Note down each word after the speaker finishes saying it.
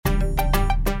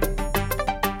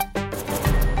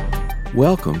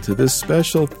Welcome to this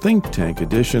special Think Tank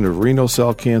edition of Renal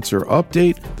Cell Cancer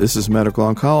Update. This is medical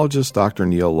oncologist Dr.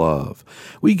 Neil Love.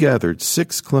 We gathered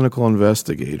 6 clinical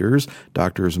investigators,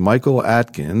 Drs. Michael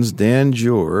Atkins, Dan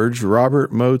George,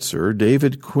 Robert Motzer,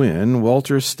 David Quinn,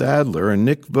 Walter Stadler, and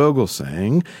Nick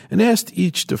Vogelsang, and asked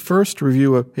each to first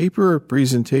review a paper or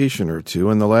presentation or two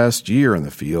in the last year in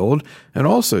the field, and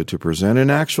also to present an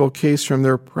actual case from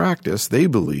their practice they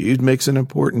believed makes an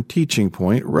important teaching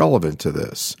point relevant to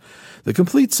this. The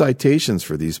complete citations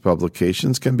for these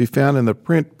publications can be found in the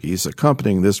print piece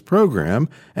accompanying this program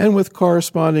and with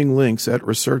corresponding links at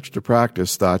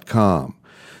research2practice.com.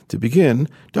 To begin,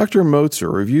 Dr.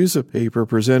 Motzer reviews a paper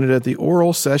presented at the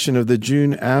oral session of the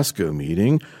June ASCO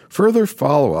meeting, further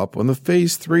follow-up on the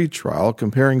Phase 3 trial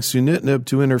comparing sunitinib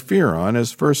to interferon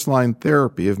as first-line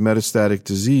therapy of metastatic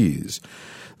disease.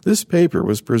 This paper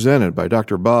was presented by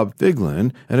Dr. Bob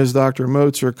Figlin, and as Dr.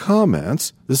 Motzer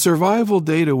comments, the survival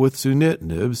data with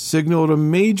sunitinib signaled a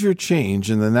major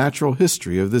change in the natural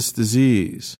history of this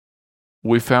disease.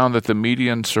 We found that the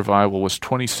median survival was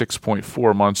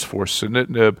 26.4 months for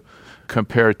sunitinib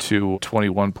compared to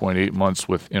 21.8 months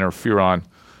with interferon.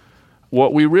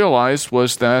 What we realized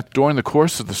was that during the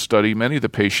course of the study, many of the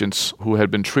patients who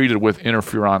had been treated with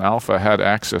interferon alpha had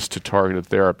access to targeted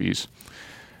therapies.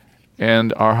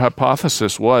 And our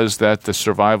hypothesis was that the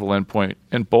survival endpoint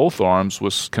in both arms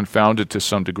was confounded to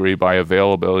some degree by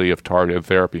availability of targeted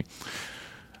therapy.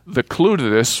 The clue to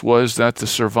this was that the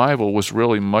survival was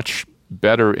really much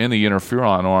better in the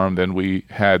interferon arm than we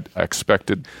had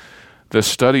expected. The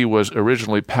study was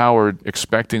originally powered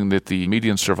expecting that the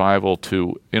median survival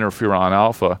to interferon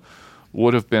alpha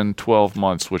would have been 12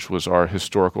 months, which was our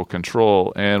historical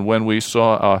control. And when we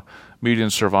saw a median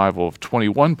survival of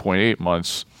 21.8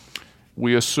 months,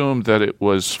 we assumed that it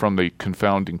was from the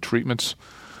confounding treatments.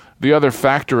 The other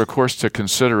factor, of course, to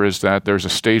consider is that there's a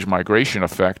stage migration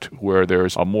effect where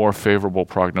there's a more favorable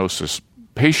prognosis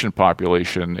patient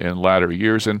population in latter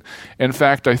years. And in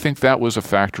fact, I think that was a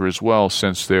factor as well,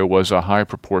 since there was a high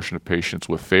proportion of patients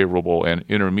with favorable and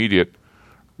intermediate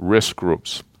risk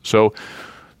groups. So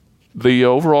the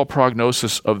overall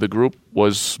prognosis of the group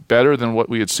was better than what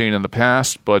we had seen in the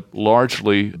past, but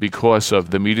largely because of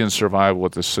the median survival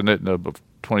with the sunitinib of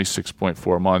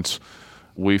 26.4 months,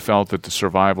 we felt that the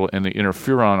survival in the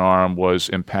interferon arm was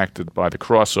impacted by the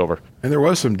crossover. And there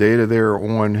was some data there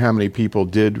on how many people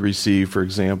did receive, for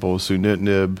example,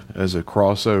 sunitinib as a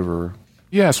crossover.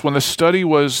 Yes, when the study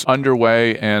was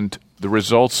underway and the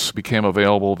results became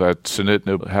available that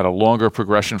sunitinib had a longer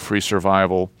progression-free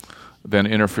survival than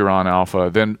interferon alpha,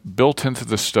 then built into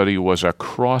the study was a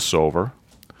crossover.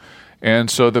 And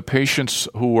so the patients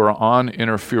who were on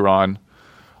interferon,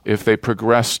 if they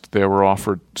progressed, they were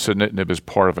offered sunitinib as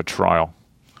part of a trial.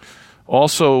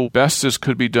 Also, best as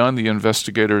could be done, the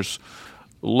investigators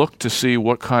looked to see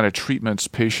what kind of treatments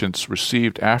patients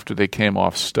received after they came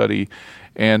off study,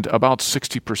 and about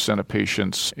 60% of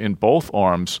patients in both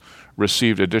arms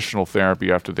received additional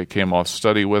therapy after they came off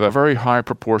study, with a very high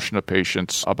proportion of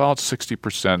patients, about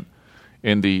 60%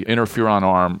 in the interferon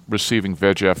arm, receiving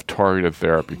VEGF-targeted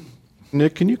therapy.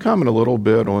 Nick, can you comment a little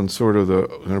bit on sort of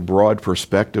the broad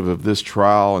perspective of this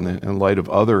trial in light of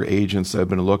other agents that have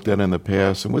been looked at in the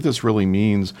past, and what this really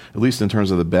means, at least in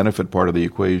terms of the benefit part of the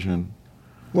equation?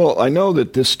 Well, I know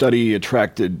that this study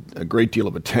attracted a great deal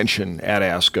of attention at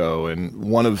ASCO, and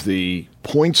one of the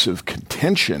points of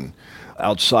contention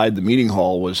outside the meeting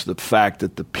hall was the fact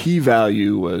that the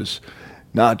p-value was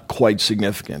not quite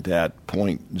significant at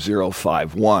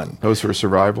 0.051. That was for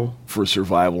survival? For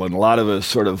survival. And a lot of us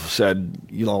sort of said,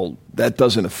 that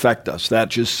doesn't affect us. That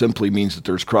just simply means that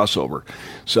there's crossover.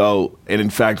 So, and in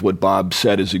fact, what Bob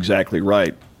said is exactly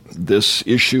right. This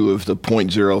issue of the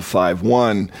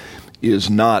 0.051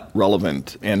 is not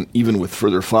relevant, and even with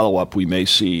further follow-up, we may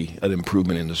see an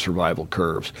improvement in the survival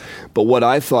curves. But what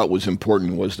I thought was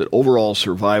important was that overall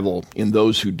survival in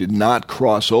those who did not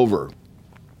cross over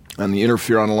on the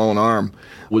interferon alone arm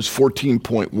was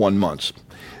 14.1 months.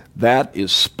 That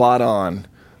is spot on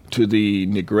to the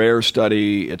Nigrair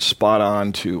study. It's spot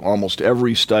on to almost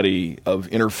every study of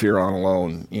interferon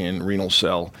alone in renal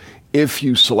cell if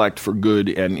you select for good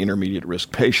and intermediate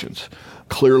risk patients.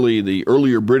 Clearly, the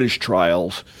earlier British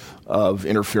trials of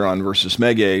interferon versus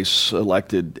Megace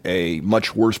selected a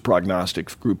much worse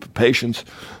prognostic group of patients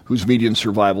whose median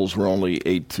survivals were only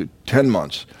 8 to 10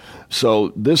 months.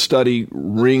 So this study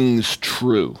rings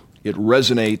true. It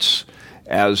resonates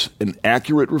as an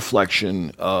accurate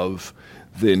reflection of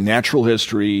the natural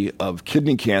history of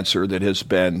kidney cancer that has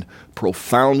been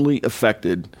profoundly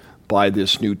affected by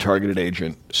this new targeted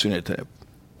agent, sunitinib.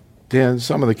 Dan,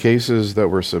 some of the cases that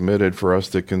were submitted for us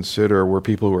to consider were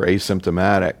people who were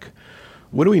asymptomatic.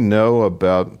 What do we know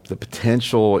about the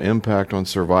potential impact on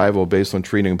survival based on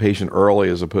treating a patient early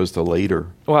as opposed to later?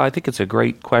 Well, I think it's a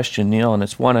great question, Neil, and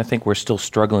it's one I think we're still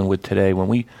struggling with today. When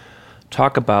we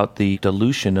talk about the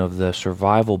dilution of the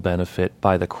survival benefit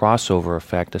by the crossover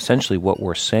effect, essentially what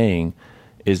we're saying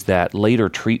is that later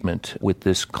treatment with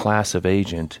this class of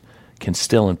agent can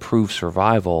still improve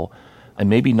survival, and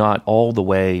maybe not all the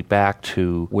way back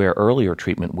to where earlier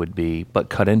treatment would be, but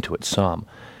cut into it some.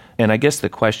 And I guess the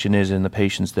question is, in the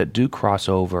patients that do cross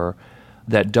over,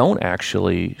 that don't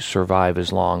actually survive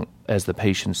as long as the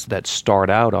patients that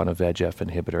start out on a VEGF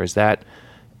inhibitor, is that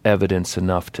evidence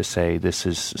enough to say this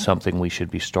is something we should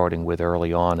be starting with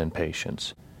early on in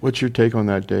patients? What's your take on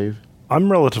that, Dave? I'm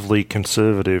relatively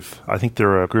conservative. I think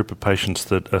there are a group of patients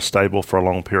that are stable for a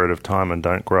long period of time and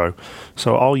don't grow.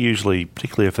 So I'll usually,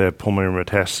 particularly if they have pulmonary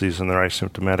metastases and they're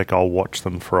asymptomatic, I'll watch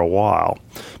them for a while.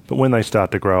 But when they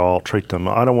start to grow, I'll treat them.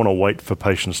 I don't want to wait for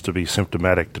patients to be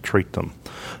symptomatic to treat them.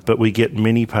 But we get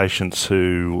many patients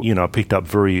who, are picked up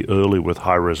very early with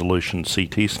high-resolution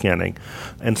CT scanning,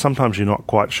 and sometimes you're not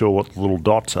quite sure what the little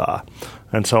dots are.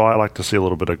 And so I like to see a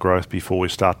little bit of growth before we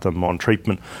start them on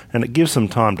treatment. And it gives them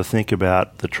time to think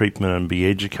about the treatment and be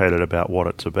educated about what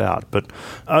it's about. But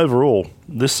overall,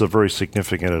 this is a very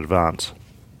significant advance.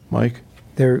 Mike?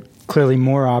 There are clearly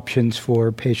more options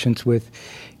for patients with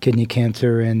kidney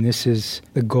cancer, and this is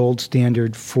the gold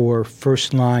standard for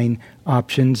first-line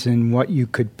options and what you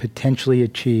could potentially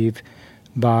achieve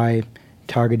by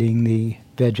targeting the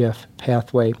VEGF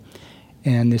pathway.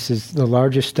 And this is the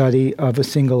largest study of a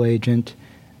single agent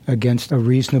against a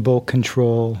reasonable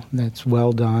control that's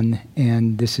well done.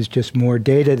 And this is just more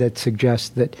data that suggests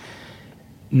that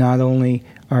not only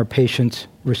are patients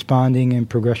responding and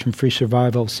progression-free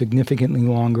survival significantly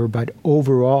longer, but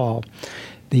overall,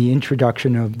 the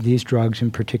introduction of these drugs,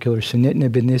 in particular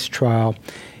sunitinib in this trial,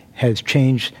 has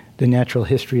changed the natural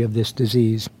history of this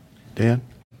disease. Dan?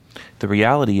 The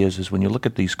reality is when you look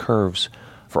at these curves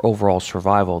for overall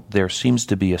survival, there seems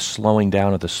to be a slowing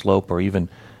down of the slope or even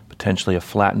potentially a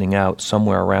flattening out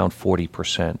somewhere around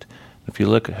 40%. If you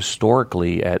look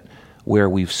historically at where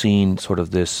we've seen sort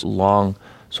of this long,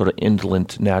 sort of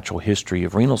indolent natural history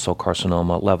of renal cell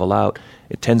carcinoma level out,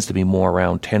 it tends to be more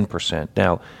around 10%.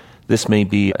 Now, this may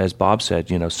be, as Bob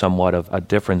said, somewhat of a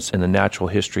difference in the natural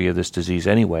history of this disease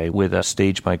anyway, with a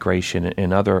stage migration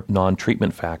and other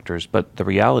non-treatment factors. But the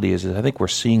reality is I think we're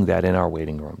seeing that in our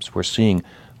waiting rooms. We're seeing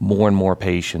more and more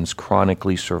patients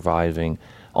chronically surviving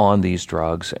on these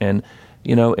drugs, and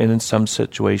in some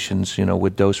situations,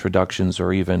 with dose reductions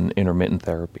or even intermittent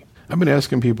therapy. I've been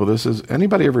asking people this: has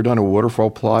anybody ever done a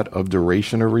waterfall plot of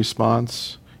duration of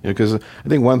response? Because I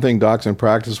think one thing docs in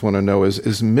practice want to know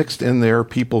is mixed in there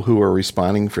people who are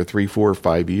responding for 3, 4,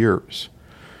 5 years,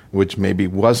 which maybe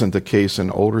wasn't the case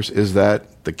in older. Is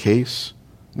that the case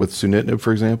with sunitinib,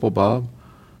 for example, Bob?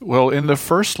 Well, in the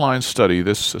first-line study,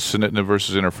 this sunitinib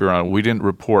versus interferon, we didn't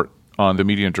report on the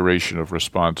median duration of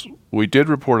response. We did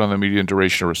report on the median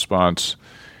duration of response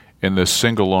in the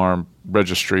single-arm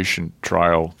registration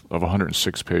trial of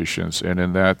 106 patients, and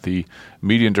in that the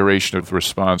median duration of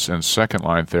response in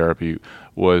second-line therapy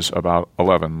was about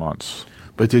 11 months.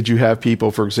 But did you have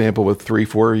people, for example, with 3,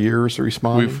 4 years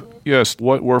responding? Yes.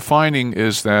 What we're finding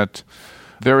is that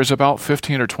there is about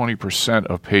 15 or 20%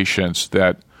 of patients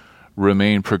that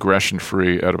remain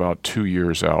progression-free at about 2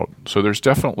 years out. So there's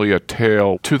definitely a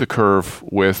tail to the curve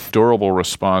with durable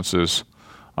responses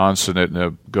on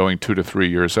sunitinib going 2 to 3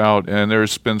 years out, and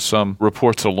there's been some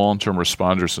reports of long-term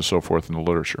responders and so forth in the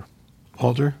literature.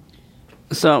 Walter?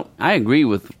 So I agree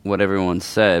with what everyone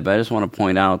said, but I just want to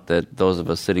point out that those of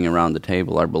us sitting around the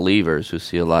table are believers who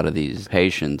see a lot of these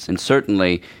patients. And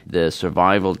certainly the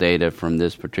survival data from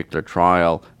this particular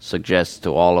trial suggests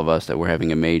to all of us that we're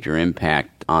having a major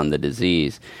impact on the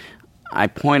disease. I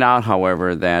point out,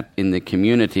 however, that in the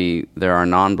community there are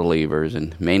non-believers,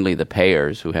 and mainly the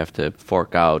payers, who have to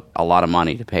fork out a lot of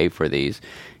money to pay for these.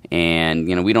 And,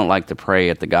 we don't like to pray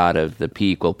at the God of the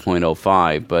P equal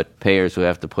 0.05, but payers who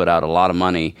have to put out a lot of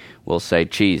money will say,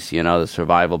 geez, the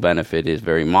survival benefit is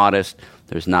very modest.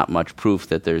 There's not much proof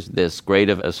that there's this great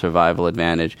of a survival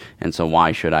advantage, and so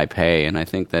why should I pay? And I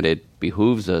think that it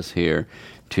behooves us here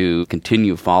to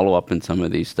continue follow-up in some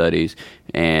of these studies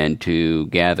and to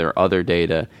gather other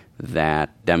data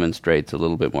that demonstrates a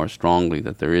little bit more strongly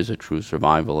that there is a true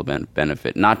survival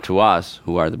benefit, not to us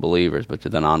who are the believers, but to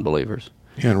the non-believers.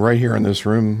 Yeah, and right here in this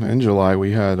room in July,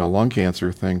 we had a lung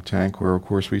cancer think tank where, of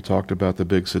course, we talked about the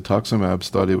big cetuximab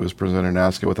study that was presented in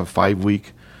ASCO with a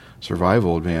 5-week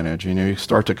survival advantage. You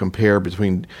start to compare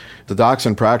between the docs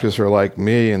in practice are like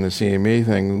me and the CME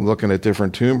thing, looking at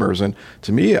different tumors. And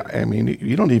to me,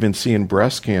 you don't even see in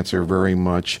breast cancer very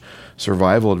much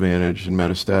survival advantage in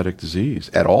metastatic disease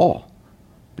at all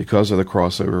because of the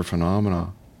crossover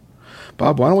phenomena.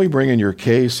 Bob, why don't we bring in your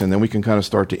case, and then we can kind of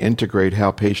start to integrate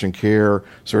how patient care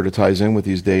sort of ties in with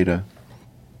these data.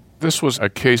 This was a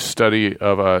case study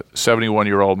of a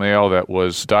 71-year-old male that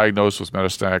was diagnosed with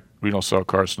metastatic renal cell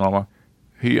carcinoma.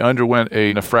 He underwent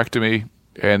a nephrectomy,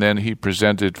 and then he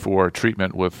presented for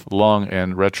treatment with lung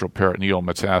and retroperitoneal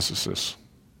metastasis.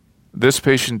 This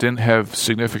patient didn't have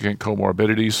significant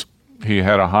comorbidities. He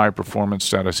had a high performance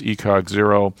status ECOG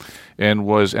 0 and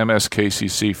was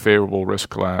MSKCC favorable risk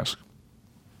class.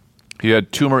 He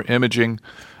had tumor imaging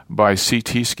by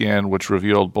CT scan, which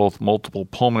revealed both multiple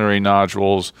pulmonary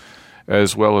nodules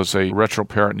as well as a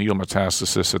retroperitoneal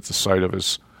metastasis at the site of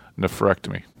his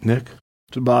nephrectomy. Nick?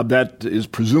 So, Bob, that is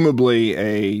presumably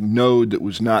a node that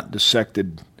was not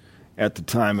dissected at the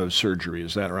time of surgery.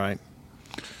 Is that right?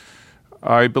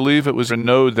 I believe it was a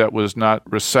node that was not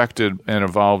resected and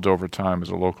evolved over time as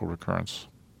a local recurrence.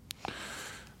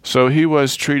 So he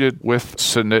was treated with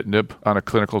sunitinib on a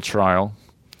clinical trial.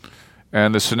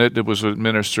 And the sunitinib was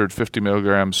administered 50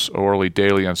 milligrams orally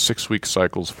daily on 6-week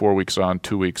cycles, 4 weeks on,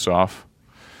 2 weeks off.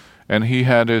 And he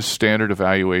had his standard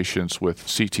evaluations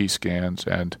with CT scans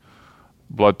and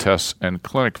blood tests and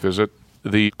clinic visit.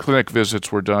 The clinic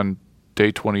visits were done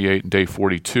day 28 and day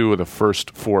 42 of the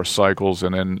first 4 cycles,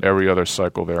 and then every other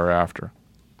cycle thereafter.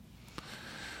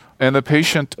 And the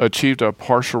patient achieved a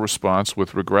partial response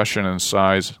with regression in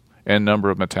size and number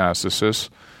of metastases.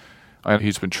 And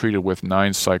he's been treated with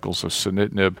 9 cycles of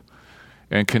sunitinib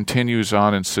and continues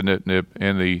on in sunitinib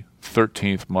in the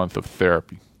 13th month of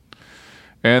therapy.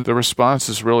 And the response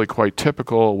is really quite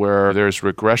typical, where there's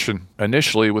regression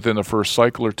initially within the first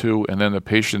cycle or 2, and then the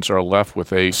patients are left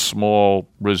with a small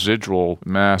residual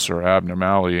mass or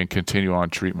abnormality and continue on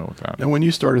treatment with that. Now, when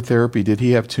you started therapy, did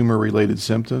he have tumor-related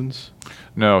symptoms?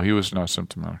 No, he was not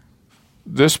symptomatic.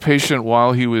 This patient,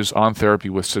 while he was on therapy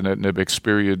with sunitinib,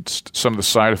 experienced some of the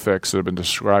side effects that have been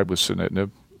described with sunitinib.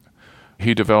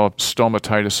 He developed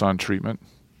stomatitis on treatment.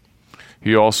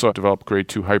 He also developed grade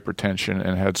 2 hypertension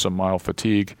and had some mild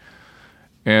fatigue.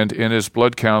 And in his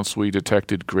blood counts, we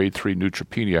detected grade 3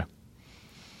 neutropenia.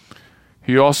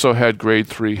 He also had grade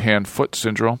 3 hand-foot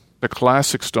syndrome, the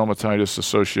classic stomatitis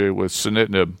associated with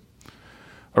sunitinib.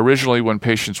 Originally, when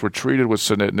patients were treated with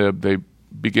sunitinib, they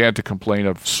began to complain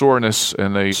of soreness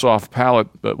and a soft palate,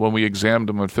 but when we examined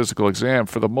them on physical exam,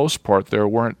 for the most part, there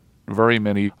weren't very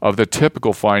many of the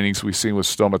typical findings we've seen with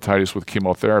stomatitis with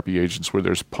chemotherapy agents, where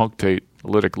there's punctate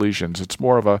lytic lesions. It's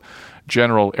more of a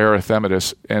general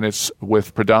erythematous, and it's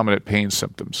with predominant pain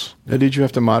symptoms. Now, did you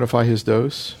have to modify his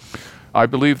dose? I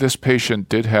believe this patient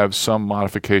did have some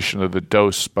modification of the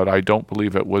dose, but I don't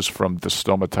believe it was from the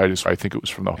stomatitis. I think it was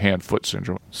from the hand-foot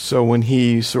syndrome. So when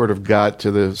he sort of got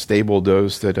to the stable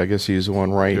dose that I guess he's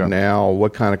on right now,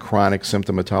 what kind of chronic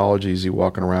symptomatology is he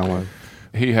walking around with?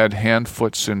 He had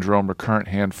hand-foot syndrome, recurrent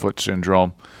hand-foot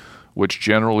syndrome, which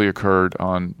generally occurred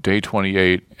on day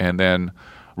 28 and then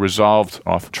resolved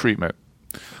off treatment.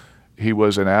 He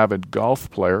was an avid golf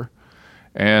player,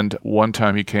 and one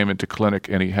time he came into clinic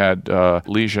and he had a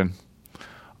lesion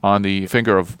on the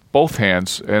finger of both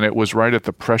hands, and it was right at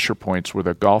the pressure points where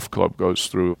the golf club goes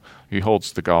through. He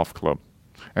holds the golf club.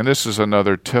 And this is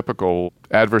another typical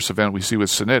adverse event we see with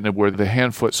sunitinib, where the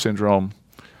hand-foot syndrome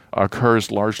occurs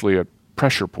largely at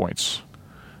pressure points.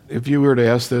 If you were to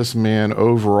ask this man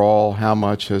overall, how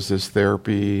much has this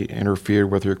therapy interfered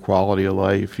with your quality of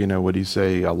life? Would he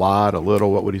say a lot, a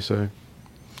little? What would he say?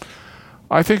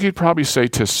 I think he'd probably say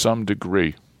to some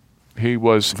degree. He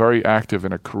was very active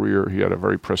in a career. He had a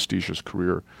very prestigious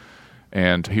career,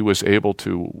 and he was able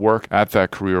to work at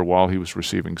that career while he was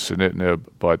receiving sunitinib,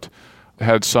 but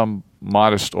had some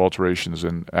modest alterations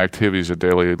in activities of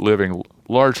daily living,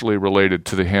 largely related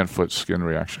to the hand-foot skin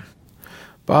reaction.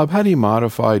 Bob, how do you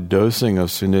modify dosing of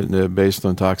sunitinib based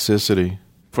on toxicity?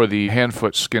 For the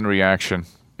hand-foot skin reaction,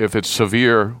 if it's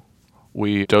severe,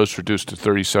 we dose reduce to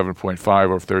 37.5,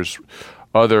 or if there's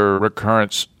other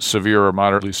recurrent severe or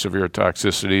moderately severe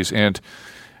toxicities. And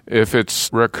if it's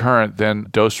recurrent, then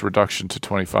dose reduction to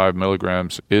 25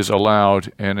 milligrams is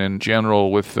allowed. And in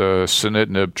general, with the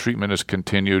sunitinib, treatment is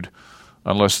continued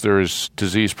unless there is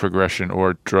disease progression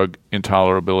or drug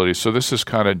intolerability. So this is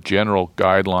kind of general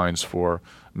guidelines for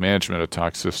management of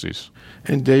toxicities.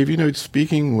 And Dave,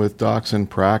 speaking with docs in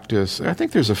practice, I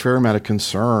think there's a fair amount of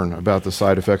concern about the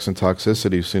side effects and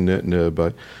toxicity of sunitinib,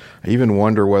 but I even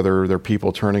wonder whether there are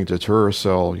people turning to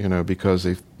Duracell, because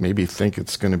they maybe think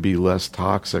it's going to be less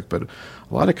toxic, but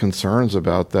a lot of concerns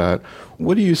about that.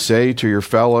 What do you say to your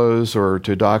fellows or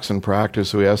to docs in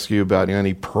practice who ask you about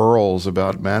any pearls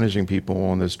about managing people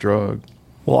on this drug?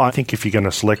 Well, I think if you're going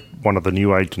to select one of the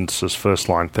new agents as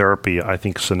first-line therapy, I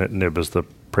think sunitinib is the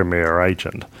premier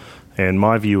agent. And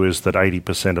my view is that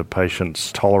 80% of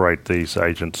patients tolerate these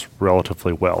agents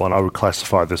relatively well, and I would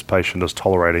classify this patient as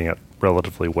tolerating it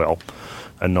relatively well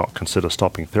and not consider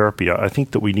stopping therapy. I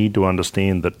think that we need to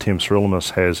understand that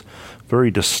temsirolimus has very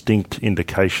distinct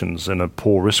indications in a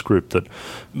poor risk group that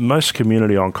most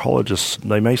community oncologists,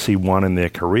 they may see one in their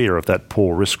career of that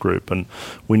poor risk group. And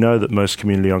we know that most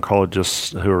community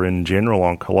oncologists who are in general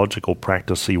oncological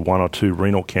practice see 1 or 2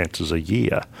 renal cancers a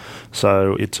year.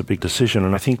 So it's a big decision.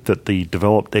 And I think that the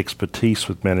developed expertise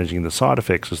with managing the side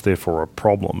effects is therefore a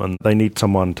problem. And they need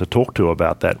someone to talk to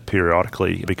about that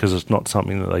periodically because it's not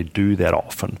something that they do that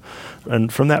often.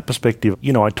 And from that perspective,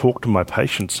 I talk to my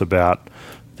patients about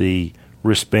the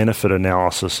risk-benefit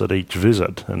analysis at each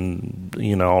visit. And,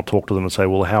 I'll talk to them and say,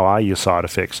 well, how are your side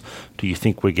effects? Do you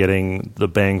think we're getting the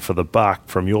bang for the buck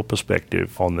from your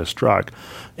perspective on this drug?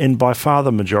 And by far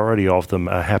the majority of them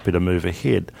are happy to move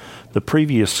ahead. The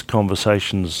previous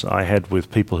conversations I had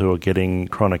with people who are getting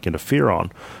chronic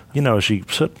interferon, she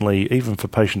certainly, even for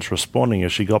patients responding,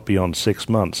 as she got beyond 6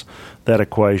 months, that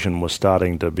equation was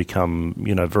starting to become,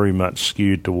 very much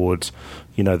skewed towards,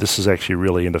 this is actually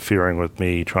really interfering with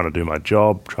me trying to do my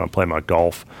job, trying to play my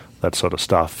golf, that sort of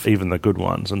stuff, even the good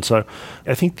ones. And so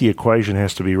I think the equation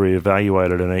has to be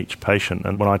reevaluated in each patient.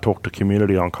 And when I talk to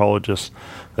community oncologists,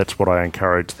 that's what I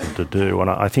encourage them to do. And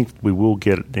I think we will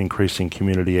get increasing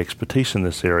community expertise in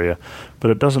this area, but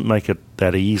it doesn't make it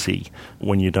that easy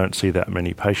when you don't see that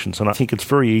many patients. And I think it's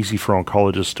very easy for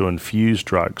oncologists to infuse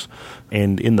drugs.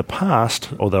 And in the past,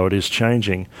 although it is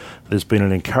changing, there's been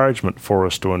an encouragement for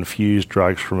us to infuse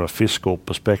drugs from a fiscal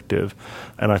perspective.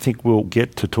 And I think we'll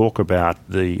get to talk about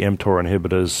the mTOR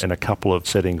inhibitors in a couple of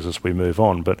settings as we move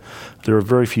on. But there are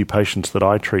very few patients that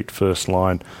I treat first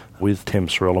line with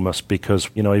temsirolimus because,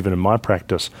 even in my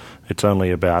practice, it's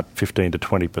only about 15 to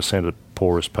 20% of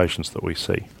poorest patients that we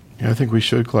see. Yeah, I think we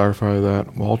should clarify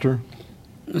that. Walter?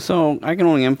 So I can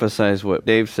only emphasize what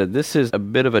Dave said. This is a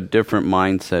bit of a different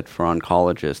mindset for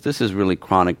oncologists. This is really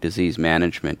chronic disease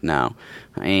management now.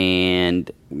 And,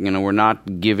 we're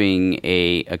not giving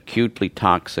a acutely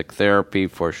toxic therapy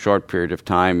for a short period of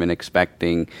time and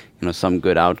expecting, some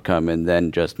good outcome and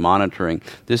then just monitoring.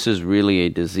 This is really a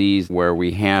disease where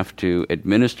we have to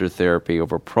administer therapy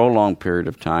over a prolonged period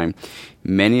of time.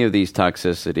 Many of these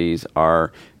toxicities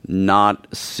are not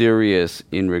serious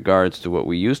in regards to what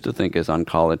we used to think as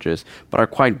oncologists, but are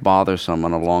quite bothersome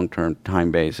on a long-term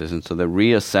time basis. And so they're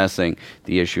reassessing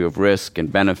the issue of risk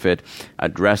and benefit,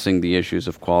 addressing the issues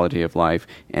of quality of life,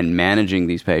 and managing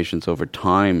these patients over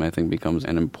time, I think, becomes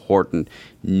an important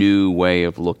new way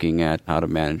of looking at how to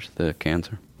manage the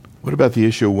cancer. What about the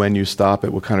issue of when you stop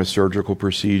it? What kind of surgical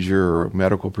procedure or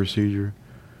medical procedure?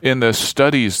 In the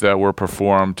studies that were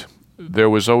performed, there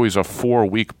was always a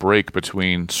 4-week break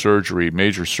between surgery,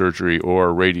 major surgery,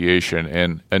 or radiation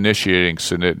and initiating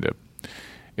sunitinib.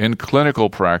 In clinical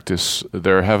practice,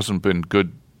 there hasn't been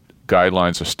good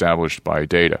guidelines established by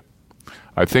data.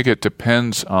 I think it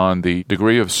depends on the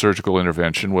degree of surgical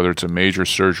intervention, whether it's a major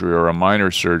surgery or a minor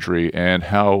surgery, and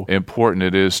how important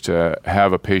it is to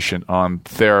have a patient on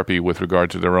therapy with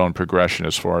regard to their own progression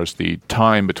as far as the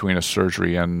time between a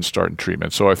surgery and starting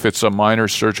treatment. So if it's a minor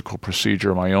surgical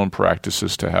procedure, my own practice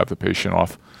is to have the patient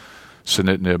off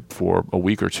sunitinib for a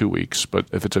week or 2 weeks. But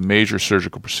if it's a major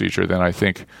surgical procedure, then I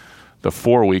think the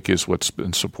 4-week is what's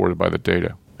been supported by the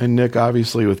data. And Nick,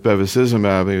 obviously with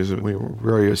bevacizumab, we were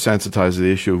very sensitized to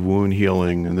the issue of wound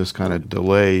healing and this kind of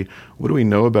delay. What do we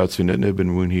know about sunitinib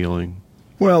and wound healing?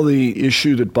 Well, the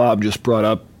issue that Bob just brought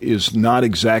up is not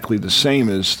exactly the same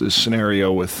as the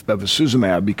scenario with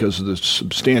bevacizumab because of the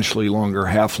substantially longer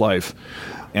half-life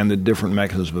and the different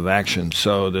mechanism of action.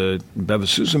 So the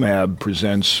bevacizumab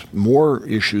presents more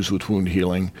issues with wound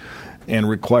healing and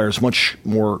requires much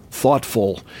more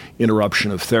thoughtful interruption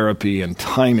of therapy and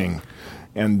timing.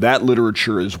 And that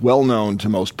literature is well known to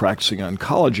most practicing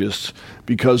oncologists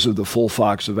because of the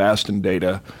FOLFOX Avastin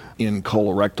data in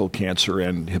colorectal cancer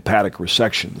and hepatic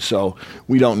resection. So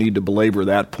we don't need to belabor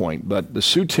that point. But the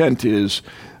Sutent is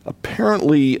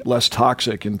apparently less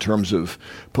toxic in terms of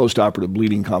postoperative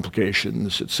bleeding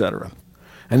complications, etc.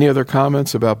 Any other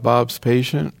comments about Bob's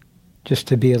patient? Just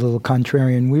to be a little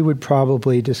contrarian, we would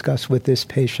probably discuss with this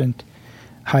patient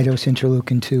high-dose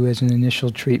interleukin-2 as an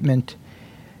initial treatment.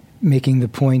 making the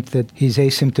point that he's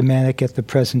asymptomatic at the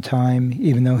present time,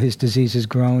 even though his disease has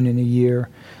grown in a year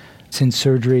since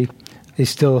surgery. He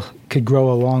still could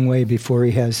grow a long way before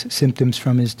he has symptoms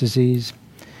from his disease,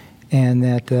 and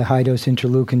that high-dose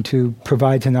interleukin-2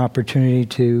 provides an opportunity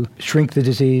to shrink the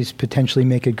disease, potentially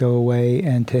make it go away,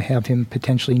 and to have him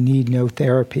potentially need no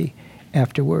therapy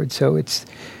afterwards. So it's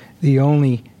the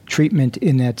only treatment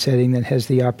in that setting that has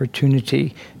the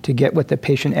opportunity to get what the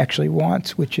patient actually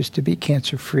wants, which is to be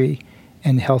cancer-free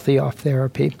and healthy off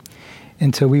therapy.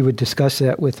 And so we would discuss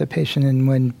that with the patient, and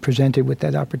when presented with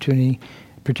that opportunity,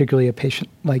 particularly a patient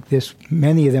like this,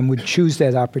 many of them would choose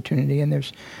that opportunity, and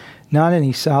there's not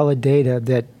any solid data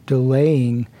that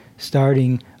delaying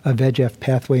starting a VEGF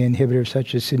pathway inhibitor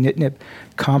such as sunitinib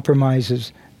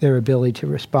compromises their ability to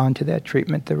respond to that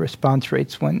treatment. The response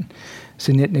rates when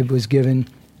sunitinib was given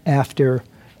after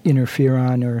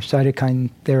interferon or cytokine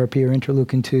therapy or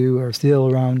interleukin-2 are still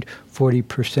around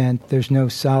 40%. There's no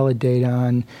solid data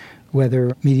on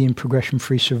whether median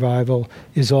progression-free survival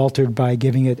is altered by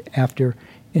giving it after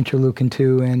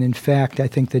interleukin-2. And in fact, I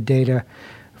think the data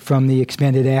from the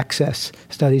expanded access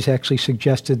studies actually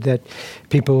suggested that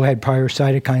people who had prior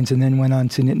cytokines and then went on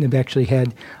sunitinib actually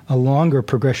had a longer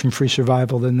progression-free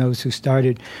survival than those who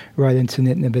started right in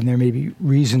sunitinib, and there may be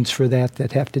reasons for that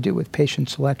have to do with patient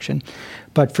selection.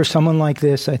 But for someone like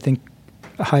this, I think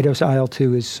high-dose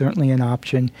IL-2 is certainly an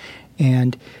option,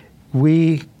 and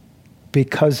we,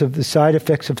 because of the side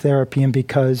effects of therapy and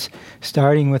because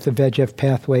starting with a VEGF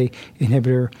pathway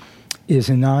inhibitor is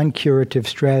a non-curative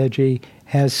strategy,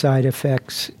 has side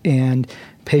effects, and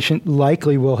patient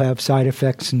likely will have side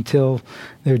effects until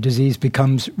their disease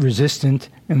becomes resistant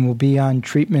and will be on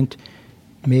treatment,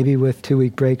 maybe with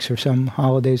 2-week breaks or some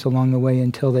holidays along the way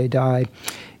until they die.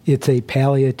 It's a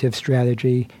palliative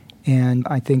strategy, and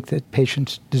I think that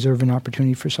patients deserve an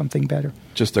opportunity for something better.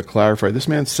 Just to clarify, this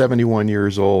man's 71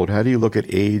 years old. How do you look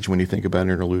at age when you think about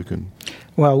interleukin?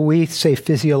 Well, we say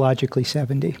physiologically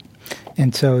 70.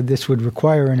 And so this would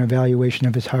require an evaluation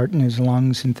of his heart and his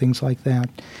lungs and things like that.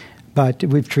 But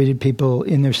we've treated people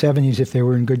in their 70s if they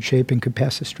were in good shape and could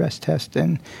pass a stress test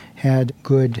and had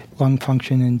good lung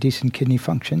function and decent kidney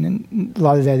function. And a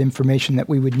lot of that information that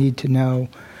we would need to know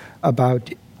about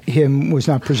him was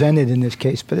not presented in this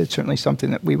case, but it's certainly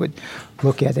something that we would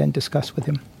look at and discuss with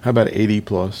him. How about 80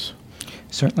 plus?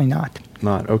 Certainly not.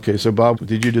 Not. Okay, so Bob,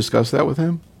 did you discuss that with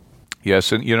him?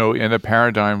 Yes, and in the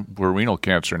paradigm for renal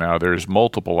cancer now, there's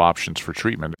multiple options for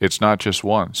treatment. It's not just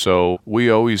one. So we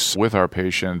always, with our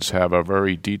patients, have a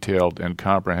very detailed and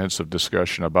comprehensive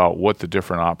discussion about what the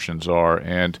different options are.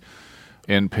 And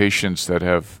in patients that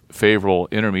have favorable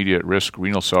intermediate risk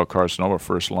renal cell carcinoma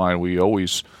first line, we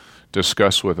always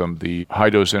discuss with them the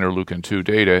high-dose interleukin-2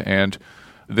 data, and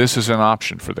this is an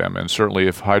option for them. And certainly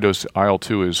if high-dose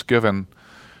IL-2 is given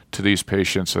to these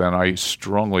patients, then I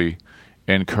strongly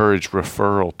encourage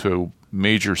referral to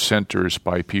major centers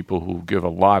by people who give a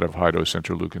lot of high-dose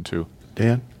interleukin-2.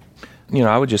 Dan?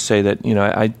 I would just say that,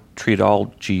 I treat all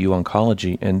GU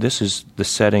oncology, and this is the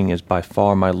setting is by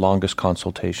far my longest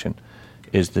consultation,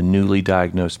 is the newly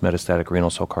diagnosed metastatic renal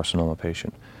cell carcinoma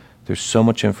patient. There's so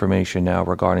much information now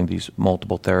regarding these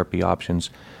multiple therapy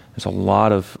options. There's a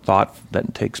lot of thought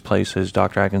that takes place, as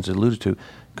Dr. Atkins alluded to,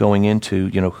 going into,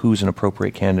 who's an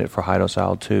appropriate candidate for high-dose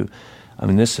IL-2. I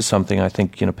mean, this is something I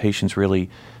think, patients really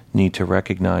need to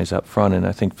recognize up front, and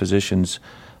I think physicians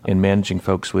in managing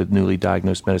folks with newly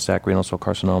diagnosed metastatic renal cell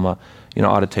carcinoma,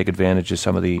 ought to take advantage of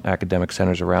some of the academic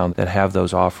centers around that have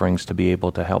those offerings to be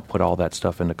able to help put all that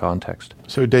stuff into context.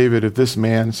 So, David, if this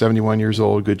man, 71 years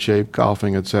old, good shape,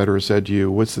 golfing, et cetera, said to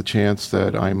you, what's the chance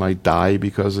that I might die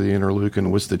because of the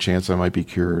interleukin? What's the chance I might be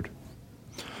cured?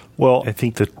 Well, I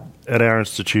think that at our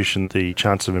institution, the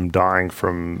chance of him dying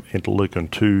from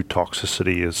interleukin-2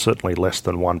 toxicity is certainly less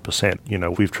than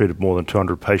 1%. We've treated more than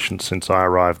 200 patients since I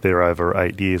arrived there over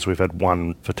 8 years. We've had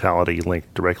one fatality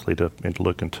linked directly to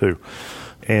interleukin-2.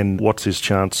 And what's his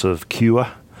chance of cure?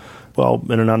 Well,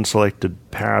 in an unselected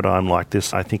paradigm like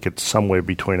this, I think it's somewhere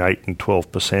between 8 and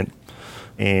 12%.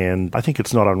 And I think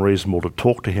it's not unreasonable to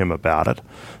talk to him about it.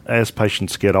 As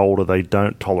patients get older, they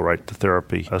don't tolerate the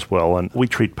therapy as well. And we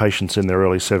treat patients in their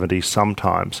early 70s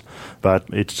sometimes, but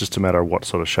it's just a matter of what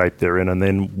sort of shape they're in. And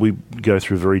then we go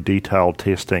through very detailed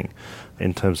testing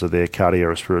in terms of their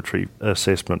cardiorespiratory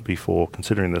assessment before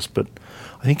considering this. But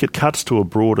I think it cuts to a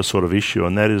broader sort of issue,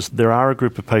 and that is there are a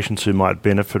group of patients who might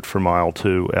benefit from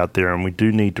IL-2 out there, and we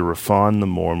do need to refine them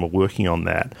more, and we're working on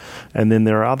that. And then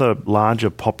there are other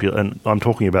larger and I'm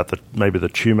talking about maybe the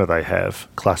tumour they have,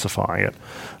 classifying it,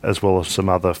 as well as some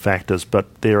other factors.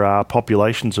 But there are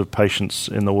populations of patients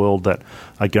in the world that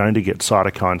are going to get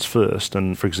cytokines first.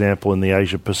 And for example, in the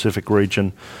Asia-Pacific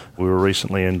region, we were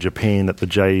recently in Japan at the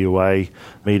JUA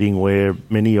meeting where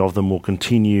many of them will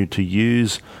continue to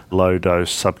use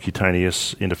low-dose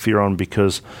subcutaneous interferon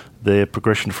because their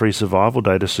progression-free survival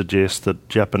data suggests that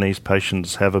Japanese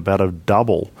patients have about a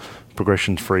double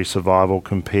progression-free survival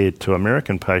compared to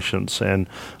American patients. And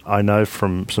I know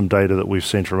from some data that we've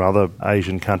seen from other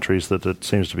Asian countries that it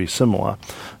seems to be similar.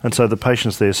 And so the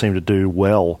patients there seem to do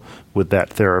well with that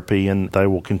therapy, and they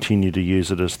will continue to use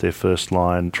it as their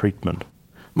first-line treatment.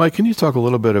 Mike, can you talk a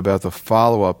little bit about the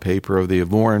follow-up paper of the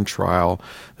Avorin trial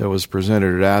that was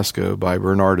presented at ASCO by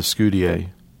Bernard Escudier?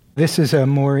 This is a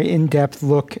more in-depth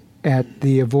look at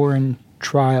the Avorin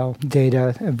trial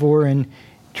data. Avorin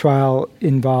trial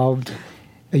involved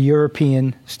a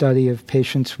European study of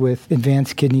patients with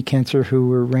advanced kidney cancer who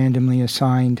were randomly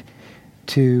assigned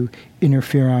to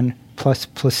interferon plus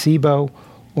placebo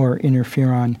or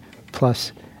interferon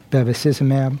plus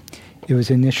bevacizumab. It was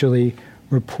initially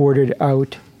reported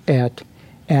out at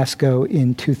ASCO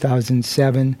in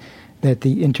 2007 that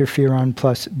the interferon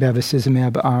plus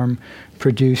bevacizumab arm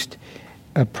produced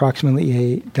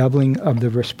approximately a doubling of the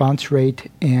response rate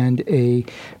and a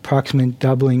approximate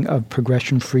doubling of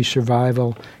progression-free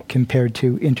survival compared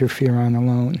to interferon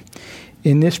alone.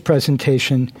 In this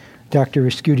presentation, Dr.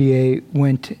 Escudier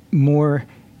went more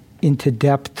into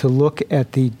depth to look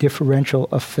at the differential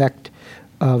effect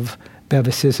of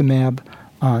bevacizumab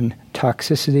on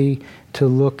toxicity, to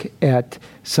look at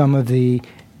some of the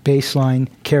baseline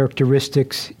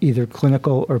characteristics, either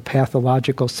clinical or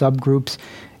pathological subgroups,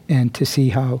 and to see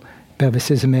how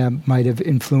bevacizumab might have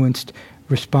influenced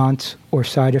response or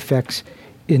side effects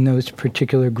in those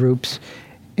particular groups,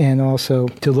 and also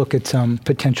to look at some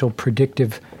potential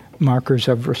predictive markers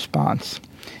of response.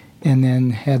 And then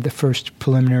had the first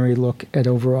preliminary look at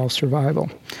overall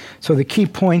survival. So the key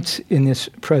points in this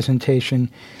presentation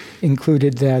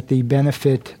included that the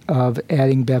benefit of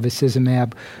adding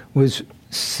bevacizumab was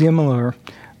similar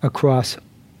across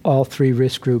all three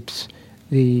risk groups: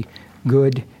 the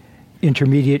good,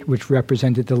 intermediate, which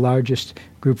represented the largest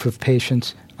group of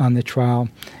patients on the trial,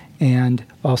 and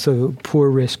also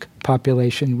poor risk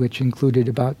population, which included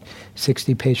about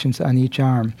 60 patients on each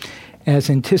arm.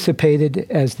 As anticipated,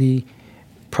 as the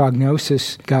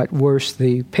prognosis got worse,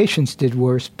 the patients did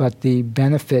worse, but the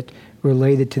benefit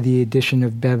related to the addition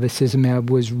of bevacizumab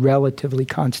was relatively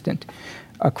constant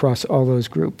across all those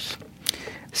groups.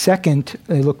 Second,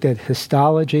 they looked at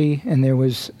histology, and there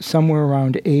was somewhere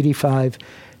around 85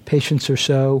 patients or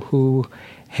so who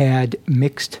had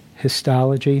mixed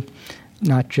histology,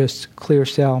 not just clear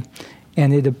cell,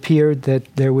 and it appeared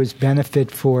that there was benefit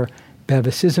for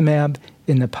bevacizumab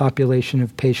in the population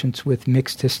of patients with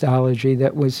mixed histology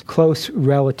that was close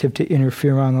relative to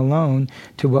interferon alone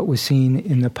to what was seen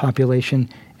in the population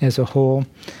as a whole.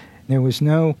 There was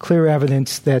no clear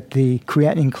evidence that the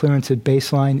creatinine clearance at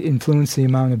baseline influenced the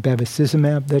amount of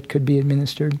bevacizumab that could be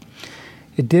administered.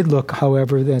 It did look,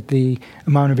 however, that the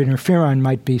amount of interferon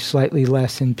might be slightly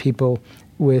less in people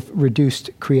with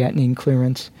reduced creatinine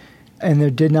clearance, and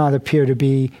there did not appear to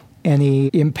be any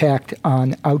impact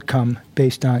on outcome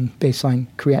based on baseline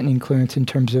creatinine clearance in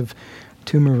terms of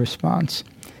tumor response.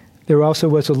 There also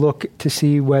was a look to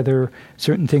see whether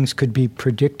certain things could be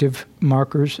predictive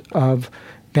markers of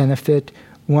benefit.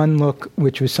 One look,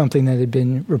 which was something that had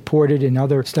been reported in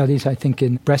other studies, I think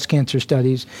in breast cancer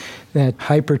studies, that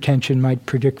hypertension might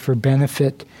predict for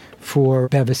benefit for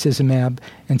bevacizumab.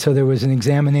 And so there was an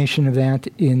examination of that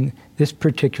in this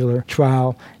particular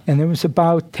trial, and there was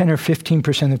about 10 or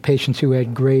 15% of patients who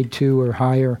had grade 2 or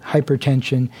higher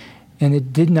hypertension, and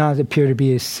it did not appear to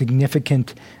be a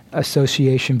significant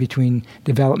association between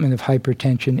development of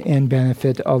hypertension and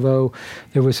benefit, although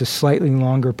there was a slightly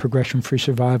longer progression-free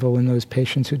survival in those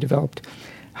patients who developed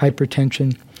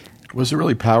hypertension. Was it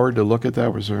really powered to look at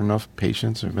that? Was there enough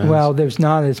patients or meds? Well, there's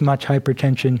not as much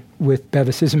hypertension with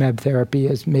bevacizumab therapy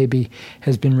as maybe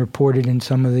has been reported in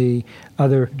some of the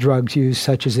other drugs used,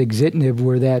 such as axitinib,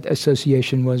 where that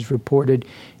association was reported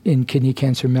in kidney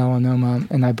cancer, melanoma,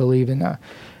 and I believe in a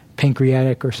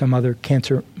pancreatic or some other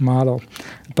cancer model.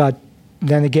 But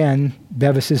then again,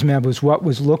 bevacizumab was what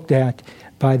was looked at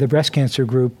by the breast cancer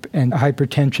group, and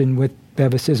hypertension with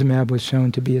bevacizumab was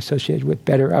shown to be associated with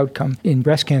better outcome in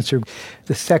breast cancer.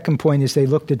 The second point is they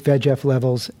looked at VEGF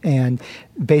levels, and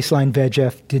baseline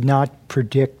VEGF did not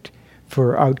predict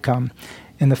for outcome.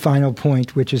 And the final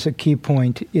point, which is a key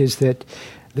point, is that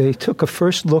they took a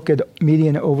first look at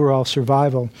median overall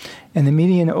survival, and the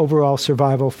median overall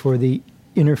survival for the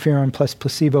interferon plus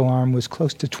placebo arm was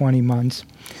close to 20 months,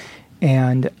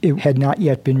 and it had not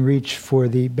yet been reached for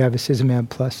the bevacizumab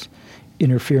plus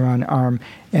interferon arm.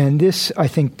 And this, I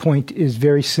think, point is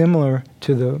very similar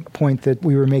to the point that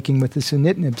we were making with the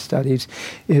sunitinib studies,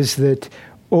 is that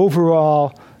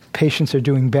overall patients are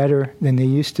doing better than they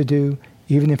used to do,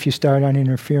 even if you start on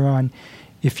interferon.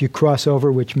 If you cross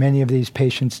over, which many of these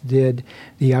patients did,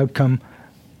 the outcome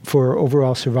for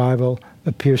overall survival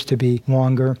appears to be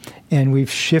longer. And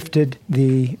we've shifted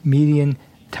the median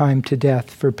time to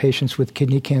death for patients with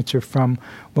kidney cancer from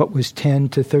what was 10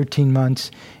 to 13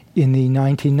 months in the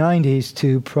 1990s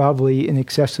to probably in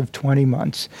excess of 20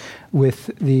 months with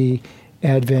the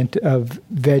advent of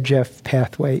VEGF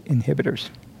pathway inhibitors.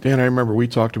 Dan, I remember we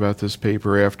talked about this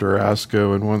paper after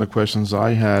ASCO, and one of the questions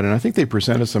I had, and I think they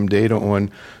presented some data on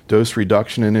dose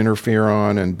reduction in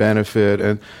interferon and benefit,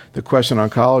 and the question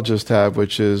oncologists have,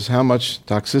 which is how much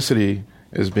toxicity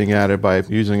is being added by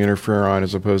using interferon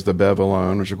as opposed to Bev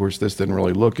alone, which of course this didn't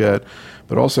really look at,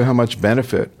 but also how much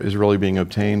benefit is really being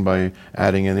obtained by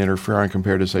adding in interferon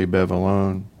compared to, say, Bev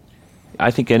alone. I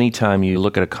think anytime you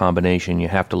look at a combination, you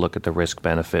have to look at the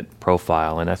risk-benefit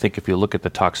profile. And I think if you look at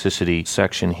the toxicity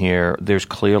section here, there's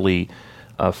clearly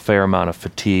a fair amount of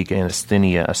fatigue and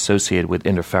asthenia associated with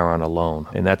interferon alone.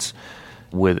 And that's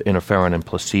with interferon and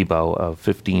placebo of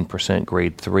 15%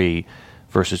 grade 3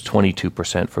 versus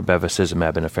 22% for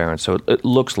bevacizumab interferon. So it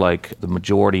looks like the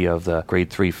majority of the grade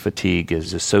 3 fatigue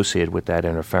is associated with that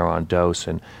interferon dose.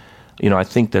 And I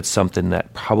think that's something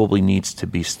that probably needs to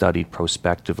be studied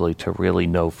prospectively to really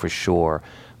know for sure.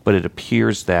 But it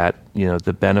appears that,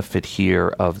 the benefit here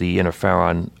of the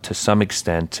interferon to some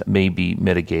extent may be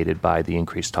mitigated by the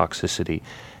increased toxicity.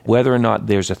 Whether or not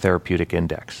there's a therapeutic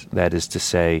index, that is to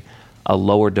say, a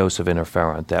lower dose of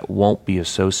interferon that won't be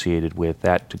associated with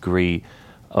that degree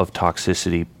of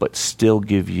toxicity, but still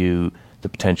give you the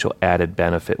potential added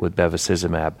benefit with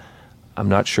bevacizumab, I'm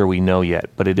not sure we know yet,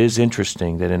 but it is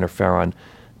interesting that interferon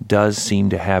does seem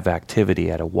to have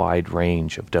activity at a wide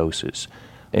range of doses,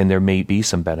 and there may be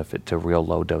some benefit to real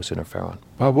low-dose interferon.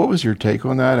 Bob, what was your take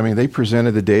on that? I mean, they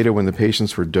presented the data when the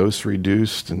patients were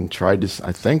dose-reduced and tried to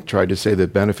say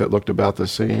that benefit looked about the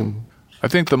same. I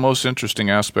think the most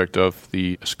interesting aspect of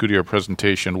the Scudero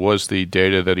presentation was the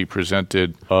data that he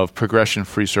presented of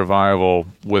progression-free survival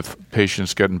with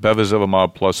patients getting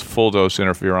bevacizumab plus full-dose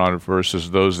interferon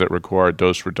versus those that required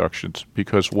dose reductions.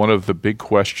 Because one of the big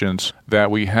questions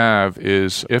that we have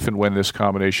is if and when this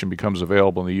combination becomes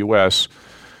available in the U.S.,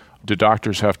 do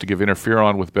doctors have to give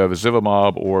interferon with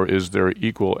bevacizumab, or is there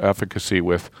equal efficacy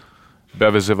with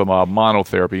bevacizumab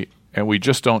monotherapy? And we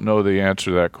just don't know the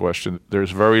answer to that question.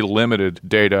 There's very limited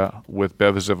data with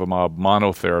bevacizumab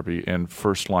monotherapy in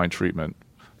first-line treatment.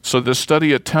 So this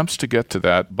study attempts to get to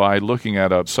that by looking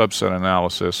at a subset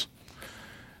analysis,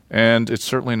 and it's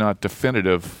certainly not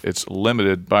definitive. It's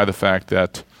limited by the fact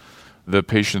that the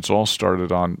patients all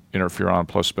started on interferon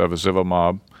plus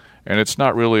bevacizumab, and it's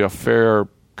not really a fair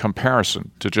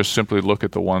comparison to just simply look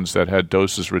at the ones that had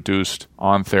doses reduced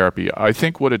on therapy. I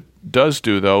think what it does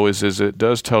do, though, is it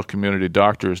does tell community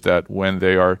doctors that when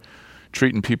they are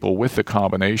treating people with the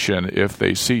combination, if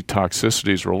they see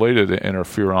toxicities related to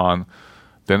interferon,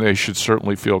 then they should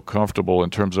certainly feel comfortable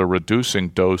in terms of reducing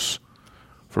dose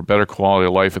for better quality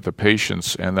of life at the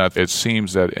patients, and that it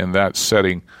seems that in that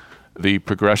setting, the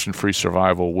progression-free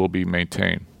survival will be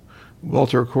maintained.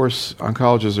 Walter, of course,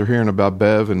 oncologists are hearing about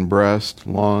Bev in breast,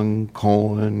 lung,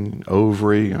 colon,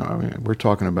 ovary. I mean, we're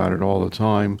talking about it all the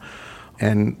time.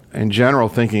 And in general,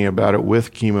 thinking about it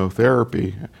with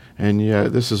chemotherapy. And yeah,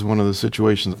 this is one of the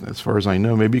situations, as far as I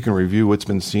know, maybe you can review what's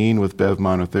been seen with Bev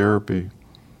monotherapy.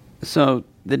 So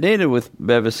the data with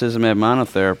bevacizumab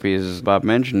monotherapy, as Bob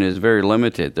mentioned, is very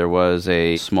limited. There was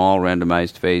a small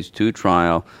randomized phase 2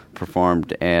 trial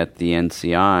performed at the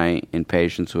NCI in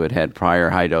patients who had had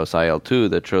prior high-dose IL-2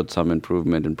 that showed some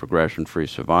improvement in progression-free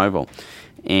survival.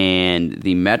 And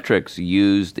the metrics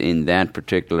used in that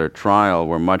particular trial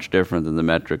were much different than the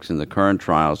metrics in the current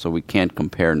trial, so we can't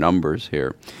compare numbers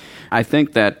here. I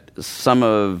think that some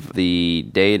of the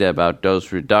data about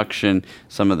dose reduction,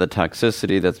 some of the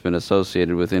toxicity that's been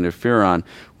associated with interferon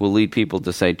will lead people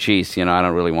to say, geez, I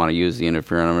don't really want to use the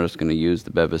interferon, I'm just going to use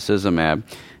the bevacizumab.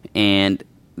 And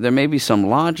there may be some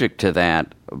logic to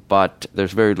that, but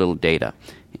there's very little data.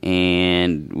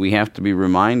 And we have to be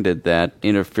reminded that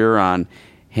interferon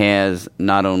has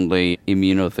not only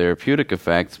immunotherapeutic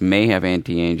effects, may have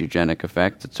anti-angiogenic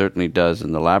effects. It certainly does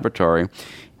in the laboratory.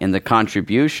 And the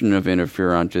contribution of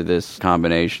interferon to this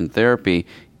combination therapy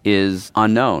is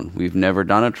unknown. We've never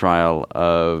done a trial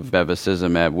of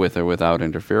bevacizumab with or without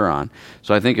interferon.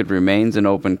 So I think it remains an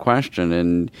open question,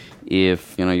 and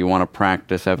if you want to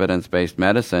practice evidence-based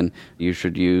medicine, you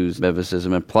should use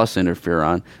bevacizumab plus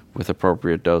interferon with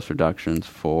appropriate dose reductions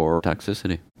for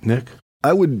toxicity. Nick?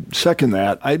 I would second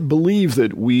that. I believe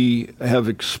that we have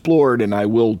explored, and I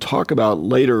will talk about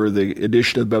later, the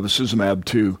addition of bevacizumab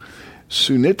to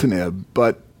sunitinib,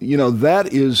 but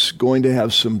that is going to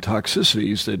have some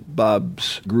toxicities that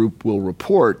Bob's group will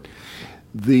report.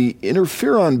 The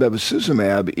interferon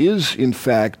bevacizumab is, in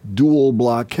fact, dual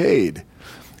blockade.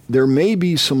 There may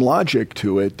be some logic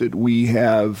to it that we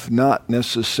have not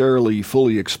necessarily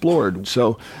fully explored.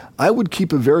 So I would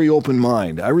keep a very open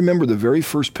mind. I remember the very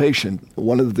first patient,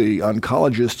 one of the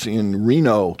oncologists in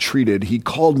Reno treated, he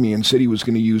called me and said he was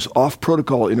going to use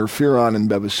off-protocol interferon and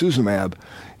bevacizumab.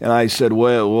 And I said,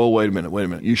 well, wait a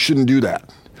minute. You shouldn't do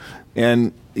that.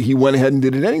 And he went ahead and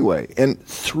did it anyway. And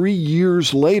 3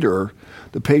 years later,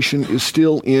 the patient is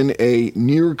still in a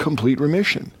near complete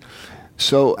remission.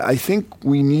 So I think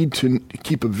we need to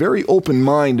keep a very open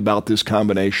mind about this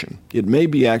combination. It may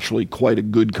be actually quite a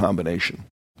good combination.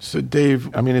 So, Dave,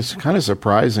 it's kind of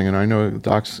surprising, and I know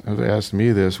docs have asked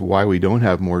me this, why we don't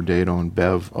have more data on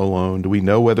Bev alone. Do we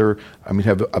know whether,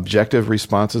 have objective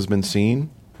responses been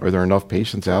seen? Are there enough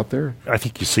patients out there? I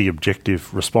think you see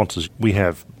objective responses. We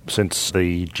have, since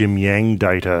the Jim Yang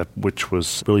data, which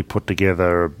was really put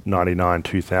together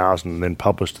 99-2000 and then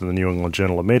published in the New England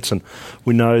Journal of Medicine,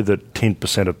 we know that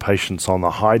 10% of patients on the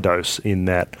high dose in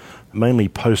that mainly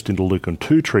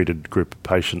post-interleukin-2 treated group of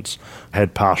patients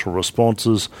had partial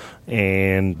responses,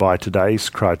 and by today's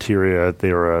criteria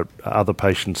there are other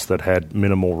patients that had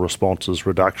minimal responses,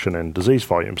 reduction in disease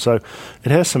volume. So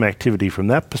it has some activity from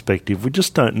that perspective. We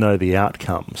just don't know the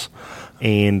outcomes.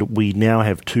 And we now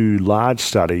have 2 large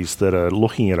studies that are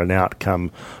looking at an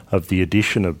outcome of the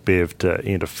addition of Bev to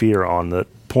interferon that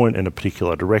point in a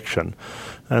particular direction.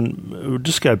 And we'll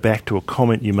just go back to a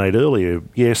comment you made earlier.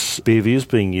 Yes, Bev is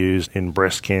being used in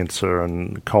breast cancer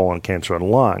and colon cancer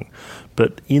and lung,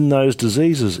 but in those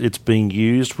diseases it's being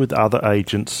used with other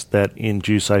agents that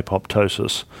induce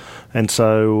apoptosis. And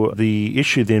so the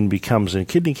issue then becomes in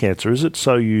kidney cancer, is it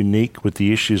so unique with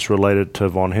the issues related to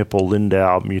von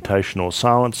Hippel-Lindau mutational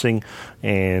silencing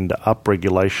and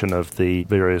upregulation of the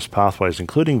various pathways,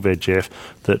 including VEGF,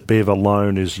 that Bev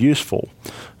alone is useful?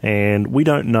 And we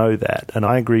don't know that. And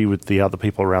I agree with the other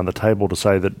people around the table to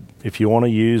say that if you want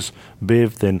to use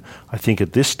Bev, then I think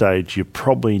at this stage you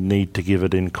probably need to give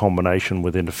it in combination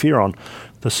with interferon.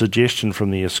 The suggestion from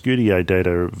the Escudier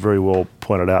data, very well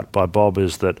pointed out by Bob,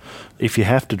 is that if you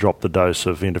have to drop the dose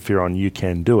of interferon, you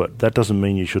can do it. That doesn't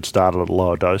mean you should start at a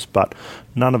lower dose, but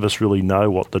none of us really know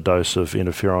what the dose of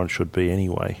interferon should be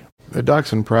anyway. The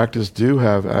docs in practice do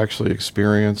have actually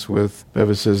experience with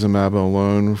bevacizumab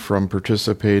alone from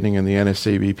participating in the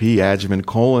NSABP adjuvant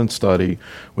colon study,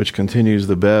 which continues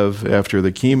the Bev after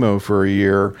the chemo for a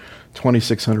year.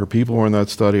 2,600 people were in that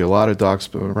study. A lot of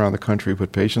docs around the country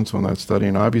put patients on that study,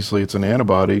 and obviously it's an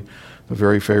antibody, a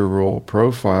very favorable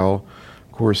profile.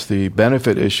 Of course, the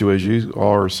benefit issue, as you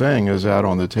all are saying, is out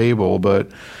on the table,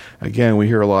 but again, we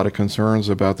hear a lot of concerns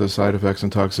about the side effects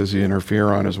and toxicity of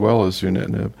interferon as well as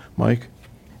sunitinib. Mike?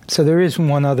 So there is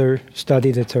one other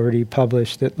study that's already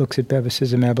published that looks at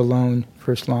bevacizumab alone,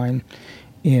 first line,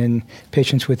 in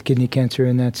patients with kidney cancer,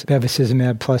 and that's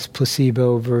bevacizumab plus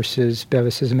placebo versus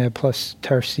bevacizumab plus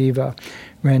Tarceva,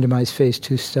 randomized phase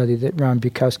 2 study that Ron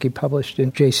Bukowski published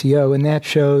in JCO, and that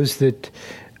shows that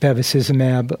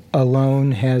bevacizumab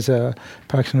alone has a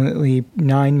approximately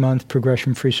 9-month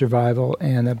progression-free survival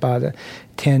and about a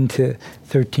 10 to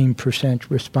 13%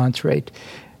 response rate.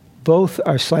 Both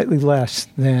are slightly less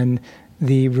than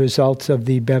the results of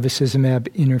the bevacizumab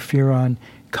interferon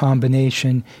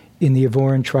combination in the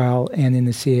Avorin trial and in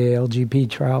the CALGB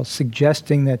trial,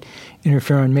 suggesting that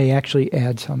interferon may actually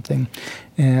add something.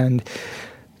 And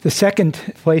the second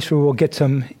place where we'll get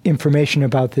some information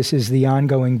about this is the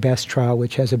ongoing BEST trial,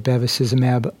 which has a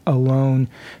bevacizumab alone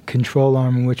control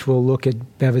arm, in which we'll look at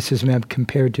bevacizumab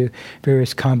compared to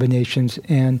various combinations.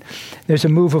 And there's a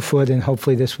move afoot, and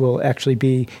hopefully this will actually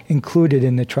be included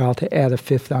in the trial to add a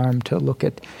 5th arm to look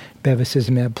at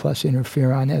bevacizumab plus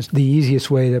interferon as the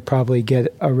easiest way to probably get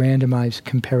a randomized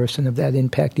comparison of that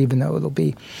impact, even though it'll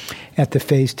be at the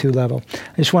phase 2 level.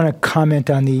 I just want to comment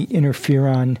on the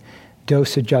interferon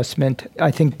dose adjustment.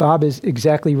 I think Bob is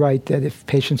exactly right that if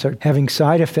patients are having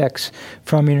side effects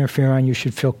from interferon, you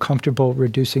should feel comfortable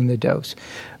reducing the dose.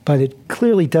 But it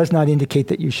clearly does not indicate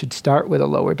that you should start with a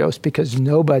lower dose, because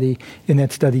nobody in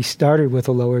that study started with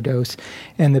a lower dose.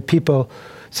 And the people,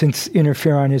 since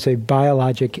interferon is a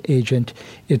biologic agent,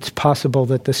 it's possible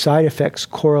that the side effects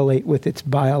correlate with its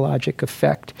biologic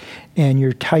effect, and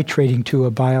you're titrating to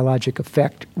a biologic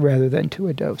effect rather than to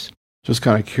a dose. Just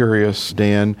kind of curious,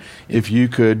 Dan, if you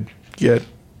could get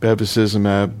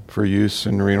bevacizumab for use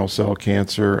in renal cell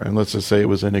cancer, and let's just say it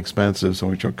was inexpensive, so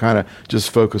we can kind of just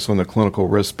focus on the clinical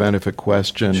risk-benefit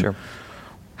question. Sure.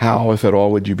 How, if at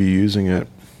all, would you be using it?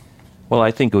 Well, I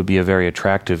think it would be a very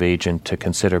attractive agent to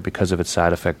consider because of its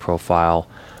side effect profile.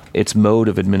 Its mode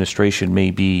of administration may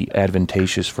be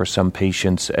advantageous for some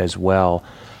patients as well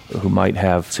who might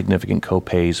have significant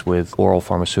copays with oral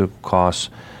pharmaceutical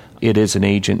costs. It is an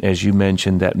agent, as you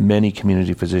mentioned, that many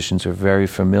community physicians are very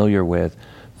familiar with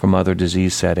from other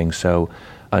disease settings, so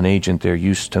an agent they're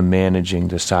used to managing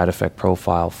the side effect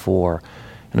profile for.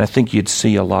 And I think you'd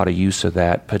see a lot of use of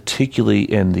that, particularly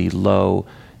in the low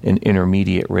and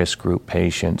intermediate risk group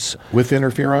patients. With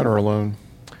interferon or alone?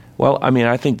 Well, I mean,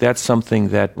 I think that's something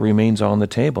that remains on the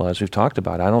table, as we've talked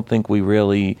about. I don't think we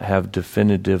really have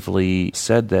definitively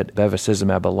said that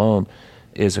bevacizumab alone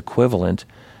is equivalent.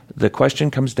 The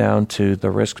question comes down to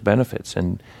the risk benefits,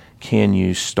 and can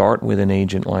you start with an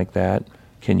agent like that?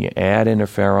 Can you add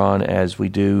interferon as we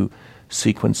do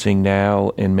sequencing now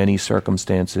in many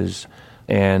circumstances?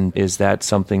 And is that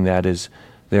something that is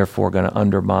therefore going to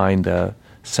undermine the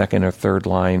second or third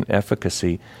line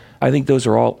efficacy? I think those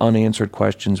are all unanswered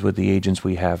questions with the agents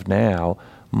we have now,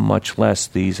 much less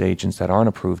these agents that aren't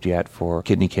approved yet for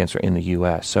kidney cancer in the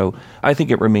U.S. So I think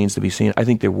it remains to be seen. I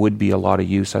think there would be a lot of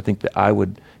use. I think that I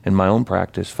would, in my own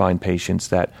practice, find patients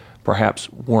that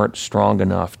perhaps weren't strong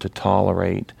enough to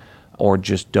tolerate or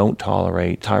just don't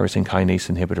tolerate tyrosine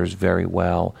kinase inhibitors very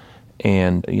well,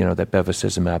 and that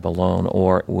bevacizumab alone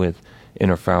or with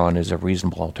interferon is a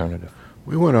reasonable alternative.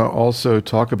 We want to also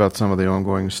talk about some of the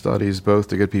ongoing studies, both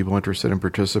to get people interested in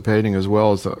participating as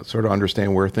well as to sort of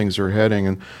understand where things are heading.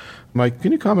 And Mike,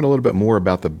 can you comment a little bit more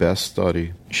about the BEST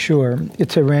study? Sure.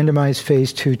 It's a randomized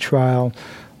phase 2 trial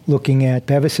looking at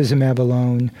bevacizumab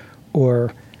alone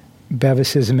or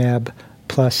bevacizumab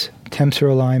plus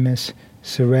temsirolimus,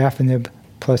 sorafenib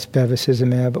plus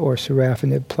bevacizumab, or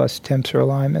sorafenib plus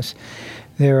temsirolimus.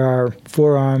 There are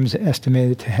 4 arms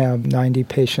estimated to have 90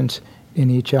 patients in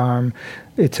each arm.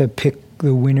 It's a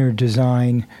pick-the-winner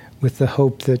design with the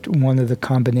hope that one of the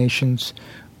combinations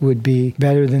would be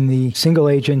better than the single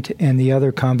agent and the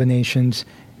other combinations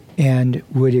and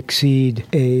would exceed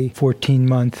a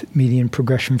 14-month median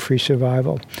progression-free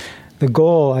survival. The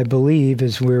goal, I believe,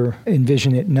 as we're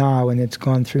envisioning it now, and it's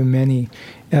gone through many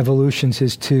evolutions,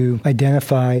 is to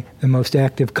identify the most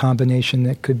active combination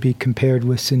that could be compared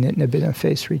with sunitinib in a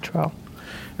phase 3 trial.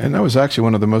 And that was actually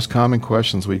one of the most common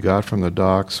questions we got from the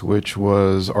docs, which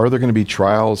was, are there going to be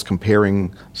trials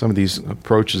comparing some of these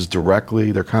approaches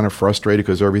directly? They're kind of frustrated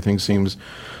because everything seems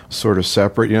sort of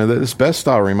separate. This BEST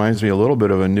style reminds me a little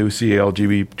bit of a new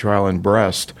CALGB trial in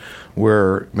breast,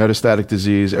 where metastatic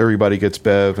disease, everybody gets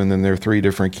Bev, and then there are 3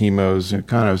 different chemos,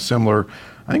 kind of similar.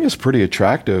 I think it's pretty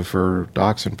attractive for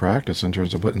docs in practice in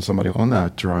terms of putting somebody on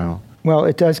that trial. Well,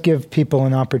 it does give people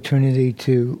an opportunity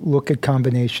to look at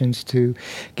combinations, to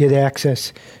get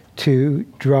access to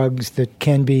drugs that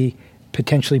can be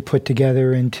potentially put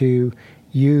together, and to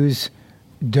use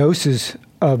doses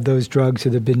of those drugs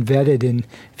that have been vetted in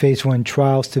phase 1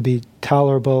 trials to be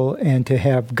tolerable and to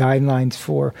have guidelines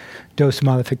for dose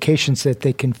modifications that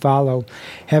they can follow.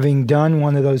 Having done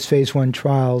one of those phase 1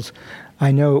 trials,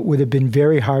 I know it would have been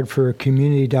very hard for a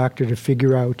community doctor to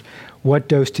figure out what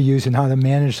dose to use and how to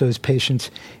manage those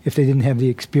patients if they didn't have the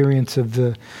experience of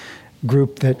the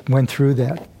group that went through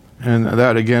that. And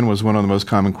that, again, was one of the most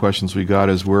common questions we got,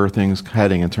 is where are things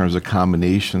heading in terms of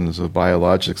combinations of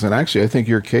biologics? And actually, I think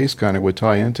your case kind of would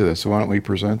tie into this, so why don't we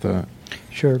present that?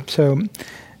 Sure. So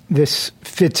this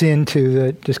fits into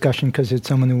the discussion because it's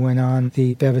someone who went on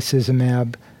the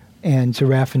bevacizumab and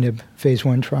sorafenib phase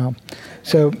 1 trial.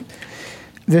 So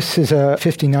this is a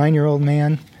 59-year-old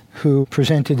man who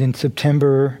presented in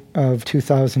September of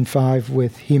 2005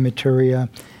 with hematuria,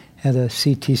 had a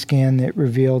CT scan that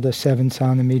revealed a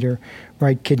 7-centimeter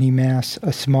right kidney mass,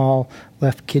 a small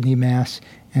left kidney mass,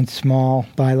 and small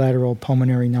bilateral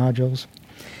pulmonary nodules.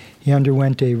 He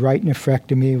underwent a right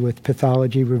nephrectomy with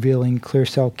pathology revealing clear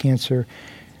cell cancer,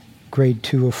 grade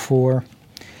 2 of 4.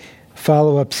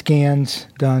 Follow-up scans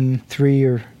done 3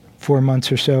 or 4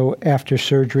 months or so after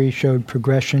surgery showed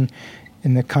progression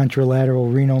in the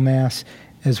contralateral renal mass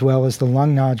as well as the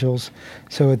lung nodules.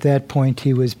 So at that point,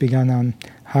 he was begun on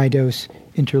high-dose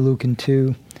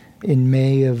interleukin-2 in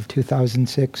May of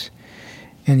 2006,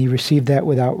 and he received that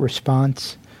without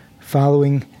response.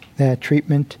 Following that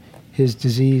treatment, his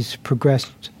disease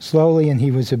progressed slowly, and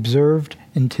he was observed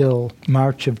until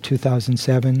March of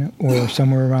 2007, or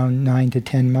somewhere around 9 to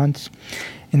 10 months.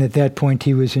 And at that point,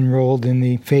 he was enrolled in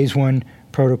the phase 1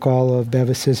 protocol of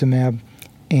bevacizumab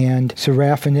and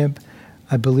sorafenib.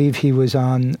 I believe he was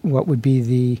on what would be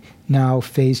the now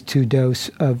phase 2 dose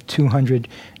of 200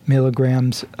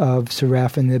 milligrams of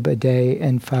sorafenib a day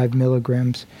and 5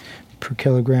 milligrams per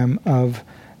kilogram of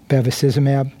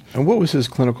bevacizumab. And what was his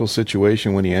clinical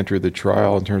situation when he entered the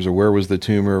trial in terms of where was the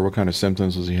tumor, what kind of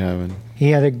symptoms was he having? He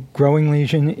had a growing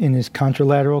lesion in his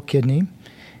contralateral kidney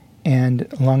and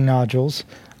lung nodules,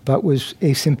 but was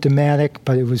asymptomatic,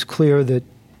 but it was clear that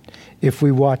if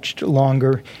we watched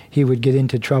longer, he would get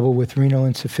into trouble with renal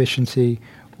insufficiency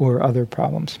or other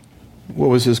problems. What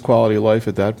was his quality of life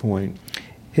at that point?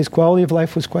 His quality of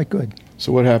life was quite good.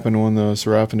 So what happened when the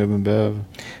sorafenib and bev?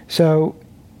 So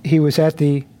he was at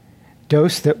the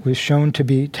dose that was shown to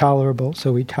be tolerable,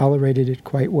 so he tolerated it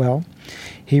quite well.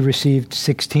 He received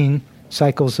 16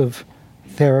 cycles of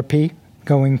therapy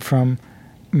going from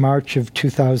March of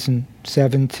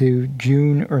 2007 to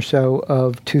June or so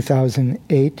of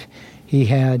 2008. He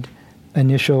had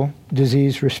initial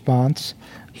disease response.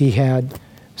 He had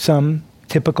some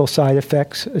typical side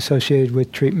effects associated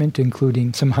with treatment,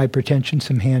 including some hypertension,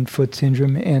 some hand-foot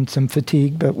syndrome, and some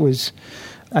fatigue, but was,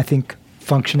 I think,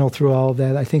 functional through all of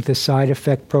that. I think the side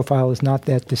effect profile is not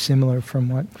that dissimilar from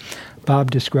what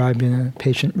Bob described in a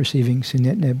patient receiving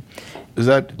sunitinib. Has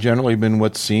that generally been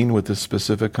what's seen with this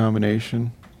specific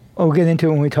combination? We'll get into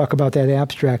it when we talk about that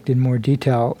abstract in more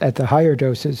detail. At the higher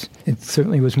doses, it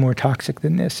certainly was more toxic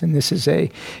than this. And this is you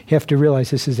have to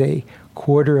realize this is a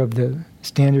quarter of the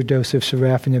standard dose of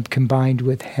sorafenib combined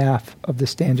with half of the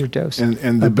standard dose.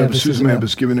 And the bevacizumab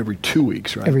is given every 2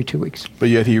 weeks, right? Every 2 weeks. But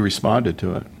yet he responded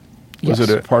to it. Yes. Was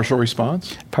it a partial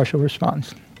response? Partial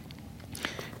response.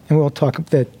 And we'll talk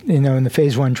that, in the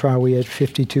phase 1 trial, we had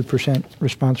 52%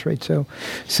 response rate, so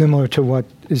similar to what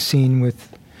is seen with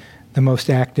the most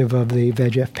active of the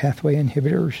VEGF pathway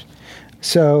inhibitors.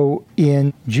 So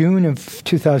in June of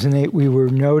 2008, we were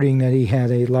noting that he had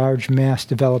a large mass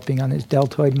developing on his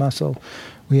deltoid muscle.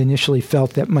 We initially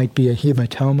felt that might be a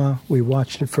hematoma. We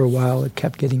watched it for a while. It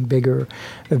kept getting bigger.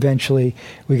 Eventually,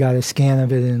 we got a scan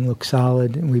of it and it looked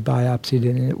solid, and we biopsied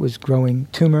it, and it was growing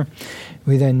tumor.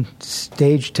 We then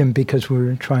staged him because we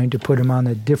were trying to put him on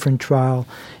a different trial,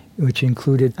 which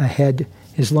included a head.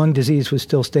 His lung disease was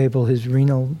still stable. His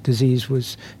renal disease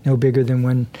was no bigger than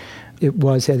when it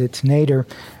was at its nadir,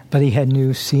 but he had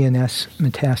new CNS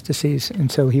metastases, and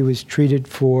so he was treated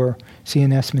for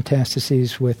CNS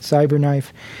metastases with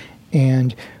CyberKnife,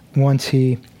 and once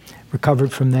he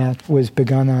recovered from that, was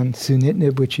begun on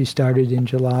sunitinib, which he started in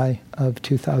July of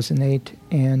 2008,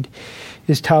 and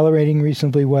is tolerating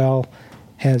reasonably well,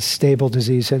 has stable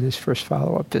disease at his first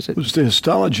follow-up visit. Was the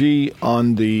histology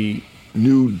on the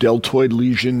new deltoid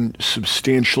lesion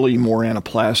substantially more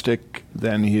anaplastic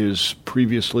than his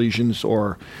previous lesions,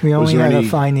 or we only had a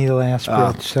fine needle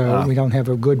aspirate, so we don't have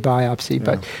a good biopsy,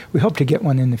 but we hope to get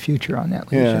one in the future on that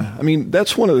lesion. Yeah, I mean,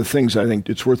 that's one of the things I think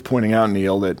it's worth pointing out,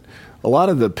 Neil, that a lot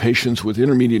of the patients with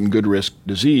intermediate and good risk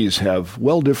disease have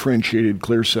well-differentiated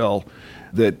clear cell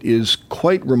that is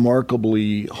quite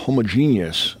remarkably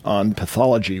homogeneous on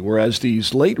pathology, whereas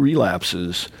these late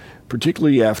relapses,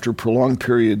 particularly after prolonged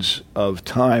periods of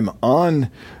time on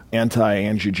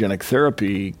anti-angiogenic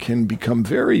therapy, can become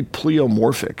very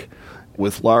pleomorphic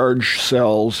with large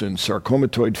cells and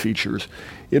sarcomatoid features.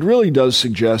 It really does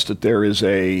suggest that there is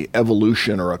a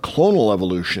evolution or a clonal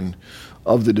evolution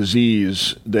of the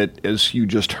disease that, as you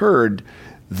just heard,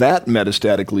 that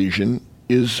metastatic lesion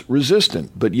is resistant,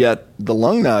 but yet the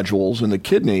lung nodules in the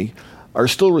kidney are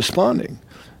still responding.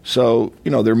 So,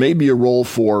 there may be a role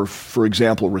for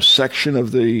example, resection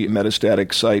of the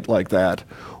metastatic site like that,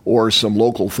 or some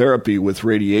local therapy with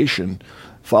radiation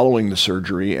following the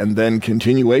surgery, and then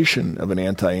continuation of an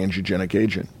anti-angiogenic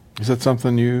agent. Is that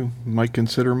something you might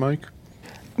consider, Mike?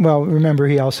 Well, remember,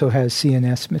 he also has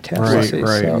CNS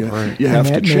metastases. Right. You have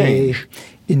to change.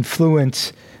 May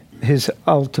influence his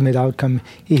ultimate outcome.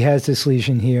 He has this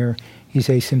lesion here. He's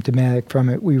asymptomatic from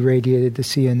it. We radiated the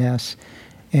CNS,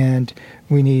 and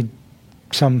we need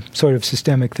some sort of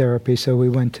systemic therapy, so we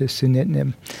went to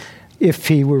sunitinib. If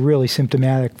he were really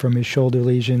symptomatic from his shoulder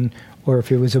lesion, or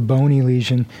if it was a bony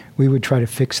lesion, we would try to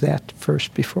fix that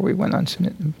first before we went on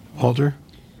sunitinib. Walter?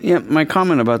 Yeah, my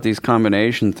comment about these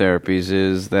combination therapies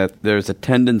is that there's a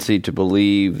tendency to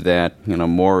believe that,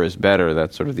 more is better.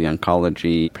 That's sort of the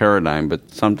oncology paradigm,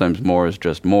 but sometimes more is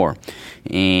just more.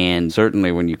 And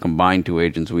certainly when you combine two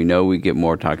agents, we know we get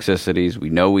more toxicities.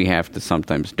 We know we have to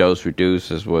sometimes dose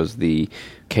reduce, as was the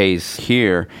case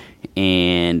here.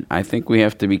 And I think we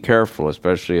have to be careful,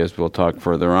 especially as we'll talk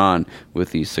further on, with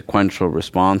these sequential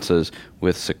responses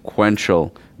with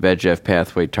sequential VEGF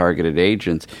pathway targeted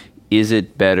agents. Is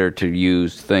it better to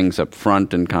use things up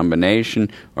front in combination,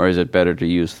 or is it better to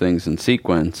use things in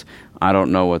sequence? I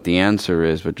don't know what the answer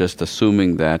is, but just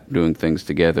assuming that doing things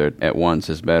together at once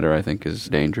is better, I think, is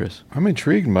dangerous. I'm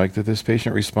intrigued, Mike, that this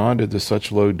patient responded to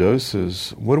such low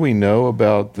doses. What do we know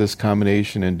about this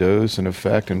combination in dose and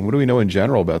effect, and what do we know in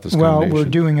general about this combination? Well, we're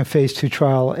doing a phase 2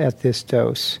 trial at this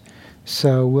dose,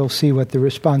 so we'll see what the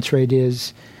response rate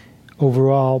is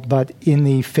overall. But in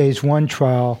the phase 1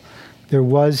 trial, there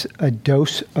was a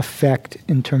dose effect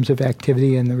in terms of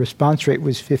activity, and the response rate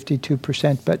was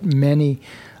 52%, but many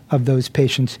of those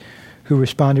patients who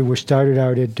responded were started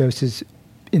out at doses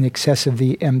in excess of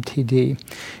the MTD.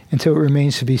 And so it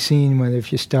remains to be seen whether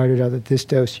if you started out at this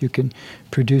dose, you can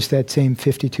produce that same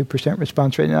 52%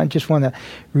 response rate. And I just want to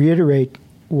reiterate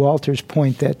Walter's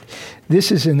point that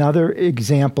this is another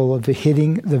example of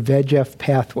hitting the VEGF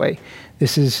pathway.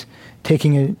 This is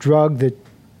taking a drug that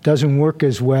doesn't work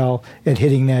as well at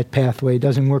hitting that pathway,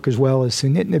 doesn't work as well as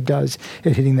sunitinib does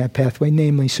at hitting that pathway,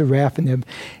 namely sorafenib,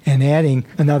 and adding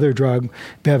another drug,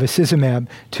 bevacizumab,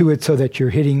 to it so that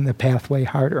you're hitting the pathway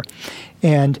harder.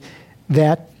 And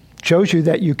that shows you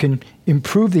that you can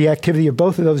improve the activity of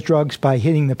both of those drugs by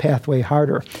hitting the pathway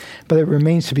harder. But it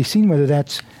remains to be seen whether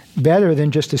that's better than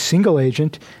just a single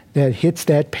agent that hits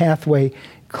that pathway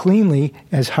cleanly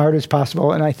as hard as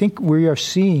possible. And I think we are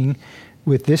seeing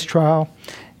with this trial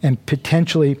and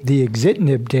potentially the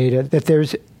exitinib data that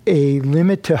there's a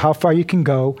limit to how far you can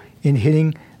go in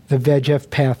hitting the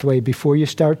VEGF pathway before you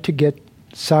start to get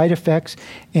side effects,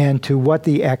 and to what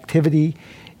the activity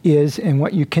is. And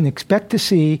what you can expect to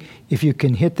see if you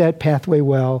can hit that pathway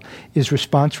well is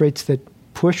response rates that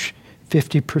push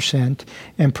 50%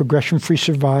 and progression-free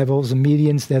survivals and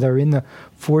medians that are in the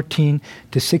 14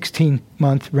 to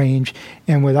 16-month range.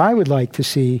 And what I would like to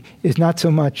see is not so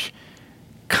much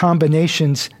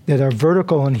combinations that are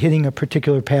vertical in hitting a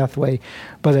particular pathway,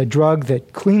 but a drug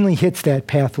that cleanly hits that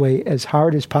pathway as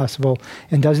hard as possible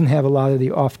and doesn't have a lot of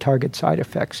the off-target side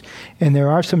effects. And there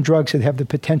are some drugs that have the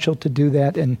potential to do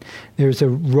that, and there's a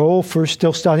role for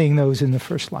still studying those in the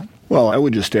first line. Well, I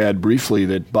would just add briefly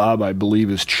that Bob, I believe,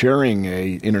 is chairing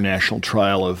an international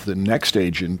trial of the next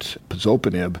agent,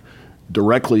 pazopanib,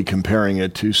 directly comparing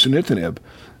it to sunitinib.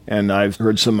 And I've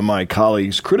heard some of my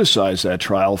colleagues criticize that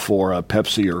trial for a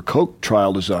Pepsi or Coke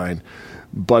trial design.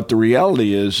 But the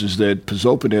reality is that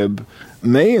pazopanib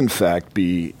may, in fact,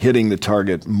 be hitting the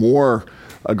target more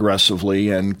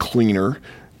aggressively and cleaner.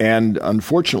 And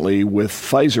unfortunately, with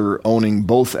Pfizer owning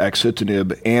both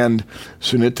axitinib and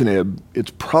sunitinib,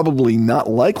 it's probably not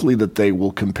likely that they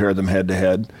will compare them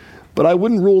head-to-head. But I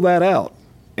wouldn't rule that out.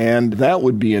 And that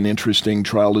would be an interesting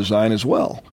trial design as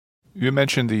well. You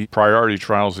mentioned the priority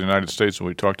trials in the United States when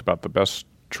we talked about the BEST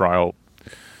trial.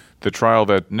 The trial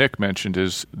that Nick mentioned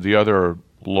is the other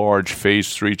large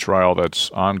phase 3 trial that's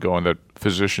ongoing that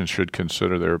physicians should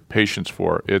consider their patients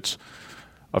for. It's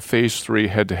a phase 3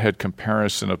 head-to-head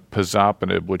comparison of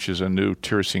pazopanib, which is a new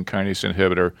tyrosine kinase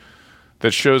inhibitor,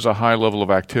 that shows a high level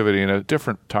of activity and a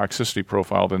different toxicity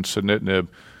profile than sunitinib,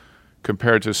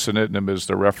 compared to sunitinib as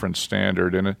the reference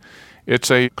standard. And it's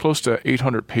a close to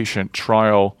 800-patient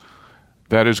trial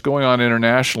that is going on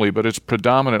internationally, but it's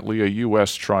predominantly a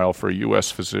U.S. trial for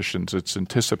U.S. physicians. It's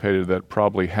anticipated that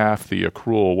probably half the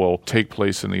accrual will take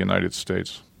place in the United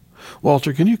States.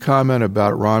 Walter, can you comment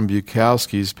about Ron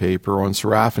Bukowski's paper on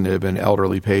sorafenib in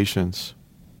elderly patients?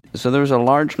 So there was a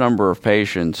large number of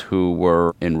patients who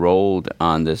were enrolled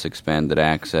on this expanded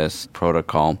access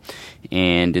protocol.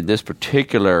 And in this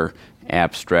particular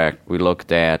abstract, we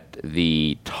looked at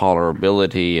the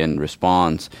tolerability and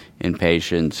response in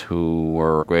patients who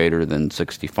were greater than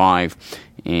 65,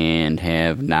 and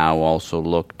have now also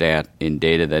looked at in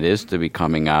data that is to be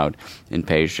coming out in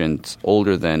patients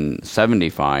older than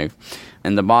 75.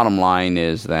 And the bottom line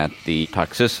is that the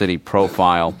toxicity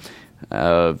profile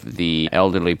of the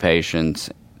elderly patients,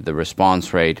 the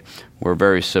response rate, were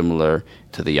very similar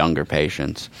to the younger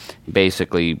patients,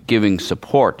 basically giving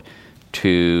support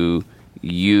to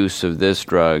use of this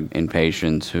drug in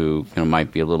patients who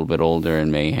might be a little bit older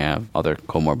and may have other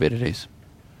comorbidities.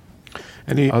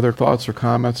 Any other thoughts or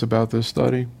comments about this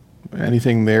study?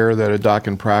 Anything there that a doc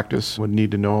in practice would need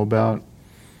to know about?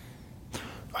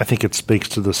 I think it speaks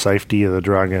to the safety of the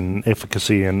drug and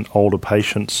efficacy in older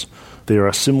patients. There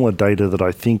are similar data that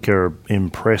I think are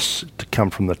impressed to come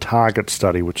from the TARGET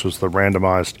study, which was the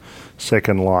randomized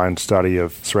second-line study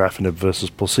of sorafenib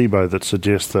versus placebo, that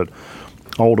suggests that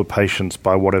older patients,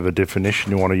 by whatever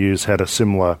definition you want to use, had a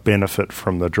similar benefit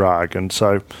from the drug. And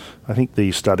so I think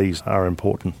these studies are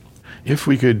important. If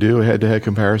we could do a head-to-head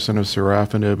comparison of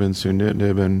sorafenib and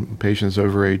sunitinib in patients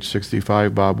over age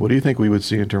 65, Bob, what do you think we would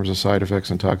see in terms of side effects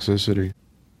and toxicity?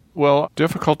 Well,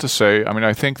 difficult to say. I mean,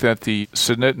 I think that the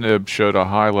sunitinib showed a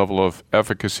high level of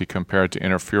efficacy compared to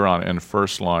interferon in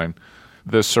first line.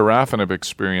 The sorafenib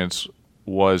experience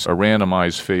was a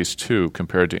randomized phase 2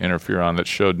 compared to interferon that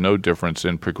showed no difference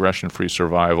in progression-free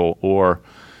survival or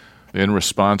in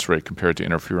response rate compared to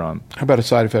interferon. How about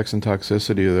side effects and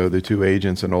toxicity, though, the two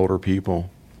agents in older people?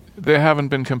 They haven't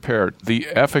been compared. The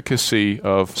efficacy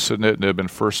of sunitinib in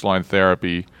first-line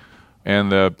therapy and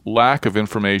the lack of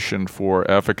information for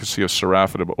efficacy of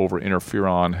sorafenib over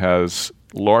interferon has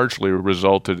largely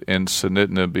resulted in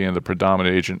sunitinib being the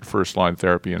predominant agent in first-line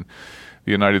therapy in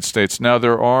the United States. Now,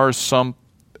 there are some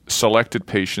selected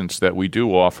patients that we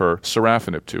do offer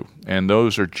sorafenib to, and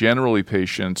those are generally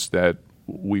patients that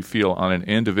we feel on an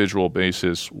individual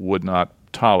basis would not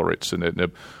tolerate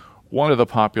sunitinib. One of the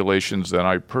populations that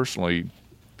I personally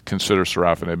consider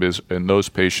sorafenib is in those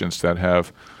patients that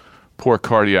have poor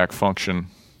cardiac function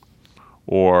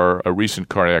or a recent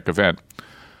cardiac event.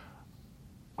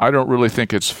 I don't really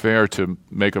think it's fair to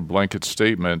make a blanket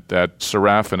statement that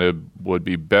sorafenib would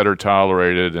be better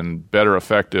tolerated and better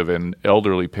effective in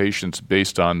elderly patients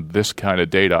based on this kind of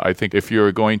data. I think if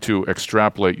you're going to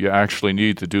extrapolate, you actually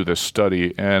need to do this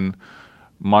study. And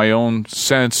my own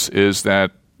sense is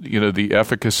that, the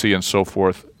efficacy and so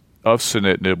forth of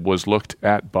sunitinib was looked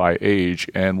at by age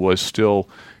and was still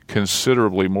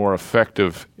considerably more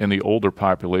effective in the older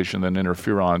population than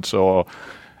interferon. So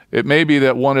it may be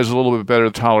that one is a little bit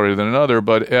better tolerated than another,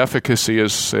 but efficacy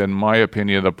is, in my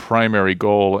opinion, the primary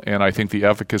goal, and I think the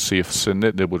efficacy of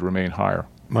sunitinib would remain higher.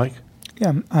 Mike?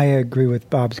 Yeah, I agree with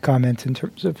Bob's comments in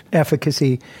terms of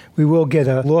efficacy. We will get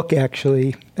a look,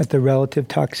 actually, at the relative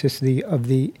toxicity of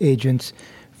the agents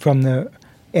from the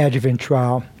adjuvant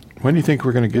trial. When do you think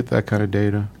we're going to get that kind of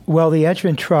data? Well, the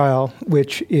adjuvant trial,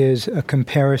 which is a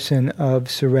comparison of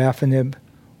sorafenib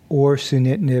or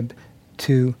sunitinib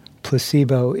to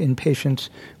placebo in patients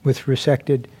with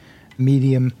resected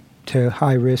medium to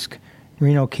high-risk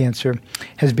renal cancer,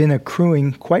 has been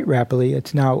accruing quite rapidly.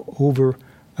 It's now over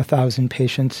 1,000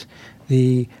 patients.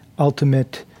 The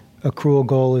ultimate accrual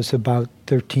goal is about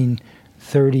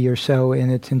 1,330 or so,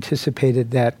 and it's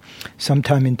anticipated that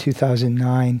sometime in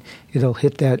 2009 it'll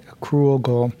hit that accrual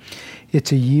goal.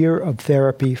 It's a year of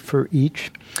therapy for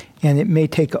each, and it may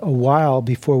take a while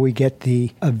before we get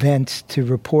the events to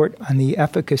report on the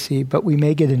efficacy, but we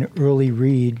may get an early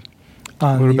read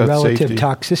on the relative safety?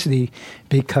 Toxicity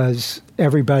because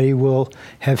everybody will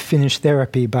have finished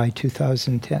therapy by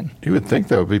 2010. You would think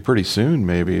that would be pretty soon,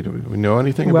 maybe. Do we know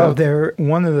anything about that? Well,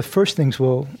 one of the first things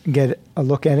we'll get a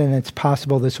look at, and it's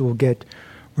possible this will get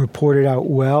reported out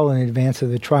well in advance of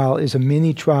the trial, is a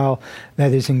mini trial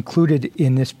that is included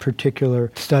in this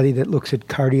particular study that looks at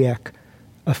cardiac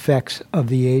effects of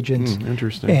the agents.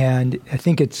 Interesting. And I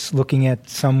think it's looking at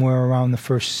somewhere around the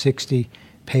first 60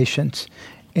 patients.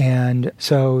 And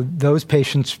so those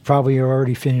patients probably are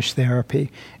already finished therapy.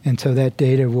 And so that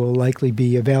data will likely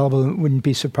be available. It wouldn't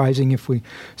be surprising if we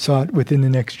saw it within the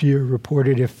next year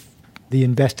reported if the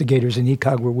investigators in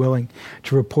ECOG were willing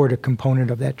to report a component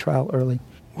of that trial early.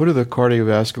 What are the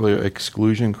cardiovascular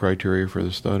exclusion criteria for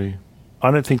the study? I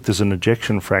don't think there's an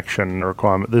ejection fraction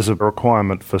requirement. There's a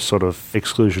requirement for sort of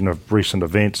exclusion of recent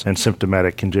events and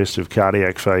symptomatic congestive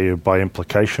cardiac failure by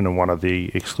implication in one of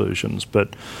the exclusions.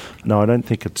 But no, I don't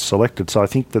think it's selected. So I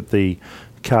think that the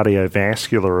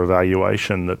cardiovascular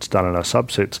evaluation that's done in a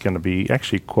subset is going to be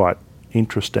actually quite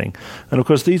interesting. And of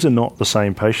course, these are not the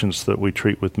same patients that we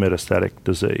treat with metastatic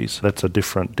disease. That's a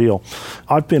different deal.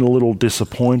 I've been a little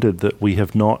disappointed that we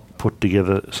have not put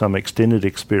together some extended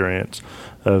experience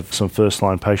of some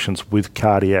first-line patients with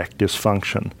cardiac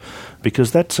dysfunction,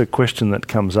 because that's a question that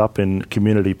comes up in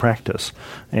community practice.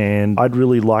 And I'd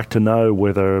really like to know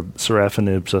whether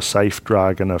sorafenib's a safe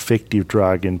drug, an effective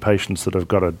drug in patients that have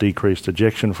got a decreased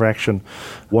ejection fraction.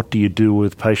 What do you do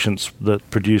with patients that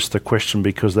produce the question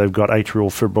because they've got atrial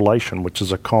fibrillation, which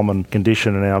is a common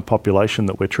condition in our population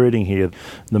that we're treating here?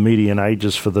 The median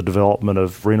ages for the development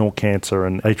of renal cancer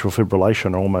and atrial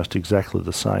fibrillation are almost exactly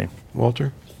the same.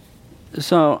 Walter?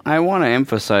 So I want to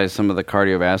emphasize some of the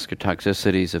cardiovascular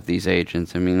toxicities of these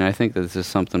agents. I mean, I think that this is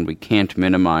something we can't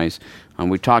minimize.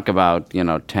 We talk about,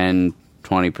 10,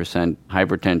 20%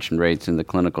 hypertension rates in the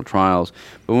clinical trials.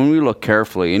 But when we look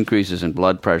carefully, increases in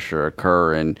blood pressure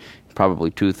occur in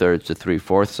probably 2/3 to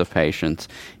 3/4 of patients.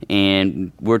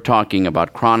 And we're talking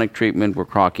about chronic treatment. We're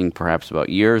talking perhaps about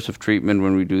years of treatment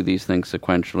when we do these things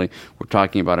sequentially. We're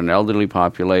talking about an elderly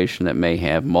population that may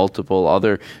have multiple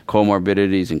other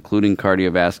comorbidities, including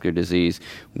cardiovascular disease.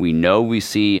 We know we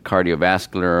see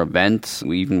cardiovascular events,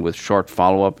 even with short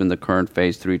follow-up in the current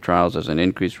phase 3 trials. There's an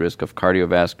increased risk of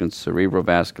cardiovascular and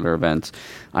cerebrovascular events.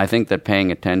 I think that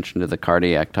paying attention to the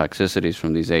cardiac toxicities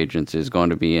from these agents is going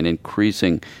to be an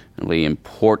increasingly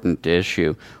important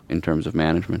issue in terms of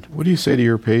management. What do you say to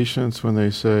your patients when they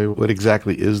say, what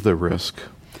exactly is the risk?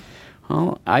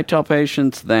 Well, I tell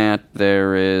patients that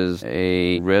there is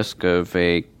a risk of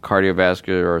a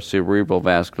cardiovascular or cerebral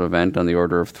vascular event on the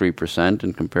order of 3%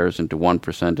 in comparison to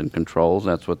 1% in controls.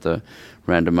 That's what the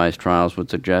randomized trials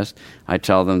would suggest. I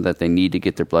tell them that they need to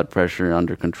get their blood pressure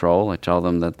under control. I tell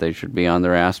them that they should be on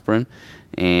their aspirin.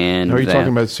 And are you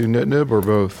talking about sunitinib or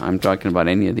both? I'm talking about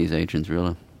any of these agents,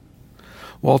 really.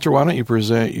 Walter, why don't you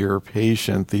present your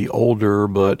patient, the older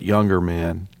but younger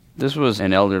man? This was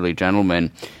an elderly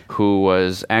gentleman who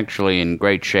was actually in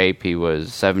great shape. He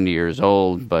was 70 years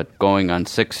old, but going on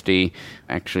 60,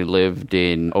 actually lived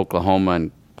in Oklahoma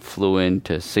and flew in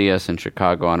to see us in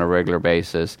Chicago on a regular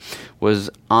basis,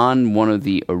 was on one of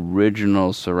the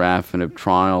original sorafenib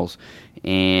trials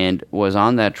and was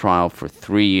on that trial for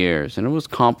 3 years. And it was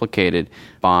complicated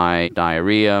by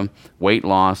diarrhea, weight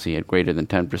loss. He had greater than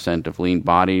 10% of lean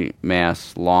body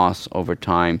mass loss over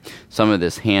time. Some of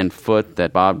this hand-foot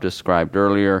that Bob described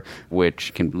earlier,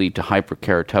 which can lead to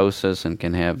hyperkeratosis and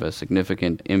can have a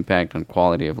significant impact on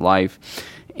quality of life.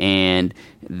 And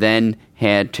then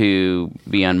had to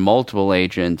be on multiple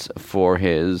agents for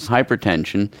his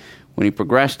hypertension. When he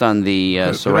progressed on the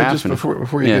sorafenib...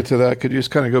 Before you get to that, could you just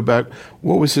kind of go back?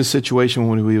 What was his situation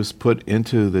when he was put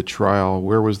into the trial?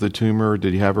 Where was the tumor?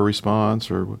 Did he have a response?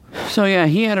 So,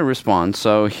 he had a response.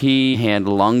 So he had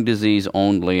lung disease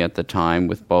only at the time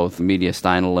with both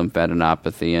mediastinal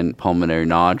lymphadenopathy and pulmonary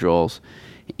nodules.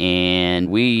 And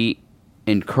we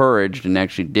encouraged and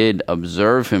actually did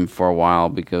observe him for a while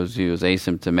because he was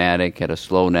asymptomatic, had a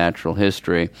slow natural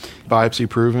history. Biopsy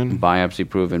proven? Biopsy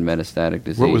proven metastatic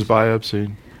disease. What was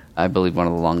biopsy? I believe one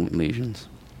of the lung lesions.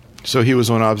 So he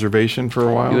was on observation for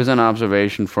a while? He was on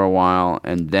observation for a while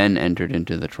and then entered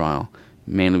into the trial,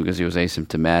 mainly because he was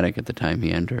asymptomatic at the time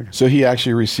he entered. So he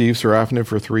actually received sorafenib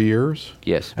for 3 years?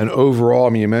 Yes. And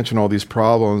overall, you mentioned all these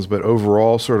problems, but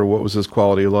overall, sort of what was his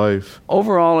quality of life?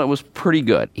 Overall, it was pretty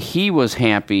good. He was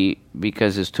happy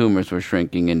because his tumors were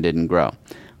shrinking and didn't grow.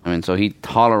 So he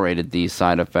tolerated these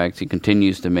side effects. He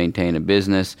continues to maintain a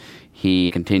business.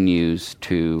 He continues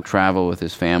to travel with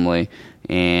his family.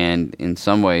 And in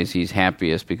some ways, he's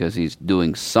happiest because he's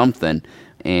doing something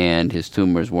and his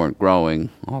tumors weren't growing,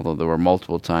 although there were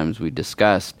multiple times we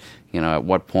discussed, at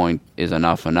what point is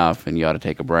enough and you ought to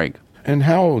take a break. And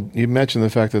how, you mentioned the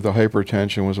fact that the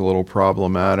hypertension was a little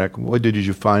problematic. What did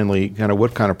you finally,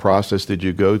 what kind of process did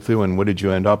you go through and what did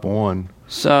you end up on?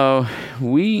 So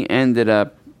we ended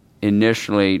up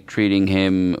initially treating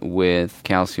him with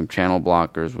calcium channel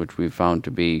blockers, which we found to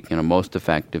be most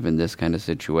effective in this kind of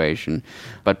situation.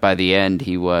 But by the end,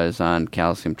 he was on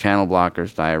calcium channel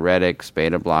blockers, diuretics,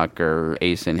 beta blocker,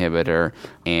 ACE inhibitor,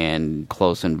 and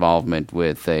close involvement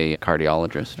with a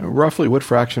cardiologist. Roughly what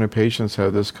fraction of patients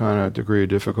have this kind of degree of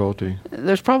difficulty?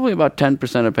 There's probably about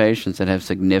 10% of patients that have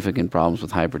significant problems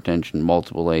with hypertension,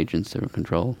 multiple agents that are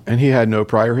controlled. And he had no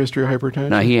prior history of hypertension?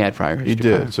 No, he had prior history. He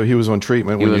did. So he was on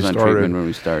treatment when you started. Treatment when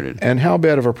we started. And how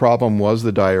bad of a problem was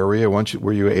the diarrhea?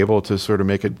 Were you able to sort of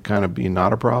make it kind of be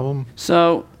not a problem?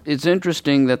 So it's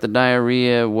interesting that the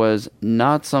diarrhea was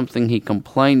not something he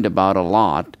complained about a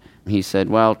lot. He said,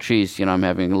 well, geez, I'm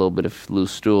having a little bit of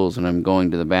loose stools and I'm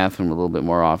going to the bathroom a little bit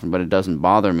more often, but it doesn't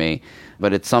bother me.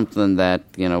 But it's something that,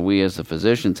 we as the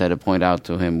physicians had to point out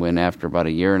to him when after about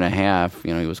a year and a half,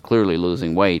 he was clearly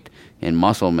losing weight and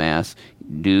muscle mass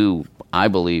due, I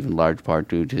believe, in large part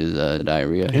due to the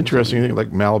diarrhea. Interesting. You think like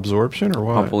malabsorption or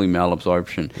what? Hopefully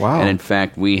malabsorption. Wow. And in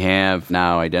fact, we have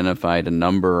now identified a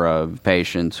number of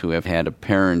patients who have had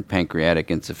apparent pancreatic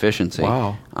insufficiency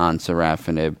on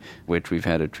sorafenib, which we've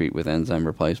had to treat with enzyme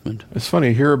replacement. It's funny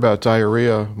to hear about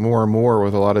diarrhea more and more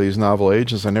with a lot of these novel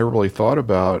agents. I never really thought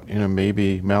about,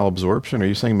 maybe malabsorption. Are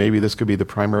you saying maybe this could be the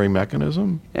primary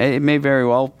mechanism? It may very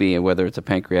well be, whether it's a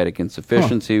pancreatic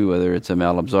insufficiency, whether it's a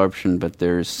malabsorption, but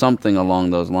there's something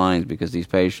along those lines, because these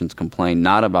patients complain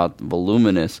not about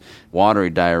voluminous, watery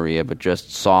diarrhea, but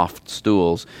just soft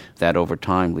stools that over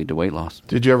time lead to weight loss.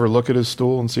 Did you ever look at his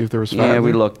stool and see if there was fat? Yeah, in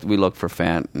we there? looked for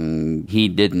fat, and he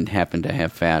didn't happen to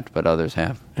have fat, but others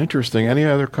have. Interesting. Any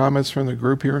other comments from the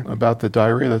group here about the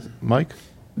diarrhea? Mike?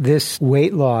 This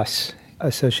weight loss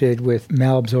associated with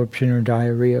malabsorption or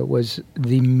diarrhea was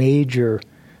the major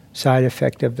side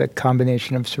effect of the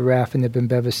combination of sorafenib and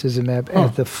bevacizumab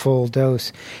at the full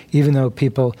dose. Even though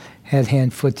people had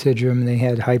hand-foot syndrome, they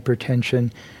had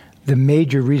hypertension, the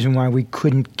major reason why we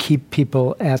couldn't keep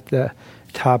people at the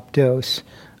top dose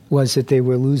was that they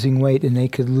were losing weight, and they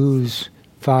could lose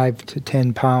 5 to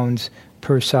 10 pounds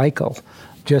per cycle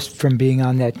just from being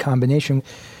on that combination.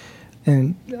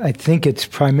 And I think it's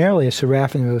primarily a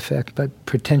sorafenib effect, but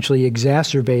potentially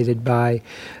exacerbated by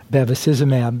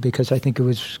bevacizumab, because I think it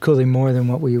was clearly more than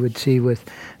what we would see with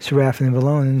sorafenib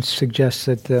alone, and suggests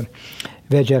that the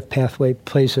VEGF pathway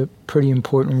plays a pretty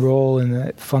important role in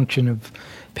the function of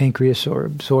pancreas or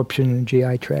absorption in the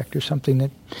GI tract, or something that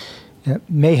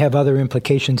may have other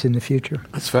implications in the future.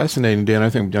 That's fascinating, Dan. I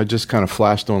think I just kind of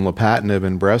flashed on lapatinib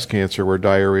and breast cancer, where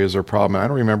diarrhea is a problem. I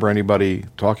don't remember anybody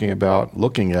talking about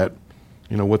looking at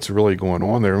what's really going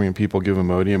on there. I mean, people give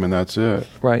Imodium and that's it.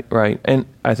 Right. And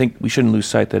I think we shouldn't lose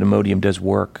sight that Imodium does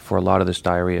work for a lot of this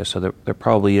diarrhea, so there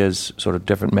probably is sort of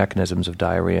different mechanisms of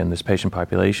diarrhea in this patient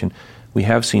population. We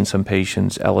have seen some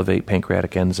patients elevate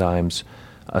pancreatic enzymes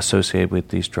associated with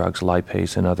these drugs,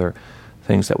 lipase and other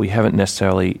things that we haven't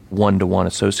necessarily one-to-one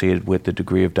associated with the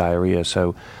degree of diarrhea.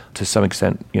 So to some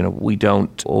extent, we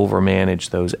don't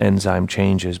overmanage those enzyme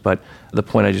changes. But the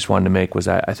point I just wanted to make was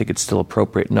I think it's still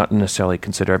appropriate not to necessarily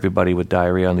consider everybody with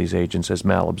diarrhea on these agents as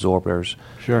malabsorbers,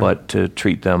 but to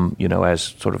treat them, as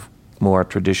sort of more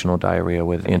traditional diarrhea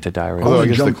with antidiarrhea. Although I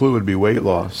guess the clue would be weight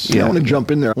loss. Yeah, I want to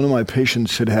jump in there. One of my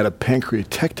patients had a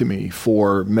pancreatectomy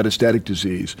for metastatic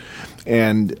disease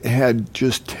and had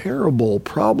just terrible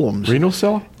problems. Renal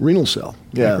cell? Renal cell,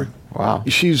 yeah. Wow.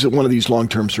 She's one of these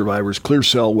long-term survivors. Clear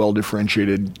cell,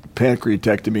 well-differentiated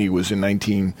pancreatectomy was in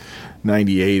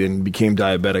 1998 and became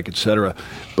diabetic, etc.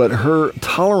 But her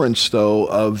tolerance, though,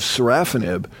 of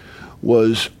sorafenib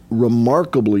was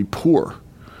remarkably poor.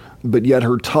 But yet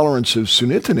her tolerance of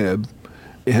sunitinib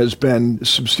has been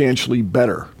substantially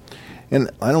better.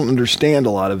 And I don't understand a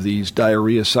lot of these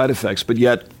diarrhea side effects, but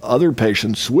yet other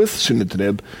patients with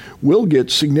sunitinib will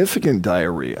get significant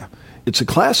diarrhea. It's a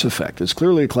class effect. It's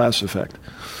clearly a class effect.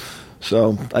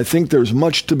 So I think there's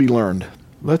much to be learned.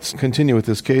 Let's continue with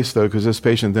this case, though, because this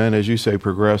patient then, as you say,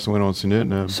 progressed and went on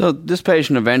sunitinib. So this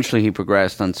patient, eventually he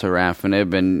progressed on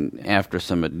sorafenib, and after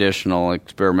some additional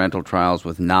experimental trials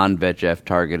with non-VEGF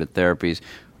targeted therapies,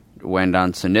 went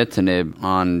on sunitinib,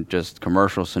 on just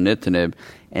commercial sunitinib,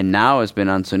 and now has been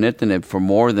on sunitinib for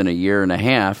more than a year and a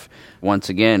half, once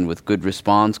again with good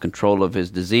response, control of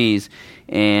his disease.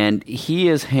 And he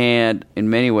has had, in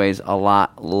many ways, a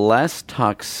lot less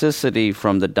toxicity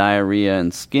from the diarrhea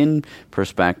and skin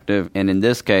perspective. And in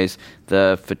this case,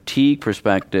 the fatigue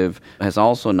perspective has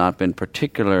also not been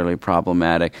particularly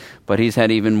problematic, but he's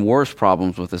had even worse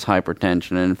problems with his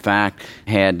hypertension, and in fact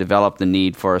had developed the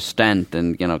need for a stent,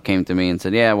 and came to me and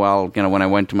said, when I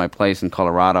went to my place in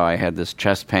Colorado, I had this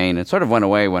chest pain. It sort of went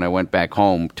away when I went back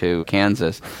home to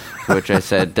Kansas, to which I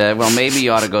said, maybe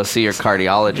you ought to go see your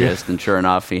cardiologist. And sure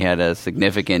enough, he had a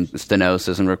significant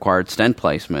stenosis and required stent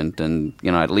placement. And,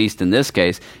 at least in this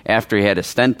case, after he had a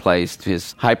stent placed,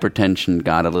 his hypertension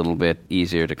got a little bit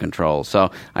easier to control. So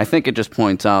I think it just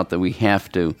points out that we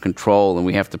have to control and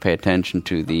we have to pay attention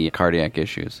to the cardiac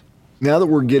issues. Now that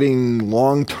we're getting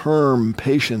long-term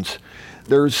patients,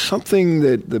 there's something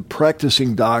that the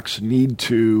practicing docs need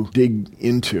to dig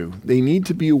into. They need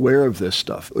to be aware of this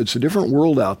stuff. It's a different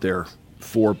world out there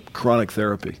for chronic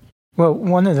therapy. Well,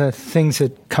 one of the things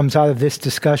that comes out of this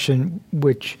discussion,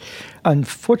 which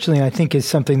unfortunately I think is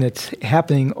something that's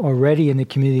happening already in the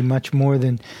community much more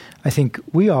than I think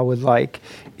we all would like,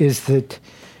 is that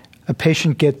a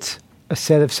patient gets a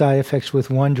set of side effects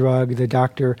with one drug, the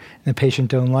doctor and the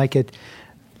patient don't like it,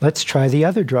 let's try the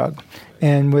other drug.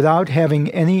 And without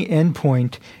having any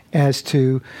endpoint as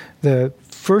to the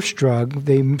first drug,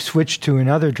 they switch to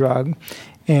another drug,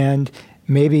 and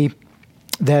maybe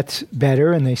that's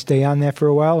better and they stay on that for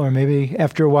a while, or maybe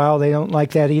after a while they don't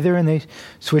like that either and they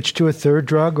switch to a third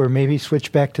drug, or maybe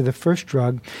switch back to the first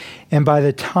drug. And by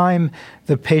the time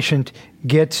the patient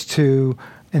gets to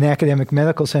an academic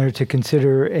medical center to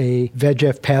consider a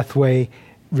VEGF pathway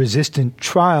resistant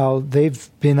trial, they've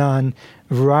been on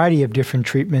a variety of different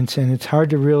treatments, and it's hard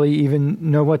to really even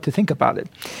know what to think about it.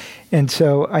 And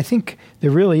so I think there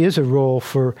really is a role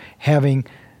for having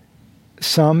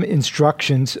some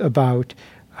instructions about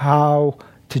how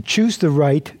to choose the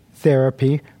right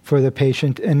therapy for the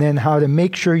patient and then how to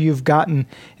make sure you've gotten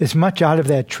as much out of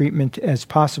that treatment as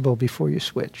possible before you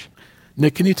switch.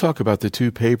 Nick, can you talk about the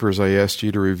two papers I asked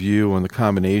you to review on the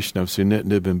combination of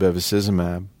sunitinib and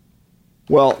bevacizumab?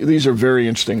 Well, these are very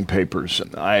interesting papers.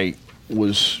 I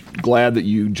was glad that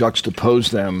you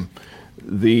juxtaposed them.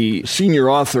 The senior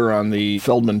author on the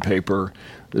Feldman paper,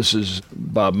 this is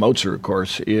Bob Motzer, of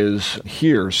course, is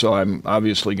here, so I'm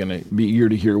obviously going to be eager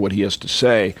to hear what he has to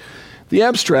say. The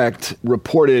abstract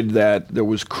reported that there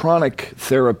was chronic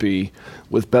therapy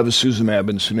with bevacizumab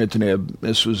and sunitinib.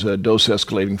 This was a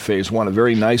dose-escalating phase 1, a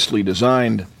very nicely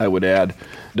designed, I would add,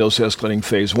 dose-escalating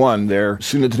phase 1. Their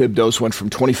sunitinib dose went from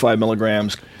 25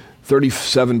 milligrams,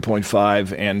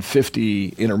 37.5, and 50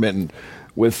 intermittent,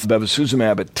 with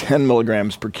bevacizumab at 10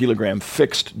 milligrams per kilogram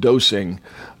fixed dosing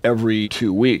every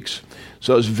 2 weeks.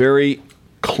 So it was very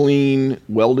clean,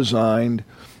 well-designed.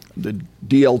 The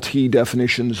DLT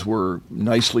definitions were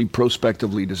nicely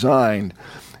prospectively designed.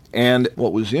 And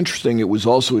what was interesting, it was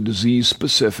also a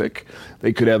disease-specific.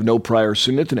 They could have no prior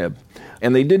sunitinib.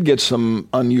 And they did get some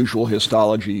unusual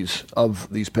histologies of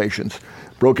these patients,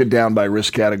 broke it down by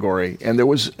risk category. And there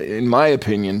was, in my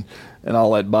opinion, and I'll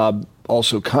let Bob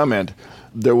also comment,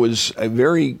 there was a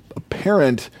very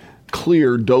apparent,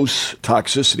 clear dose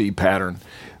toxicity pattern.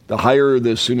 The higher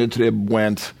the sunitinib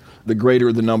went, the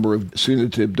greater the number of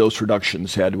sunitinib dose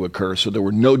reductions had to occur. So there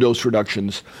were no dose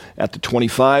reductions at the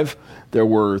 25. There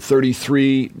were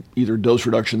 33 either dose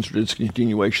reductions or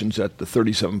discontinuations at the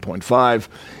 37.5.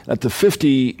 At the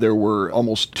 50, there were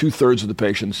almost two-thirds of the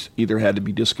patients either had to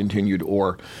be discontinued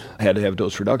or had to have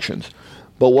dose reductions.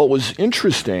 But what was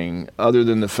interesting, other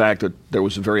than the fact that there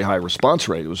was a very high response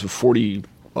rate, it was a 40,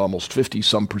 almost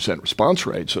 50-some% response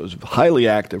rate, so it was a highly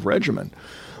active regimen,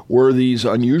 were these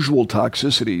unusual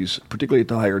toxicities, particularly at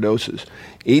the higher doses.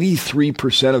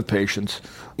 83% of patients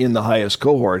in the highest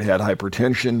cohort had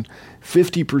hypertension,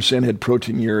 50% had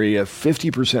proteinuria,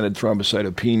 50% had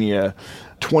thrombocytopenia,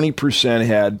 20%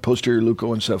 had posterior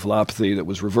leukoencephalopathy that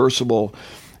was reversible,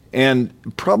 and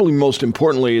probably most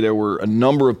importantly, there were a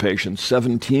number of patients,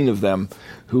 17 of them,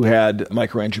 who had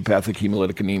microangiopathic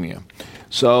hemolytic anemia.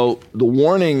 So the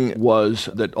warning was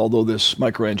that although this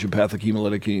microangiopathic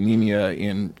hemolytic anemia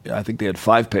in, I think they had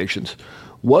 5 patients,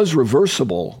 was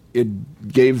reversible, it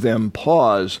gave them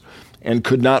pause and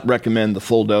could not recommend the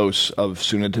full dose of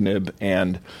sunitinib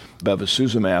and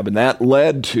bevacizumab. And that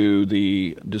led to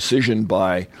the decision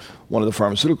by one of the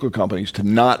pharmaceutical companies to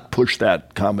not push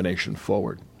that combination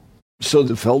forward. So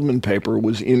the Feldman paper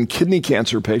was in kidney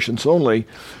cancer patients only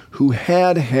who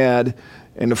had had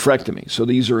a nephrectomy. So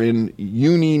these are in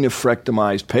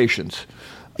uni-nephrectomized patients.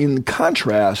 In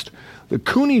contrast, the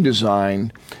CUNY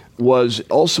design was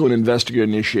also an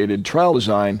investigator-initiated trial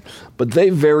design, but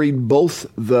they varied both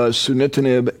the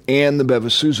sunitinib and the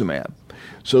bevacizumab.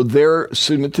 So their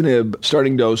sunitinib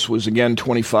starting dose was again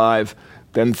 25,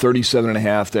 then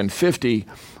 37.5, then 50,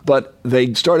 but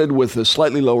they started with a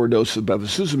slightly lower dose of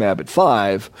bevacizumab at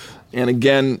 5, and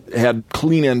again had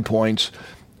clean endpoints,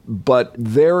 but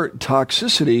their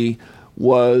toxicity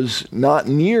was not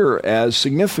near as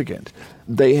significant.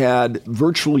 They had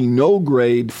virtually no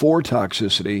grade 4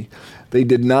 toxicity. They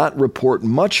did not report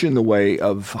much in the way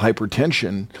of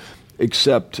hypertension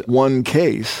except one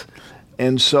case.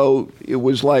 And so it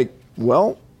was like,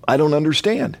 well, I don't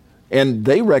understand. And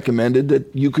they recommended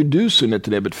that you could do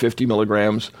sunitinib at 50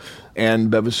 milligrams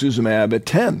and bevacizumab at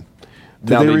 10.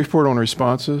 Did they report on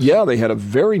responses? Yeah, they had a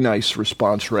very nice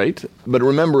response rate, but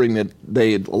remembering that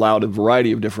they had allowed a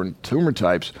variety of different tumor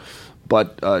types,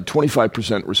 but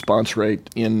 25% response rate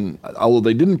although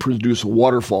they didn't produce a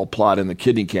waterfall plot in the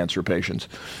kidney cancer patients,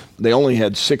 they only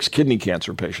had 6 kidney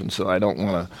cancer patients, so I don't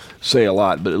want to say a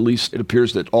lot, but at least it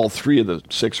appears that all 3 of the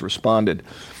 6 responded.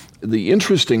 The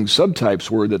interesting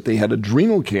subtypes were that they had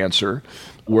adrenal cancer,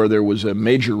 where there was a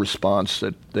major response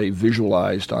that they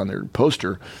visualized on their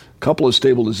poster, a couple of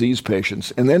stable disease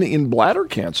patients. And then in bladder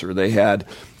cancer, they had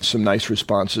some nice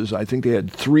responses. I think they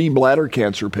had 3 bladder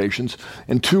cancer patients,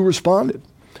 and 2 responded.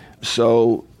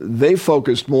 So they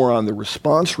focused more on the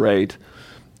response rate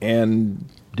and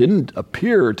didn't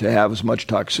appear to have as much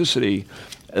toxicity,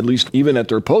 at least even at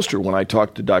their poster. When I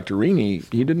talked to Dr. Rini,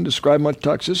 he didn't describe much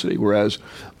toxicity, whereas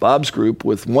Bob's group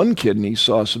with 1 kidney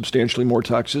saw substantially more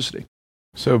toxicity.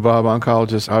 So, Bob,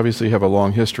 oncologists obviously have a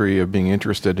long history of being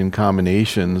interested in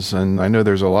combinations, and I know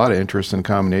there's a lot of interest in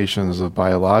combinations of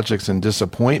biologics and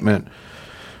disappointment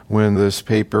when this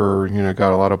paper,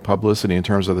 got a lot of publicity in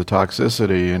terms of the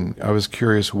toxicity. And I was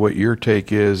curious what your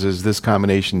take is. Is this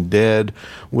combination dead?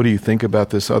 What do you think about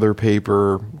this other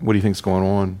paper? What do you think's going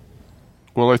on?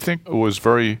 Well, I think I was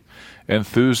very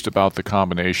enthused about the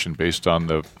combination based on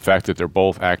the fact that they're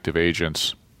both active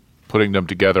agents. Putting them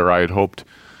together, I had hoped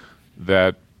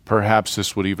that perhaps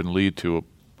this would even lead to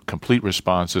complete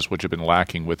responses, which have been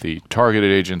lacking with the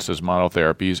targeted agents as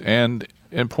monotherapies. And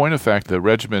in point of fact, the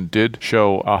regimen did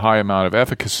show a high amount of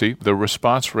efficacy. The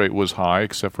response rate was high,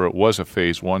 except for it was a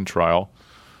phase 1 trial.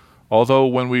 Although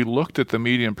when we looked at the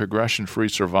median progression-free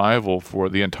survival for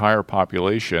the entire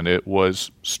population, it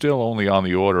was still only on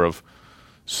the order of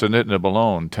sunitinib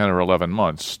alone, 10 or 11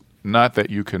 months. Not that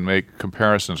you can make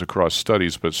comparisons across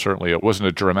studies, but certainly it wasn't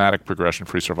a dramatic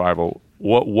progression-free survival.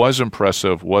 What was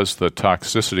impressive was the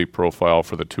toxicity profile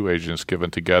for the two agents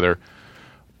given together.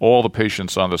 All the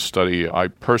patients on the study I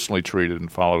personally treated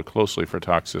and followed closely for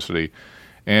toxicity,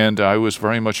 and I was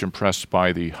very much impressed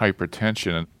by the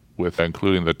hypertension with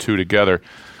including the two together.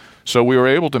 So we were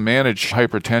able to manage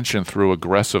hypertension through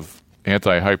aggressive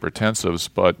antihypertensives,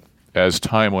 but as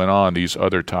time went on, these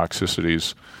other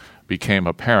toxicities became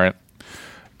apparent,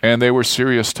 and they were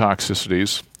serious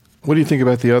toxicities. What do you think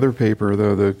about the other paper,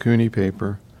 though, the Cooney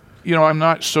paper? I'm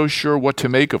not so sure what to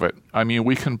make of it. I mean,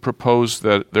 we can propose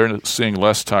that they're seeing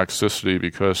less toxicity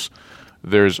because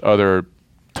there's other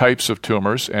types of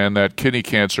tumors, and that kidney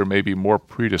cancer may be more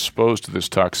predisposed to this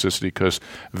toxicity because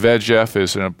VEGF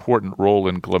is an important role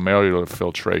in glomerular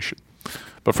filtration.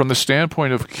 But from the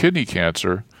standpoint of kidney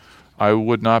cancer, I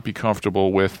would not be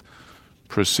comfortable with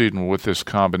proceeding with this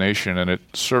combination, and it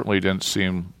certainly didn't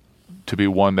seem to be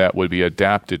one that would be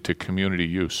adapted to community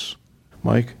use.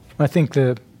 Mike? I think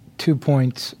the 2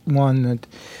 points, one, that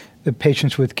the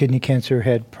patients with kidney cancer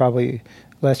had probably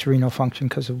less renal function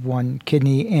because of one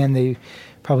kidney, and they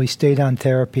probably stayed on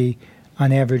therapy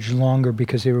on average longer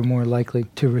because they were more likely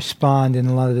to respond, and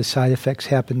a lot of the side effects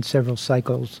happened several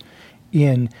cycles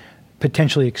in,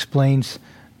 potentially explains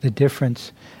the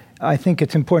difference. I think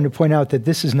it's important to point out that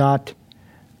this is not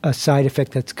a side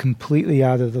effect that's completely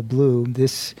out of the blue.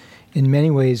 This, in many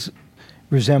ways,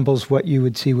 resembles what you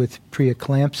would see with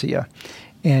preeclampsia.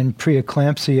 And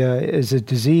preeclampsia is a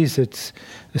disease that's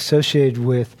associated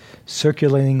with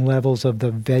circulating levels of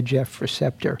the VEGF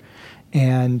receptor,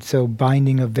 and so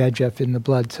binding of VEGF in the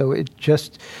blood. So it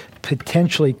just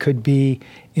potentially could be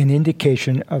an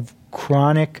indication of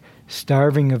chronic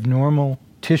starving of normal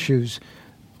tissues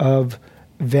of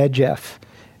VEGF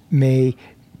may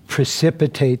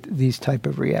precipitate these type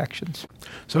of reactions.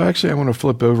 So actually I want to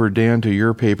flip over, Dan, to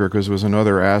your paper because it was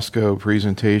another ASCO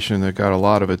presentation that got a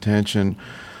lot of attention,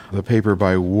 the paper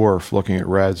by Worf looking at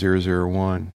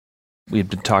RAD-001. We've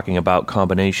been talking about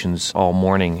combinations all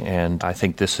morning, and I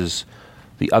think this is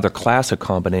the other class of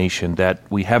combination that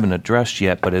we haven't addressed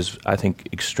yet, but is, I think,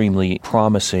 extremely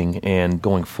promising and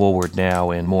going forward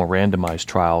now in more randomized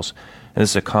trials. And this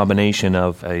is a combination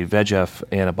of a VEGF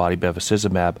antibody,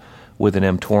 bevacizumab, with an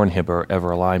mTOR inhibitor,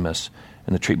 everolimus,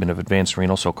 in the treatment of advanced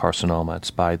renal cell carcinoma.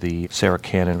 It's by the Sarah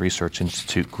Cannon Research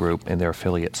Institute group and their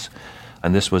affiliates.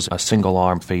 And this was a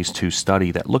single-arm phase 2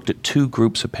 study that looked at two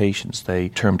groups of patients. They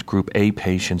termed Group A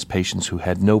patients, patients who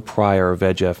had no prior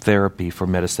VEGF therapy for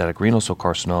metastatic renal cell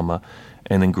carcinoma,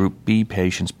 and then Group B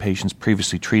patients, patients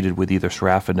previously treated with either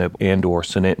sorafenib and or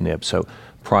sunitinib, so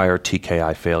prior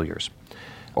TKI failures,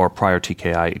 or prior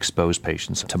TKI-exposed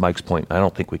patients. To Mike's point, I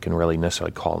don't think we can really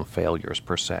necessarily call them failures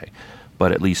per se,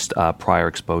 but at least prior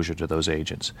exposure to those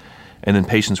agents. And then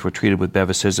patients were treated with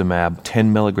bevacizumab,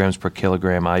 10 milligrams per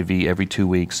kilogram IV every 2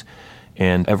 weeks,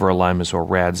 and everolimus or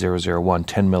RAD-001,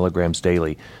 10 milligrams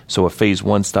daily. So a phase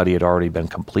 1 study had already been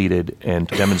completed and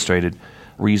demonstrated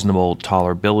reasonable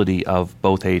tolerability of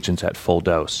both agents at full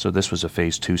dose. So this was a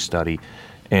phase 2 study,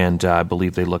 and I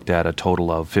believe they looked at a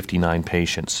total of 59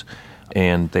 patients.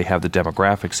 And they have the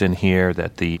demographics in here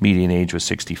that the median age was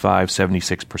 65,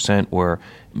 76% were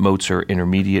Mozart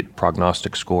intermediate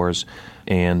prognostic scores,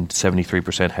 and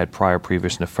 73% had prior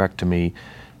previous nephrectomy,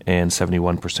 and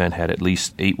 71% had at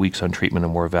least 8 weeks on treatment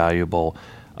and were valuable.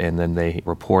 And then they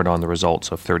report on the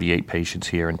results of 38 patients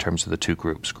here in terms of the two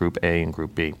groups, Group A and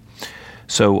Group B.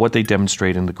 So what they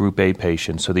demonstrate in the Group A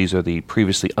patients, so these are the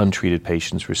previously untreated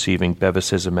patients receiving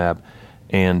bevacizumab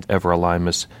and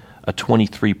everolimus, a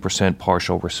 23%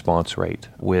 partial response rate,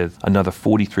 with another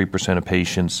 43% of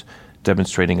patients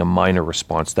demonstrating a minor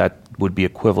response. That would be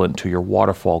equivalent to your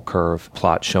waterfall curve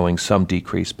plot showing some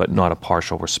decrease but not a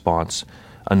partial response.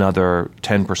 Another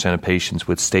 10% of patients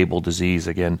with stable disease,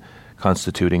 again,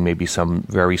 constituting maybe some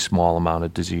very small amount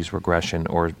of disease regression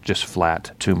or just flat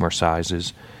tumor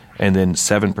sizes. And then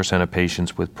 7% of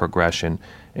patients with progression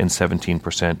and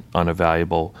 17%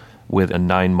 unevaluable with a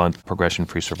 9-month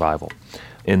progression-free survival.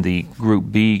 In the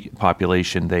Group B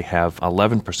population, they have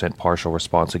 11% partial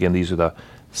response. Again, these are the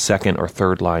second or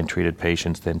third line treated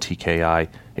patients than TKI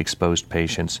exposed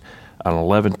patients, an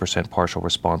 11% partial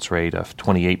response rate, a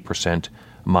 28%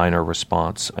 minor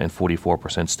response, and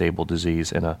 44% stable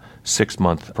disease, and a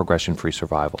 6-month progression-free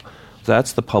survival.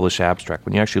 That's the published abstract.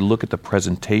 When you actually look at the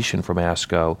presentation from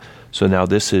ASCO, so now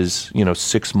this is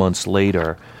 6 months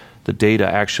later, the data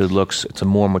actually looks, it's a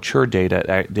more mature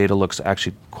data looks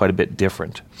actually quite a bit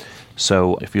different.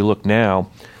 So if you look now,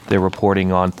 they're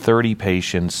reporting on 30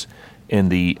 patients in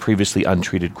the previously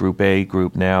untreated Group A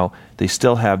group now. They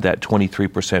still have that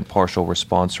 23% partial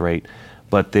response rate,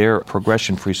 but their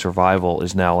progression-free survival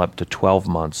is now up to 12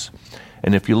 months.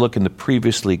 And if you look in the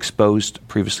previously exposed,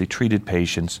 previously treated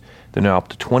patients, they're now up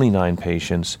to 29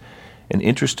 patients. And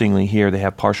interestingly here, they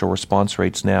have partial response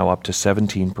rates now up to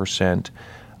 17%,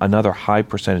 another high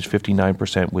percentage,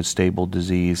 59% with stable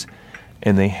disease,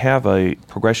 and they have a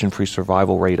progression-free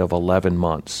survival rate of 11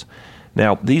 months.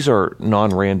 Now, these are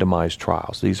non-randomized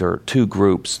trials. These are two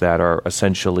groups that are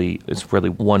essentially, it's really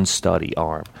one study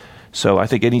arm. So I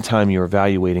think anytime you're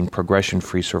evaluating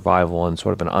progression-free survival in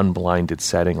sort of an unblinded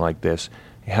setting like this,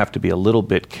 you have to be a little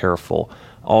bit careful.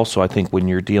 Also, I think when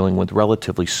you're dealing with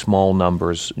relatively small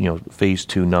numbers, phase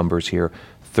 2 numbers here,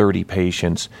 30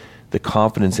 patients, the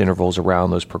confidence intervals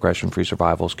around those progression-free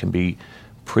survivals can be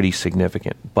pretty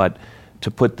significant. But to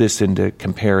put this into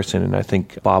comparison, and I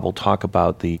think Bob will talk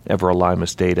about the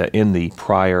everolimus data in the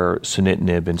prior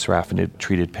sunitinib and sorafenib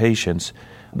treated patients,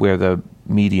 where the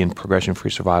median progression-free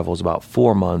survival is about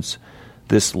 4 months.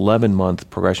 This 11-month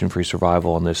progression-free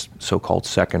survival in this so-called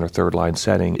second or third line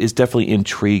setting is definitely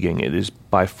intriguing. It is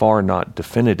by far not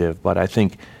definitive, but I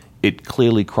think it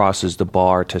clearly crosses the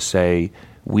bar to say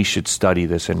we should study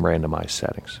this in randomized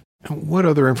settings. What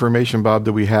other information, Bob,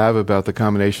 do we have about the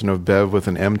combination of BEV with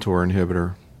an mTOR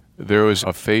inhibitor? There was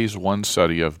a phase 1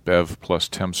 study of BEV plus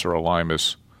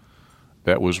temsirolimus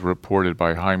that was reported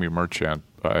by Jaime Merchant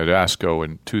at ASCO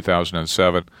in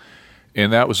 2007.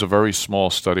 And that was a very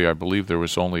small study. I believe there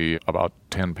was only about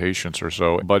 10 patients or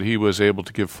so, but he was able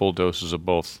to give full doses of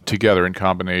both together in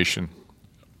combination.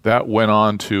 That went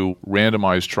on to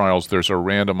randomized trials. There's a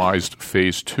randomized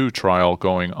phase 2 trial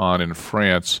going on in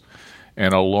France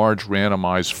and a large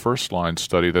randomized first-line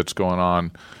study that's going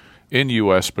on in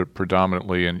U.S., but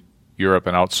predominantly in Europe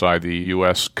and outside the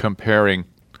U.S., comparing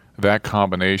that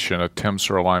combination of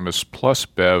temsirolimus plus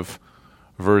BEV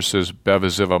versus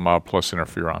bevacizumab plus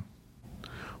interferon.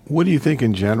 What do you think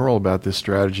in general about this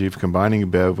strategy of combining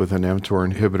BEV with an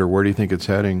mTOR inhibitor? Where do you think it's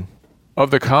heading?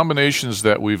 Of the combinations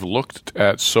that we've looked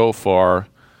at so far,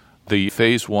 the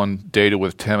phase 1 data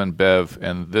with TEM and BEV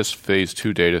and this phase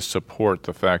 2 data support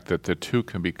the fact that the two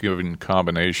can be given in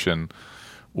combination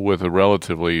with a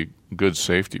relatively good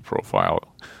safety profile.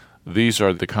 These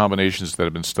are the combinations that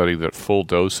have been studied that full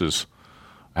doses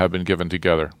have been given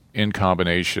together in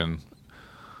combination,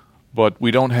 but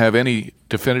we don't have any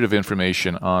definitive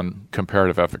information on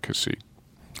comparative efficacy.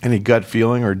 Any gut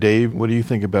feeling, or Dave, what do you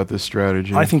think about this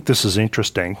strategy? I think this is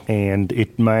interesting, and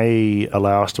it may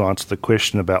allow us to answer the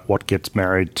question about what gets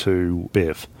married to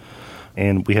BEV.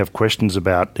 And we have questions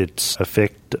about its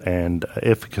effect and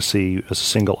efficacy as a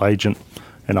single agent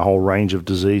in a whole range of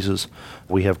diseases.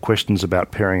 We have questions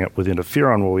about pairing it with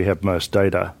interferon, where we have most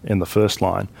data in the first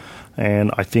line.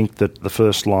 And I think that the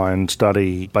first line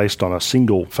study, based on a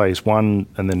single phase 1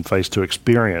 and then phase 2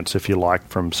 experience, if you like,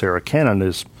 from Sarah Cannon,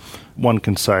 is, one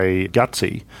can say,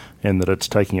 gutsy in that it's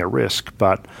taking a risk.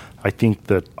 But I think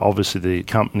that obviously the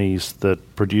companies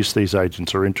that produce these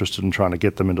agents are interested in trying to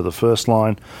get them into the first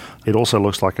line. It also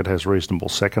looks like it has reasonable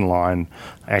second line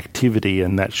activity,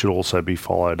 and that should also be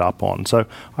followed up on. So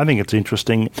I think it's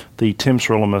interesting. The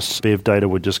temsirolimus BEV data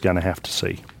we're just going to have to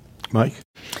see. Mike?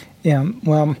 Yeah,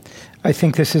 well, I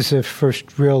think this is a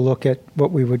first real look at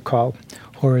what we would call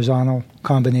horizontal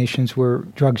combinations, where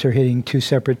drugs are hitting two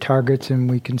separate targets, and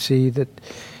we can see that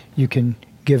you can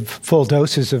give full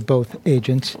doses of both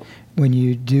agents when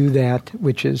you do that,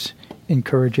 which is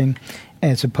encouraging,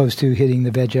 as opposed to hitting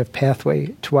the VEGF pathway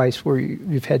twice, where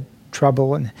you've had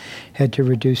trouble and had to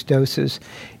reduce doses.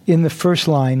 In the first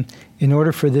line, in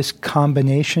order for this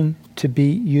combination to be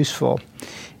useful,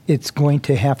 it's going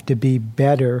to have to be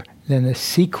better than a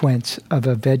sequence of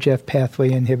a VEGF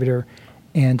pathway inhibitor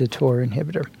and a TOR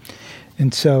inhibitor.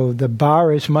 And so the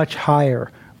bar is much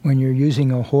higher when you're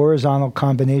using a horizontal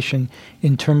combination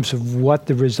in terms of what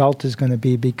the result is going to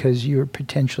be, because you're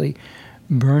potentially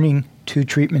burning two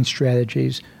treatment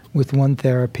strategies with one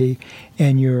therapy,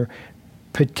 and you're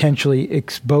potentially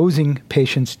exposing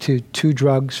patients to two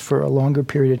drugs for a longer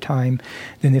period of time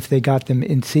than if they got them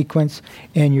in sequence.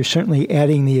 And you're certainly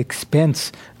adding the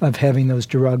expense of having those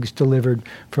drugs delivered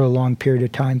for a long period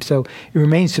of time. So it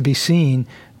remains to be seen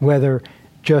whether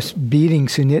just beating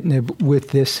sunitinib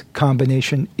with this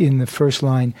combination in the first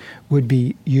line would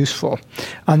be useful.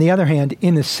 On the other hand,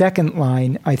 in the second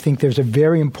line, I think there's a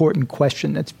very important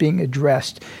question that's being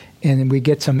addressed, and we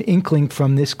get some inkling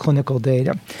from this clinical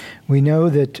data. We know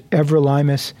that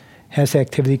everolimus has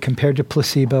activity compared to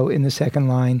placebo in the second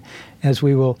line, as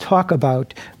we will talk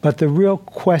about. But the real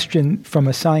question from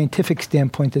a scientific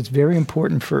standpoint that's very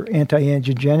important for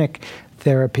anti-angiogenic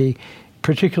therapy,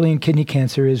 particularly in kidney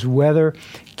cancer, is whether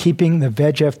keeping the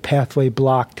VEGF pathway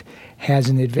blocked has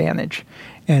an advantage.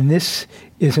 And this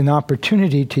is an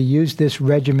opportunity to use this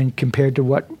regimen compared to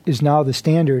what is now the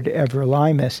standard,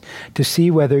 everolimus, to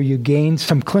see whether you gain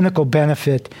some clinical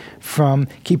benefit from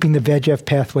keeping the VEGF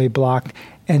pathway blocked.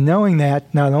 And knowing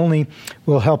that not only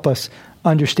will help us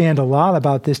understand a lot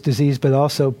about this disease, but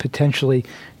also potentially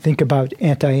think about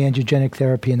anti-angiogenic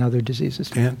therapy in other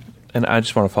diseases. And I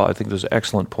just want to follow. I think those are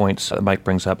excellent points that Mike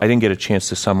brings up. I didn't get a chance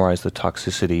to summarize the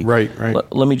toxicity. Right.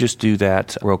 Let me just do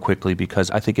that real quickly, because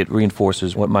I think it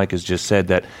reinforces what Mike has just said,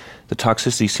 that the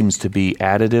toxicity seems to be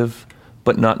additive,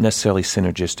 but not necessarily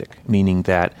synergistic, meaning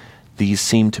that these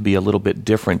seem to be a little bit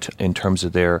different in terms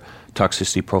of their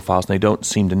toxicity profiles, and they don't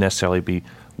seem to necessarily be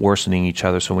worsening each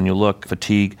other. So when you look,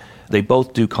 fatigue, they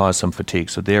both do cause some fatigue.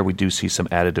 So there we do see some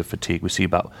additive fatigue. We see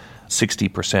about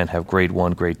 60% have grade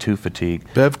 1, grade 2 fatigue.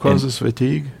 Bev causes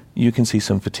fatigue? You can see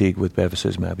some fatigue with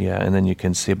bevacizumab, yeah, and then you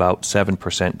can see about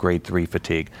 7% grade 3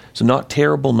 fatigue. So not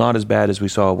terrible, not as bad as we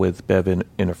saw with bev and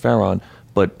interferon,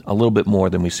 but a little bit more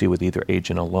than we see with either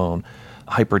agent alone.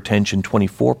 Hypertension,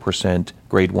 24%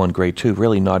 grade 1, grade 2,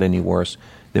 really not any worse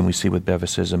than we see with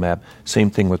bevacizumab. Same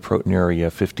thing with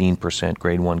proteinuria, 15%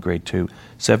 grade 1, grade 2,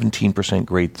 17%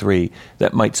 grade 3.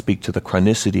 That might speak to the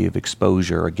chronicity of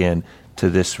exposure, again, to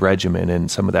this regimen,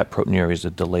 and some of that proteinuria is a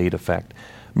delayed effect.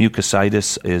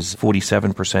 Mucositis is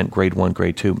 47% grade 1,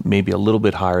 grade 2, maybe a little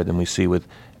bit higher than we see with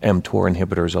mTOR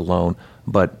inhibitors alone,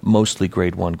 but mostly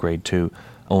grade 1, grade 2,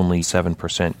 only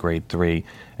 7% grade 3.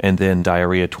 And then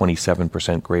diarrhea,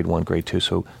 27% grade 1, grade 2.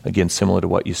 So again, similar to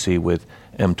what you see with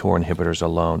mTOR inhibitors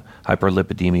alone.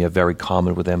 Hyperlipidemia, very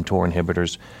common with mTOR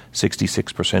inhibitors,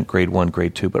 66% grade 1,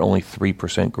 grade 2, but only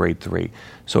 3% grade 3.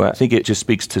 So I think it just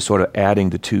speaks to sort of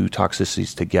adding the two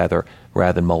toxicities together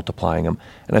rather than multiplying them.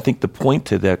 And I think the point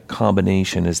to that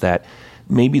combination is that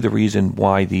maybe the reason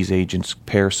why these agents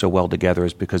pair so well together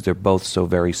is because they're both so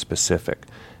very specific.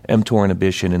 mTOR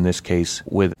inhibition, in this case,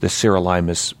 with the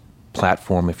sirolimus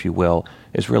platform, if you will,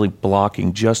 is really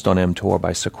blocking just on mTOR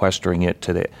by sequestering it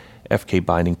to the FK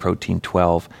binding protein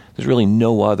 12. There's really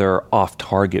no other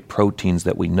off-target proteins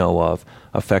that we know of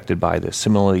affected by this.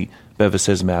 Similarly,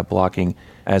 bevacizumab blocking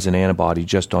as an antibody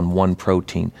just on one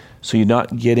protein. So you're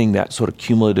not getting that sort of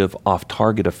cumulative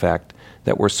off-target effect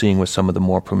that we're seeing with some of the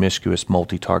more promiscuous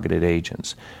multi-targeted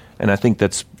agents. And I think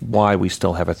that's why we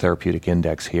still have a therapeutic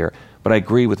index here. But I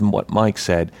agree with what Mike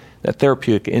said. That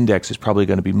therapeutic index is probably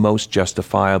going to be most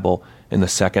justifiable in the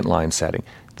second-line setting.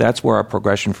 That's where our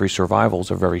progression-free survivals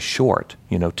are very short,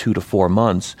 2 to 4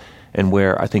 months, and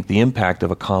where I think the impact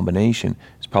of a combination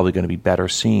is probably going to be better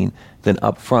seen than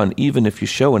up front. Even if you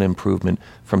show an improvement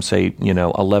from, say,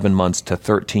 11 months to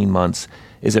 13 months,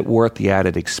 is it worth the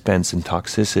added expense and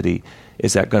toxicity?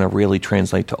 Is that going to really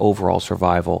translate to overall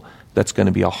survival? That's going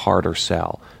to be a harder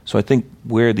sell. So I think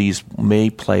where these may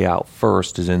play out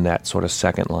first is in that sort of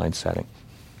second-line setting.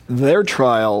 Their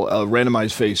trial,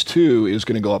 randomized phase 2, is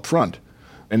going to go up front,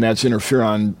 and that's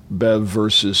interferon Bev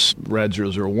versus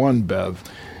RAD-001 Bev.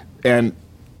 And,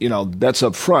 that's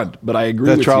up front, but I agree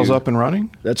with you. That trial's up and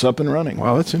running? That's up and running.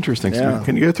 Wow, that's interesting. Yeah.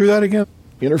 Can you go through that again?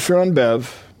 Interferon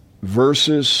Bev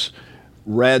versus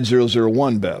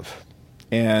RAD-001 Bev.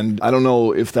 And I don't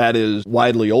know if that is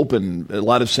widely open. A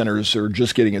lot of centers are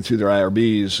just getting it through their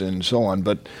IRBs and so on.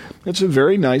 But it's a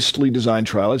very nicely designed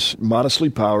trial. It's modestly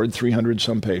powered,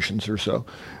 300-some patients or so.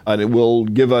 And it will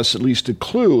give us at least a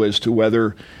clue as to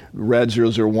whether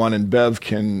RAD-001 and Bev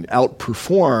can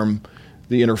outperform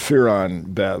the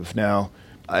interferon Bev. Now,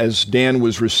 as Dan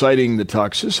was reciting the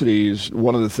toxicities,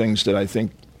 one of the things that I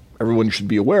think everyone should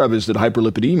be aware of is that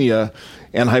hyperlipidemia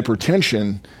and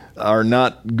hypertension are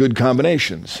not good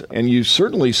combinations. And you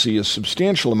certainly see a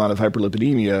substantial amount of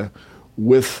hyperlipidemia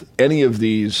with any of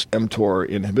these mTOR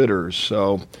inhibitors.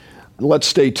 So let's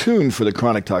stay tuned for the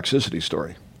chronic toxicity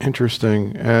story.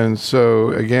 Interesting. And so,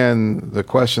 again, the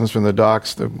questions from the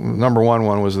docs, the number one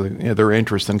was their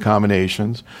interest in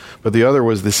combinations, but the other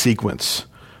was the sequence.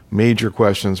 major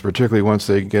questions, particularly once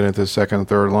they get into second and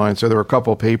third line. So there were a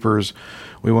couple of papers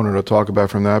we wanted to talk about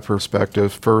from that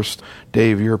perspective. First,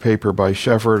 Dave, your paper by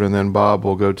Shepard, and then Bob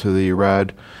will go to the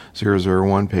RAD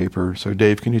 001 paper. So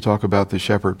Dave, can you talk about the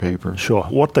Shepard paper? Sure.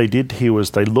 What they did here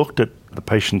was they looked at the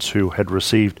patients who had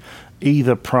received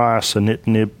either prior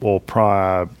sunitinib or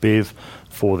prior Bev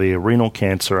for their renal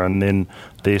cancer and then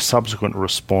their subsequent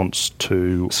response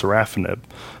to sorafenib.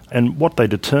 And what they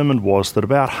determined was that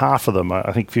about half of them,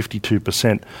 I think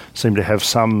 52%, seem to have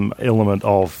some element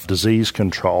of disease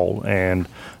control, and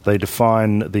they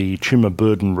define the tumour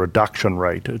burden reduction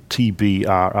rate,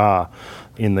 TBRR,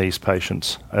 in these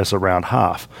patients as around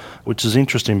half, which is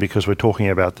interesting because we're talking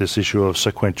about this issue of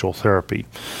sequential therapy.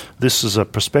 This is a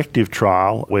prospective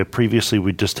trial where previously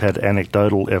we just had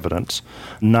anecdotal evidence.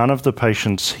 None of the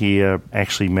patients here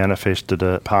actually manifested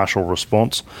a partial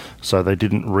response, so they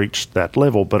didn't reach that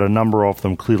level, but a number of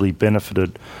them clearly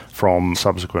benefited from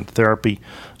subsequent therapy.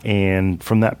 And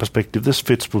from that perspective, this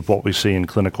fits with what we see in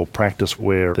clinical practice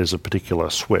where there's a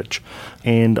particular switch.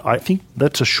 And I think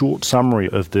that's a short summary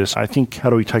of this. I think,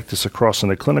 how do we take this across in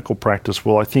a clinical practice?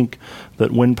 Well, I think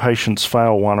that when patients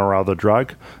fail one or other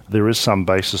drug, there is some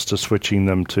basis to switching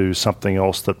them to something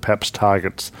else that perhaps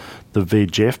targets the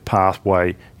VEGF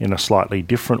pathway in a slightly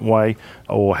different way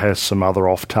or has some other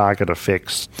off-target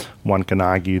effects. One can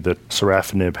argue that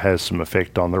sorafenib has some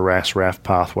effect on the RAS-RAF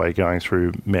pathway going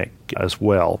through MEK as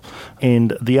well.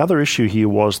 And the other issue here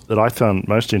was that I found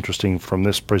most interesting from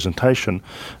this presentation,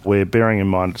 where bearing in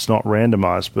mind it's not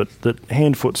randomized, but that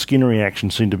hand-foot skin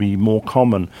reactions seem to be more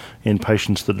common in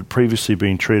patients that had previously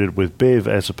been treated with Bev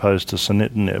as opposed to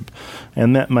sunitinib.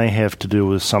 And that may have to do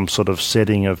with some sort of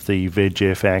setting of the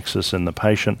VEGF axis in the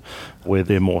patient where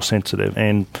they're more sensitive.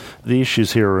 And the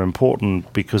issues here are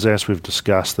important because, as we've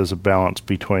discussed, there's a balance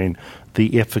between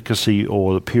the efficacy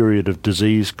or the period of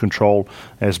disease control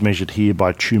as measured here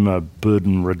by tumour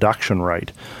burden reduction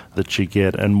rate that you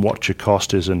get and what your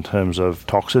cost is in terms of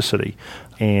toxicity.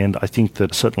 And I think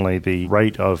that certainly the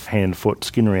rate of hand-foot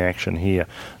skin reaction here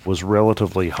was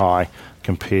relatively high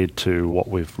compared to what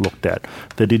we've looked at.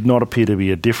 There did not appear to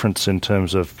be a difference in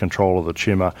terms of control of the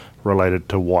tumour related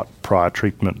to what prior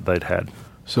treatment they'd had.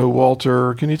 So,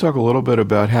 Walter, can you talk a little bit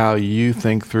about how you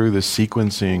think through the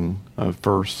sequencing of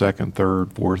first, second,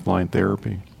 third, fourth line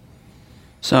therapy?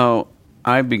 So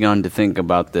I've begun to think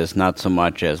about this not so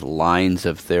much as lines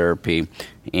of therapy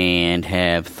and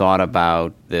have thought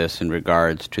about this in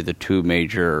regards to the two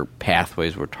major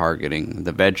pathways we're targeting,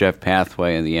 the VEGF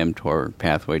pathway and the mTOR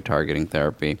pathway targeting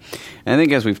therapy. And I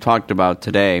think as we've talked about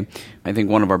today, I think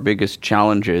one of our biggest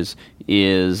challenges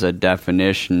is a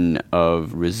definition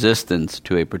of resistance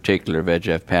to a particular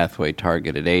VEGF pathway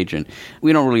targeted agent.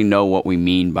 We don't really know what we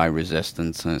mean by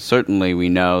resistance. Certainly we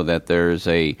know that there's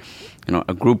a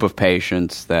group of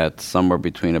patients that's somewhere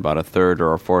between about a third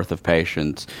or a fourth of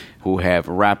patients who have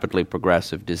rapidly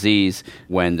progressive disease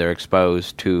when they're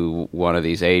exposed to one of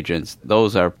these agents.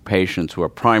 Those are patients who are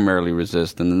primarily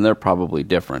resistant, and they're probably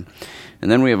different. And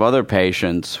then we have other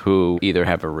patients who either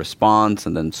have a response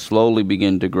and then slowly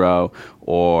begin to grow,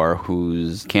 or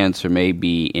whose cancer may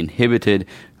be inhibited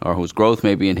or whose growth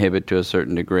may be inhibited to a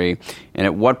certain degree. And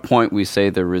at what point we say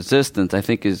they're resistant, I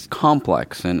think, is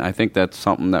complex. And I think that's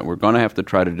something that we're going to have to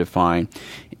try to define.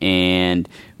 And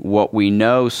what we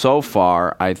know so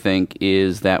far, I think,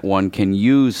 is that one can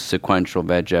use sequential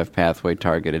VEGF pathway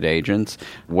targeted agents,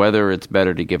 whether it's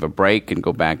better to give a break and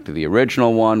go back to the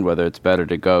original one, whether it's better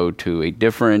to go to a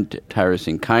different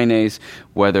tyrosine kinase,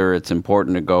 whether it's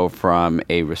important to go from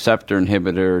a receptor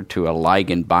inhibitor to a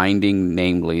ligand binding,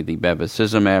 namely the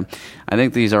bevacizumab. I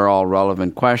think these are all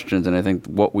relevant questions, and I think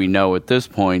what we know at this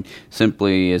point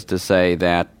simply is to say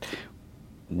that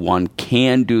one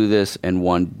can do this and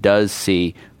one does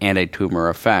see anti-tumor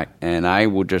effect. And I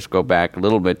will just go back a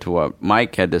little bit to what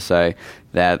Mike had to say,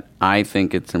 that I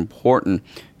think it's important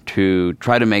to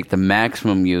try to make the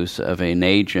maximum use of an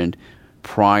agent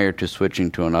prior to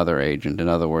switching to another agent. In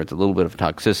other words, a little bit of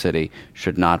toxicity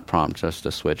should not prompt us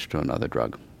to switch to another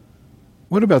drug.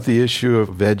 What about the issue of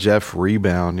VEGF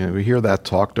rebound? We hear that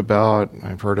talked about.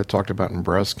 I've heard it talked about in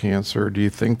breast cancer. Do you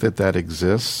think that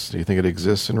exists? Do you think it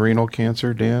exists in renal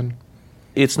cancer, Dan?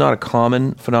 It's not a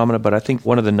common phenomenon, but I think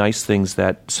one of the nice things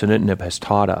that sunitinib has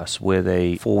taught us with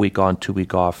a 4-week on,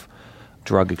 2-week off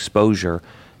drug exposure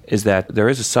is that there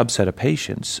is a subset of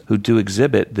patients who do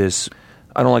exhibit this.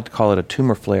 I don't like to call it a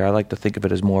tumor flare. I like to think of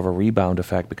it as more of a rebound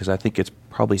effect because I think it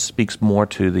probably speaks more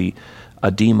to the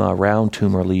edema around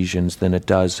tumor lesions than it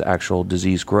does actual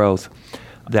disease growth.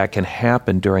 that can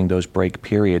happen during those break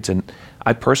periods. And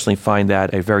I personally find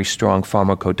that a very strong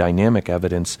pharmacodynamic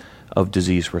evidence of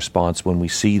disease response when we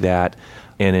see that.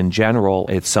 And in general,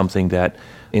 it's something that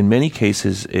in many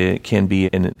cases it can be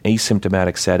in an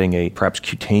asymptomatic setting, a perhaps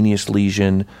cutaneous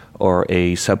lesion or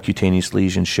a subcutaneous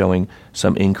lesion showing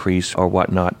some increase or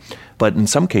whatnot. But in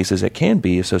some cases it can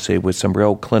be associated with some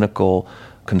real clinical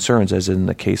concerns, as in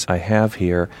the case I have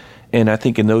here. And I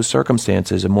think in those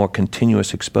circumstances, a more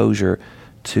continuous exposure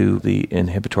to the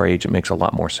inhibitory agent makes a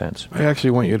lot more sense. I actually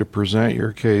want you to present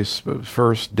your case. But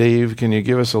first, Dave, can you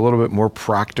give us a little bit more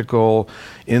practical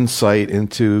insight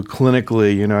into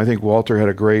clinically? I think Walter had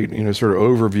a great, sort of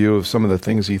overview of some of the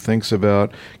things he thinks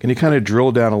about. Can you kind of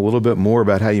drill down a little bit more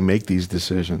about how you make these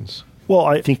decisions? Well,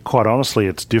 I think quite honestly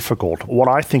it's difficult. What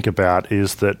I think about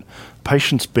is that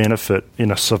patients benefit in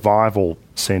a survival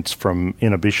sense from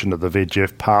inhibition of the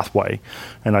VEGF pathway.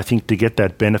 And I think to get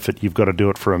that benefit, you've got to do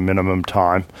it for a minimum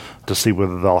time to see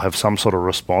whether they'll have some sort of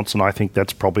response. And I think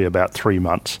that's probably about 3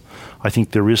 months. I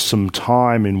think there is some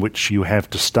time in which you have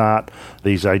to start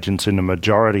these agents in a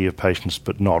majority of patients,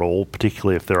 but not all,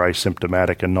 particularly if they're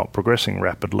asymptomatic and not progressing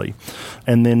rapidly.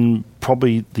 And then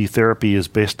probably the therapy is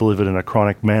best delivered in a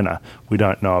chronic manner. We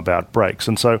don't know about breaks.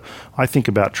 And so I think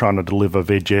about trying to deliver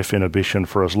VEGF inhibition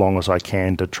for as long as I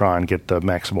can to try and get the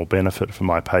maximal benefit for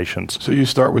my patients. So you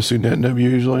start with sunitinib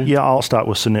usually? Yeah, I'll start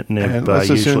with sunitinib. And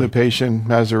let's assume the patient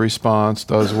has a response,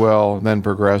 does well, then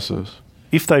progresses.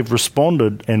 If they've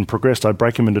responded and progressed, I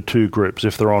break them into 2 groups.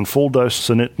 If they're on full dose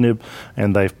sunitinib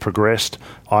and they've progressed,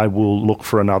 I will look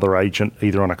for another agent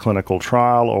either on a clinical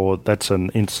trial, or that's an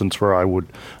instance where I would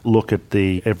look at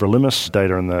the everolimus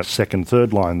data in the second,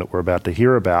 third line that we're about to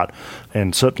hear about,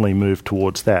 and certainly move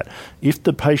towards that. If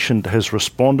the patient has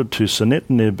responded to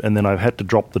sunitinib and then I've had to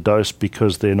drop the dose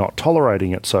because they're not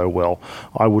tolerating it so well,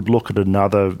 I would look at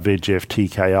another VEGF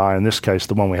TKI. In this case,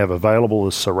 the one we have available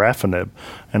is sorafenib,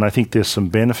 and I think there's some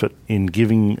benefit in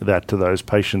giving that to those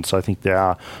patients. I think they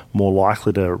are more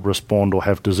likely to respond or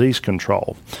have disease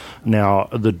control. Now,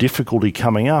 the difficulty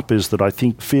coming up is that I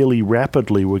think fairly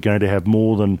rapidly we're going to have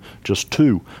more than just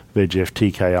 2 VEGF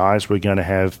TKIs. We're going to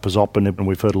have pazopanib, and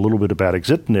we've heard a little bit about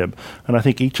axitinib, and I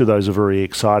think each of those are very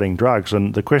exciting drugs.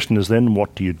 And the question is then,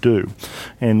 what do you do?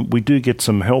 And we do get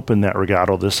some help in that regard,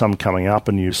 or there's some coming up,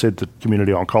 and you said that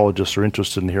community oncologists are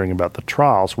interested in hearing about the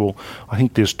trials. Well, I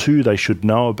think there's 2 they should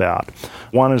know about.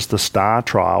 One is the STAR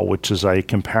trial, which is a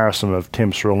comparison of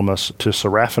temsirolimus to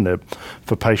sorafenib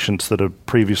for patients that have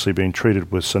previously been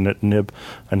treated with sunitinib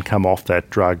and come off that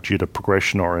drug due to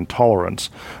progression or intolerance.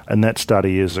 And that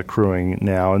study is accruing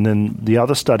now. And then the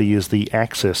other study is the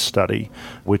ACCESS study,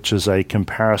 which is a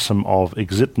comparison of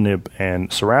axitinib and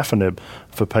sorafenib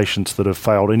for patients that have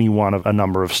failed any one of a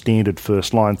number of standard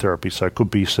first-line therapies. So it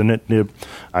could be sunitinib,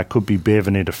 could be Bev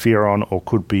and interferon, or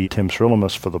could be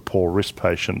temsirolimus for the poor-risk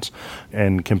patients,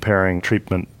 and comparing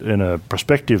treatment in a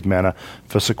prospective manner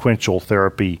for sequential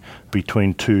therapy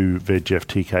between 2 VEGF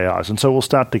TKIs. And so we'll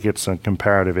start to get some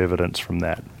comparative evidence from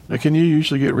that. Now, can you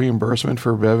usually get reimbursement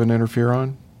for Bev and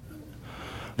interferon?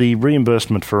 The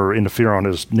reimbursement for interferon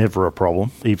is never a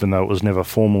problem, even though it was never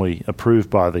formally approved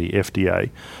by the FDA.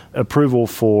 Approval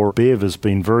for Bev has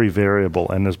been very variable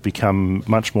and has become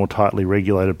much more tightly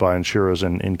regulated by insurers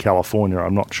in California.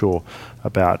 I'm not sure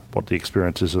about what the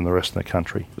experience is in the rest of the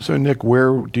country. So, Nick,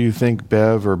 where do you think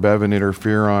Bev or Bev and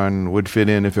interferon would fit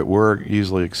in if it were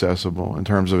easily accessible in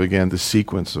terms of, again, the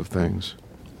sequence of things?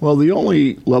 Well, the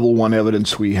only level 1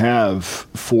 evidence we have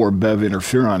for Bev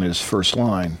interferon is first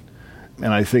line.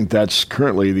 And I think that's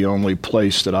currently the only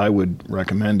place that I would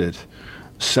recommend it.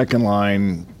 Second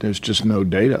line, there's just no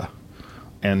data.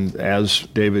 And as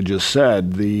David just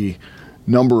said, the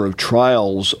number of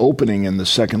trials opening in the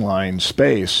second line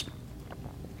space,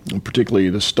 and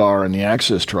particularly the STAR and the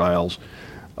ACCESS trials,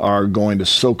 are going to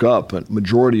soak up a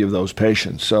majority of those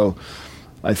patients. So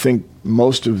I think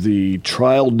most of the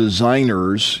trial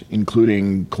designers,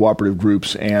 including cooperative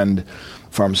groups and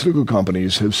pharmaceutical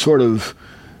companies, have sort of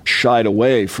shied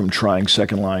away from trying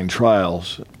second-line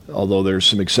trials, although there's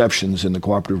some exceptions in the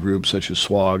cooperative groups such as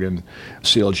SWOG and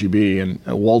CLGB. And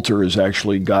Walter has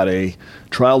actually got a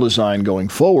trial design going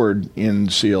forward in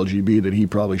CLGB that he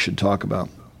probably should talk about.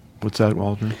 What's that,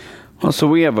 Walter? Well, so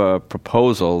we have a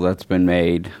proposal that's been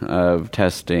made of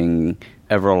testing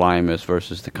everolimus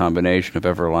versus the combination of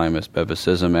everolimus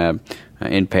bevacizumab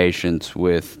in patients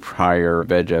with prior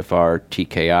VEGFR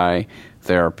TKI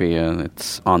therapy.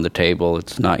 It's on the table.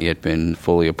 It's not yet been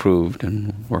fully approved,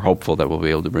 and we're hopeful that we'll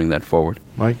be able to bring that forward.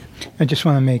 Mike? I just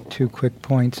want to make 2 quick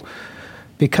points.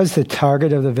 Because the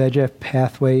target of the VEGF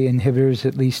pathway inhibitors,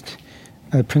 at least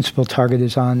the principal target,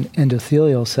 is on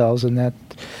endothelial cells, and that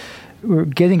we're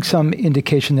getting some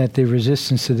indication that the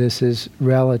resistance to this is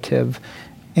relative.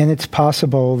 And it's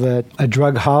possible that a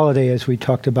drug holiday, as we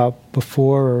talked about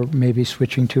before, or maybe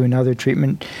switching to another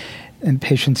treatment, and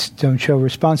patients don't show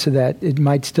response to that, it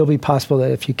might still be possible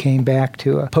that if you came back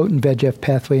to a potent VEGF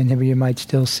pathway inhibitor, you might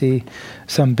still see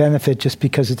some benefit just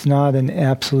because it's not an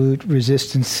absolute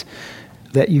resistance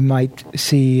that you might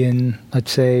see in,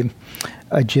 let's say,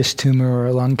 a GIST tumor or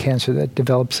a lung cancer that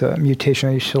develops a mutation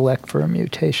or you select for a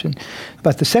mutation.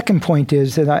 But the second point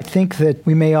is that I think that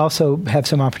we may also have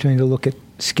some opportunity to look at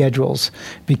schedules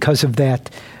because of that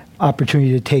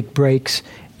opportunity to take breaks.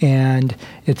 And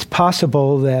it's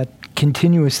possible that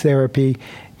continuous therapy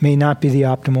may not be the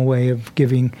optimal way of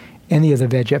giving any of the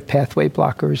VEGF pathway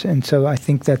blockers. And so I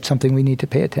think that's something we need to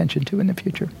pay attention to in the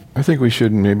future. I think we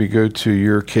should maybe go to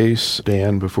your case,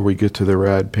 Dan, before we get to the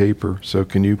RAD paper. So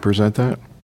can you present that?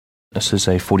 This is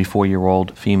a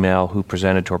 44-year-old female who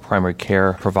presented to her primary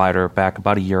care provider back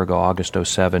about a year ago, August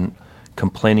 2007,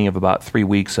 complaining of about 3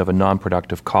 weeks of a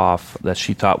non-productive cough that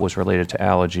she thought was related to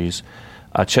allergies.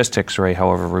 A chest X-ray,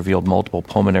 however, revealed multiple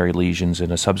pulmonary lesions,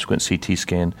 and a subsequent CT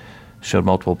scan showed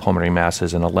multiple pulmonary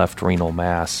masses and a left renal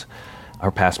mass. Her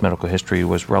past medical history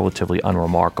was relatively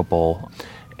unremarkable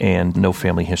and no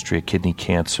family history of kidney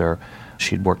cancer.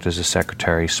 She'd worked as a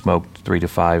secretary, smoked 3 to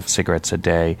 5 cigarettes a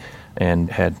day, and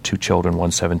had 2 children,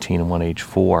 one 17 and one age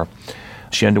 4.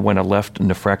 She underwent a left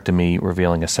nephrectomy,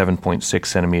 revealing a 7.6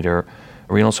 centimeter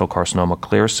renal cell carcinoma,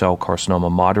 clear cell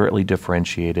carcinoma, moderately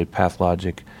differentiated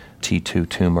pathologic T2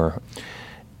 tumor.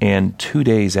 And 2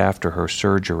 days after her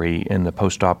surgery in the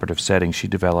postoperative setting, she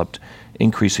developed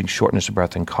increasing shortness of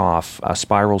breath and cough. A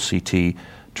spiral CT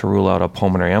to rule out a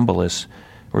pulmonary embolus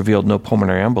revealed no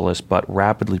pulmonary embolus, but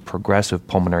rapidly progressive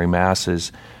pulmonary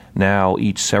masses, now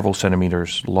each several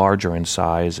centimeters larger in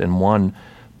size, and one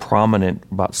prominent,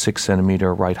 about 6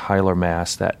 centimeter right hilar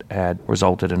mass that had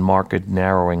resulted in marked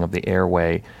narrowing of the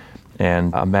airway,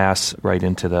 and a mass right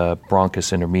into the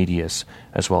bronchus intermedius,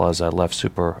 as well as a left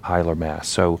suprahilar mass.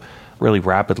 So really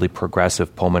rapidly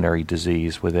progressive pulmonary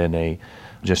disease within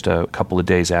just a couple of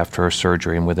days after her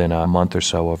surgery and within a month or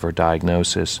so of her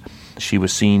diagnosis. She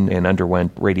was seen and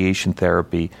underwent radiation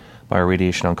therapy by a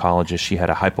radiation oncologist. She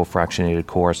had a hypofractionated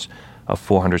course of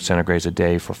 400 centigrades a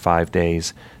day for 5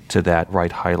 days to that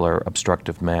right hilar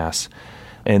obstructive mass.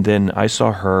 And then I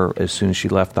saw her as soon as she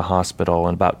left the hospital,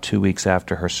 and about 2 weeks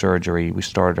after her surgery, we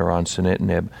started her on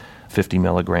sunitinib, 50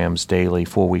 milligrams daily,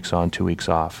 4 weeks on, 2 weeks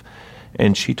off.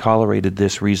 And she tolerated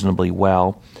this reasonably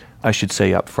well. I should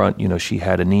say up front, she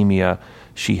had anemia,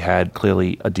 she had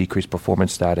clearly a decreased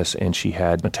performance status, and she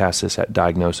had metastasis at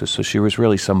diagnosis. So she was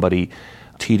really somebody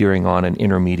teetering on an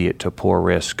intermediate to poor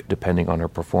risk, depending on her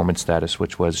performance status,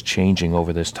 which was changing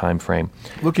over this time frame.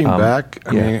 Looking back,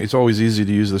 I mean, it's always easy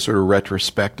to use the sort of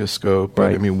retrospectoscope. But,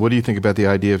 right. I mean, what do you think about the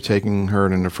idea of taking her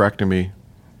in a nephrectomy?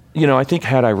 I think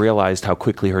had I realized how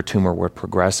quickly her tumor was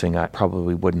progressing, I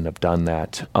probably wouldn't have done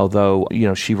that. Although,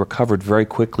 she recovered very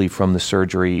quickly from the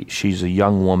surgery. She's a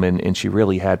young woman, and she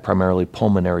really had primarily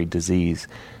pulmonary disease.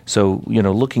 So,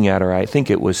 looking at her, I think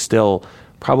it was still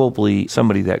probably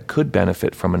somebody that could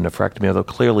benefit from a nephrectomy, although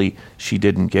clearly she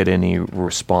didn't get any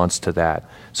response to that.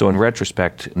 So in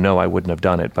retrospect, no, I wouldn't have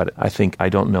done it, but I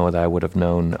don't know that I would have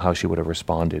known how she would have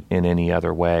responded in any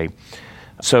other way.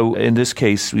 So in this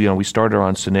case, we started her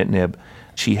on sunitinib.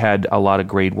 She had a lot of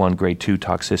grade 1, grade 2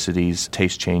 toxicities,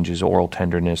 taste changes, oral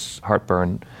tenderness,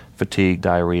 heartburn, fatigue,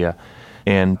 diarrhea.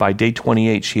 And by day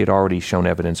 28, she had already shown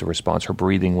evidence of response. Her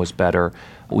breathing was better.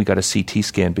 We got a CT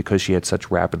scan because she had such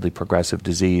rapidly progressive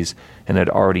disease and had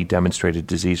already demonstrated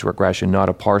disease regression, not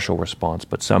a partial response,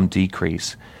 but some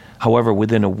decrease. However,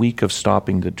 within a week of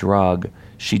stopping the drug,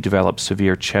 she developed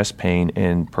severe chest pain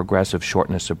and progressive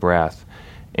shortness of breath.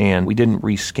 And we didn't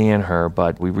rescan her,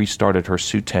 but we restarted her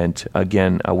Sutent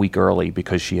again a week early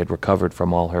because she had recovered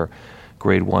from all her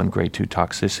grade 1, grade 2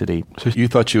 toxicity. So you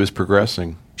thought she was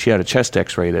progressing? She had a chest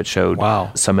X-ray that showed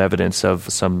some evidence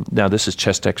of some. Now, this is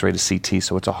chest X-ray to CT,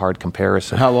 so it's a hard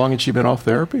comparison. How long had she been off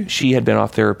therapy? She had been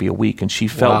off therapy a week, and she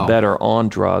felt better on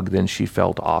drug than she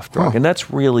felt off drug. And that's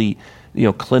really,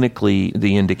 clinically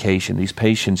the indication. These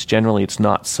patients, generally, it's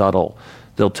not subtle.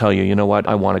 They'll tell you, what,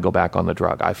 I want to go back on the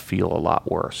drug. I feel a lot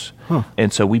worse.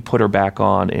 And so we put her back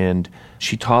on, and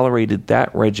she tolerated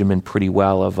that regimen pretty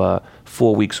well of a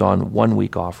 4 weeks on, 1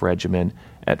 week off regimen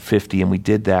at 50, and we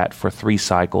did that for 3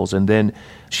 cycles. And then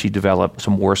she developed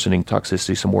some worsening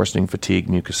toxicity, some worsening fatigue,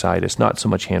 mucositis, not so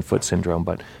much hand-foot syndrome,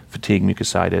 but fatigue,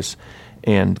 mucositis.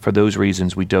 And for those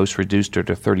reasons, we dose-reduced her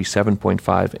to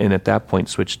 37.5, and at that point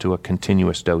switched to a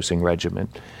continuous dosing regimen.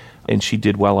 And she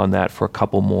did well on that for a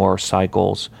couple more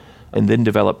cycles and then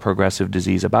developed progressive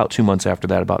disease about 2 months after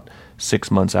that, about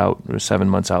 6 months out or 7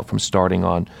 months out from starting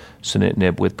on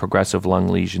sunitinib, with progressive lung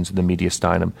lesions in the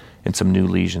mediastinum and some new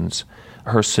lesions.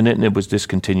 Her sunitinib was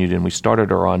discontinued, and we started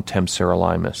her on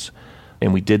temsirolimus.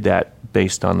 And we did that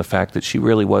based on the fact that she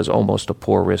really was almost a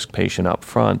poor risk patient up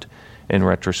front in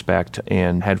retrospect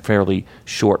and had fairly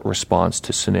short response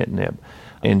to sunitinib.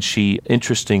 And she,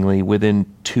 interestingly, within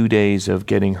 2 days of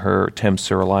getting her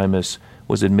temsirolimus,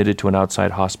 was admitted to an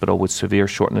outside hospital with severe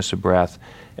shortness of breath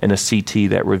and a CT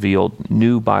that revealed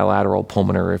new bilateral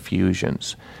pulmonary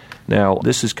effusions. Now,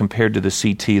 this is compared to the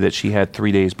CT that she had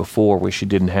 3 days before, where she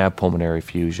didn't have pulmonary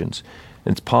effusions.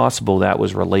 And it's possible that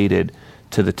was related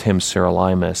to the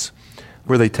temsirolimus.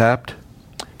 Were they tapped?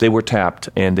 They were tapped,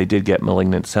 and they did get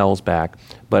malignant cells back.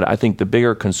 But I think the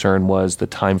bigger concern was the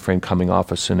time frame coming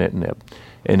off of sunitinib,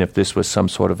 and if this was some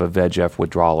sort of a VEGF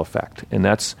withdrawal effect. And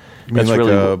that's like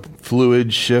really a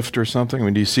fluid shift or something? I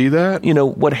mean, do you see that? You know,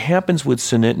 what happens with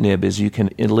sunitinib is you can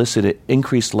elicit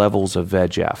increased levels of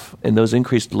VEGF, and those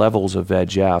increased levels of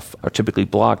VEGF are typically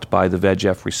blocked by the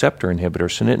VEGF receptor inhibitor,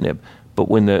 sunitinib. But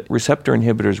when the receptor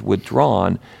inhibitor is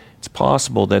withdrawn, it's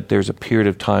possible that there's a period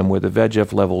of time where the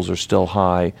VEGF levels are still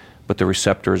high, but the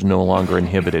receptor is no longer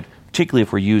inhibited, particularly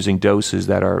if we're using doses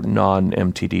that are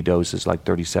non-MTD doses like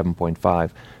 37.5. You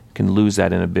can lose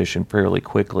that inhibition fairly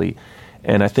quickly.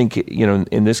 And I think, you know,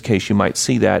 in this case, you might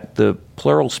see that the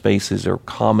pleural spaces are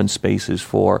common spaces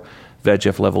for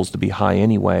VEGF levels to be high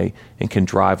anyway and can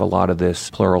drive a lot of this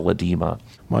pleural edema.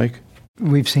 Mike?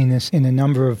 We've seen this in a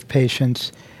number of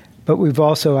patients, but we've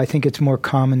also, I think it's more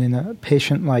common in a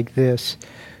patient like this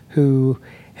who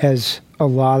has a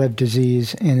lot of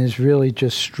disease and is really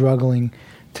just struggling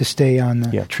to stay on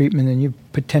the treatment, and you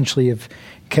potentially have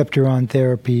kept her on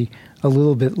therapy a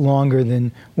little bit longer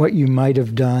than what you might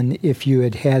have done if you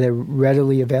had had a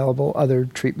readily available other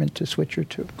treatment to switch her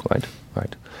to.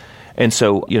 Right. And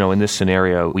so, you know, in this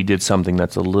scenario, we did something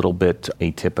that's a little bit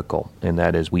atypical, and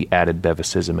that is we added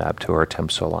bevacizumab to our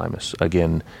temsirolimus.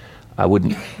 Again, I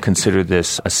wouldn't consider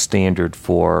this a standard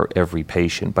for every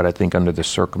patient, but I think under the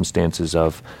circumstances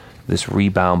of this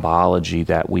rebound biology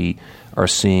that we are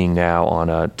seeing now on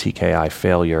a TKI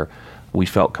failure, we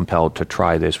felt compelled to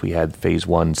try this. We had phase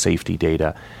 1 safety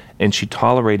data, and she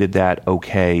tolerated that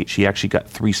okay. She actually got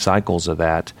 3 cycles of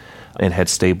that and had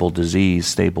stable disease,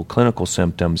 stable clinical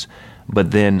symptoms,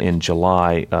 but then in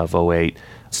July of 2008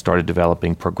 started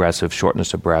developing progressive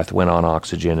shortness of breath, went on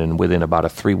oxygen, and within about a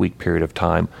 3-week period of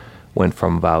time went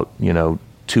from about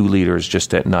 2 liters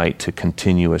just at night to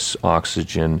continuous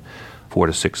oxygen 4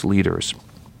 to 6 liters.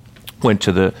 Went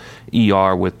to the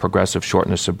ER with progressive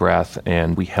shortness of breath,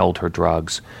 and we held her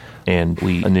drugs, and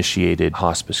we initiated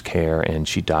hospice care, and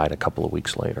she died a couple of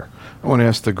weeks later. I want to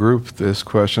ask the group this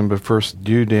question, but first,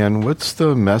 you, Dan, what's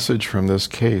the message from this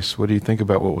case? What do you think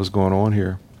about what was going on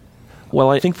here? Well,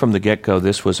 I think from the get-go,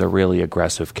 this was a really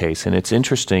aggressive case, and it's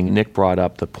interesting. Nick brought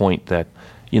up the point that,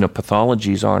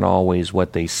 pathologies aren't always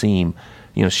what they seem.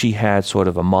 She had sort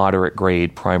of a moderate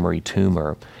grade primary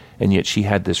tumor, and yet she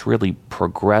had this really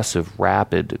progressive,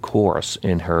 rapid course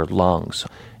in her lungs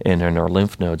and in her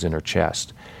lymph nodes in her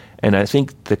chest. And I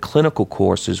think the clinical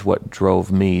course is what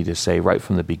drove me to say right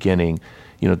from the beginning,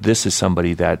 this is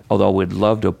somebody that, although we'd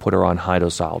love to put her on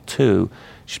high-dose IL-2,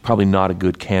 she's probably not a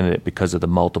good candidate because of the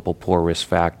multiple poor risk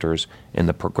factors and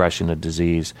the progression of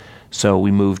disease. So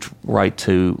we moved right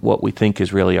to what we think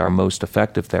is really our most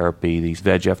effective therapy, these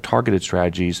VEGF-targeted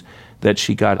strategies that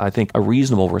she got, I think, a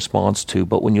reasonable response to.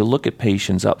 But when you look at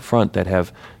patients up front that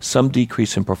have some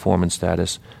decrease in performance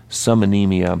status, some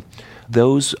anemia,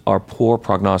 those are poor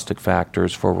prognostic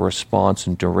factors for response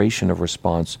and duration of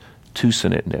response to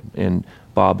sunitinib, and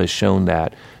Bob has shown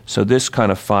that. So this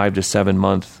kind of 5 to 7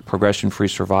 month progression-free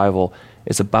survival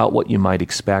is about what you might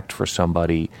expect for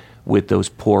somebody with those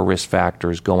poor risk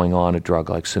factors going on a drug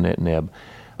like sunitinib.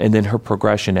 And then her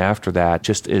progression after that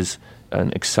just is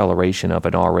an acceleration of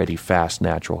an already fast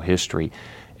natural history.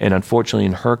 And unfortunately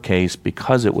in her case,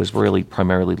 because it was really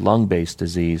primarily lung-based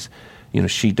disease,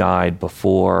 she died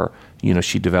before,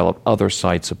 she developed other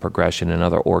sites of progression in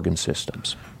other organ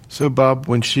systems. So, Bob,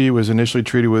 when she was initially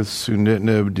treated with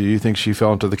sunitinib, do you think she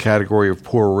fell into the category of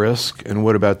poor risk? And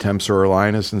what about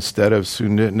temsirolimus instead of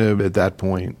sunitinib at that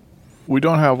point? We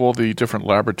don't have all the different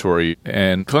laboratory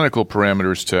and clinical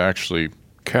parameters to actually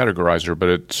categorize her, but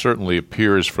it certainly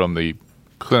appears from the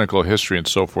clinical history and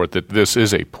so forth that this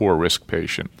is a poor risk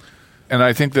patient. And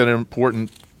I think that an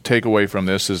important takeaway from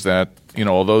this is that,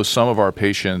 although some of our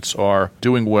patients are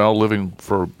doing well, living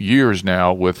for years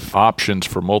now with options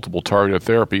for multiple targeted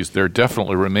therapies, there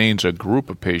definitely remains a group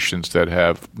of patients that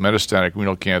have metastatic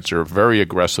renal cancer, very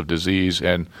aggressive disease,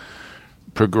 and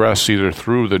progress either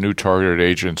through the new targeted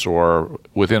agents or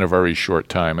within a very short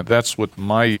time. And that's what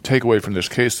my takeaway from this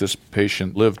case. This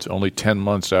patient lived only 10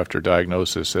 months after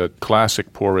diagnosis. A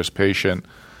classic poor risk patient,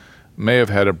 may have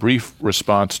had a brief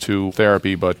response to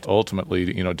therapy, but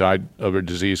ultimately, died of her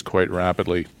disease quite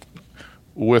rapidly.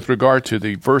 With regard to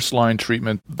the first-line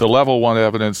treatment, the level 1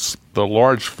 evidence, the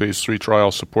large phase 3 trial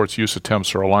supports use of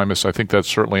temsirolimus. I think that's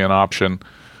certainly an option,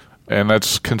 and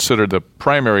that's considered the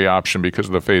primary option because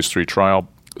of the phase 3 trial.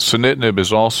 Sunitinib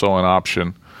is also an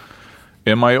option.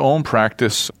 In my own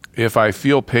practice, if I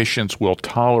feel patients will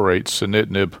tolerate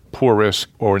sunitinib, poor risk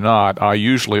or not, I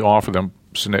usually offer them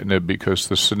sunitinib because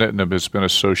the sunitinib has been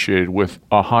associated with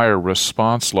a higher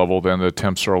response level than the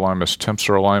temsirolimus.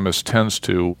 Temsirolimus tends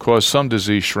to cause some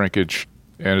disease shrinkage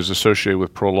and is associated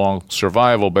with prolonged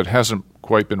survival, but hasn't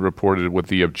quite been reported with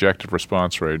the objective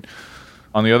response rate.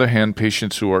 On the other hand,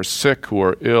 patients who are sick, who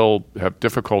are ill, have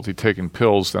difficulty taking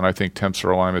pills, then I think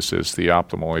temsirolimus is the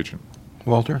optimal agent.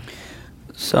 Walter?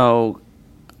 So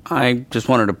I just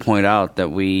wanted to point out that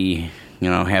we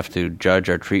have to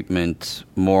judge our treatment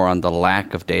more on the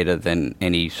lack of data than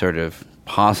any sort of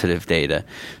positive data.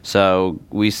 So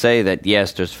we say that,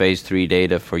 yes, there's phase 3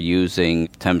 data for using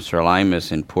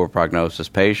temsirolimus in poor prognosis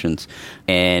patients,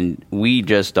 and we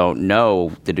just don't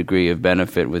know the degree of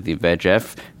benefit with the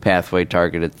VEGF pathway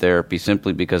targeted therapy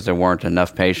simply because there weren't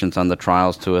enough patients on the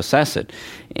trials to assess it.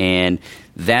 And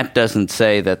that doesn't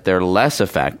say that they're less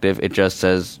effective. It just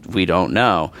says we don't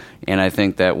know. And I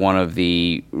think that one of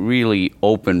the really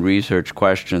open research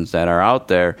questions that are out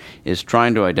there is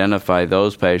trying to identify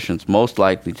those patients most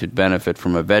likely to benefit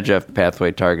from a VEGF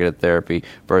pathway targeted therapy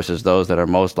versus those that are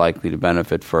most likely to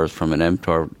benefit first from an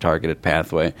mTOR targeted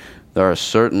pathway. There are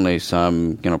certainly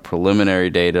some preliminary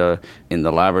data in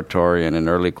the laboratory and in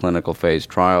early clinical phase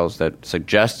trials that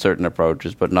suggest certain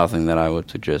approaches, but nothing that I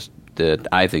would suggest that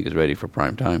I think is ready for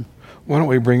prime time. Why don't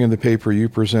we bring in the paper you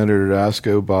presented at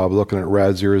ASCO, Bob, looking at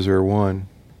RAD-001?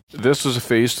 This is a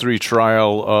phase 3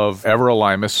 trial of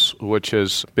everolimus, which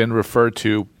has been referred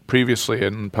to previously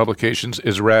in publications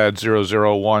as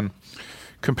RAD-001,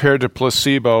 compared to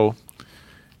placebo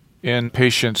in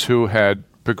patients who had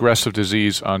progressive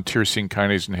disease on tyrosine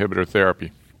kinase inhibitor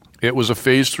therapy. It was a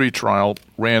phase 3 trial,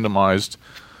 randomized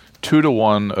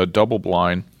 2-to-1, a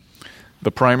double-blind.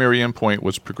 The primary endpoint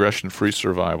was progression-free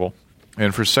survival.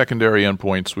 And for secondary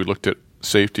endpoints, we looked at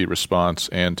safety response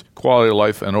and quality of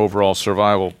life and overall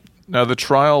survival. Now, the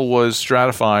trial was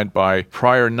stratified by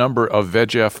prior number of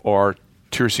VEGF or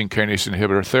tyrosine kinase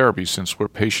inhibitor therapy, since where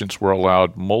patients were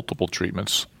allowed multiple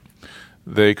treatments.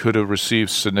 They could have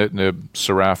received sunitinib,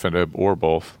 sorafenib, or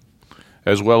both,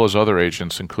 as well as other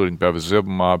agents, including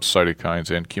bevacizumab,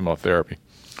 cytokines, and chemotherapy.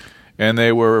 And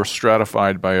they were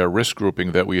stratified by a risk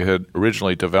grouping that we had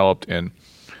originally developed in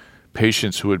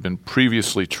patients who had been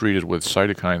previously treated with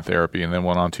cytokine therapy and then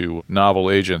went on to novel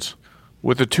agents.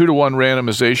 With the 2-to-1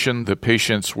 randomization, the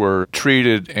patients were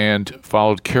treated and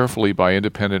followed carefully by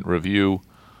independent review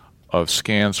of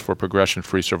scans for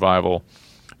progression-free survival.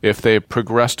 If they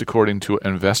progressed according to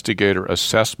investigator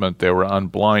assessment, they were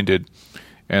unblinded,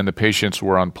 and the patients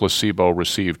were on placebo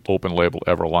received open-label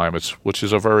everolimus, which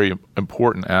is a very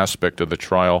important aspect of the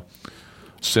trial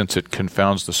since it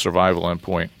confounds the survival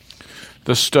endpoint.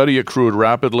 The study accrued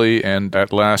rapidly, and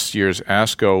at last year's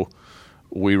ASCO,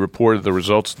 we reported the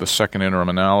results of the second interim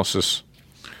analysis,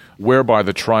 whereby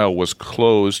the trial was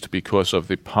closed because of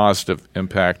the positive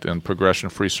impact and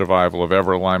progression-free survival of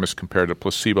everolimus compared to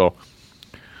placebo.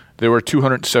 There were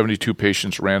 272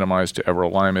 patients randomized to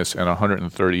everolimus and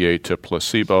 138 to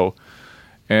placebo.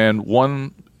 And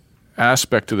one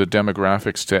aspect of the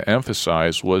demographics to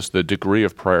emphasize was the degree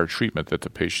of prior treatment that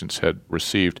the patients had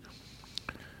received.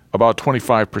 About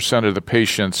 25% of the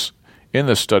patients in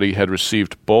the study had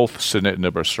received both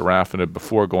sunitinib or sorafenib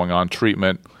before going on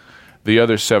treatment. The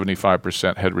other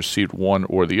 75% had received one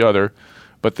or the other,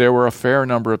 but there were a fair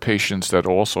number of patients that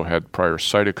also had prior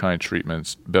cytokine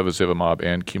treatments, bevacizumab,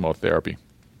 and chemotherapy.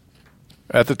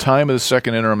 At the time of the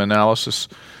second interim analysis,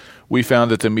 we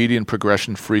found that the median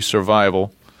progression-free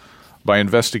survival by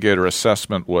investigator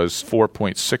assessment was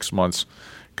 4.6 months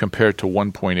compared to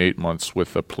 1.8 months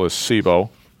with the placebo.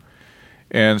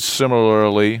 And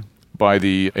similarly, by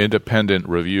the independent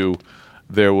review,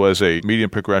 there was a median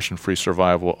progression-free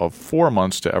survival of 4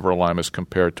 months to everolimus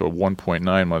compared to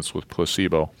 1.9 months with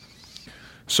placebo.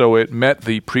 So it met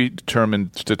the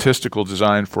predetermined statistical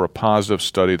design for a positive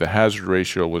study. The hazard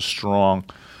ratio was strong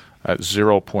at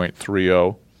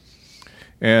 0.30.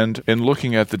 And in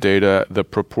looking at the data, the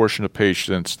proportion of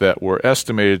patients that were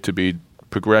estimated to be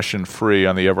progression-free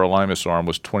on the everolimus arm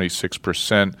was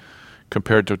 26%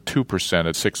 compared to 2%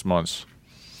 at 6 months.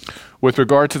 With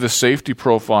regard to the safety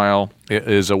profile, it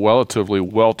is a relatively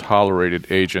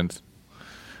well-tolerated agent.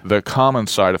 The common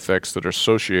side effects that are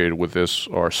associated with this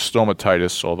are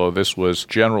stomatitis, although this was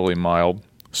generally mild,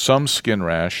 some skin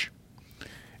rash,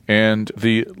 and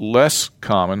the less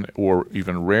common or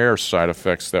even rare side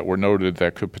effects that were noted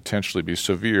that could potentially be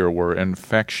severe were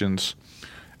infections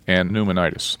and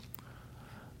pneumonitis.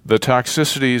 The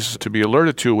toxicities to be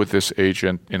alerted to with this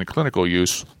agent in clinical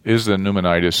use is the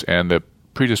pneumonitis and the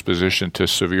predisposition to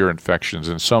severe infections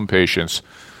in some patients,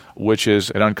 which is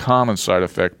an uncommon side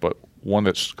effect, but one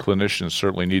that clinicians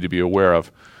certainly need to be aware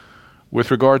of. With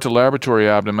regard to laboratory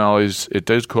abnormalities, it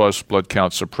does cause blood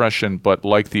count suppression, but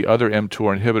like the other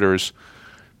mTOR inhibitors,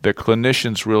 the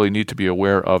clinicians really need to be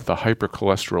aware of the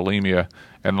hypercholesterolemia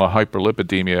and the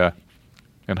hyperlipidemia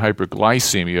and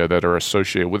hyperglycemia that are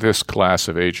associated with this class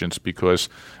of agents because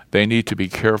they need to be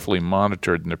carefully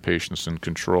monitored in their patients and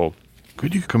controlled.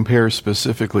 Could you compare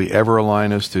specifically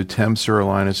everolimus to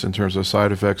temsirolimus in terms of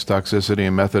side effects, toxicity,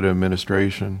 and method of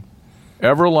administration?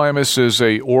 Everolimus is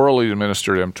a orally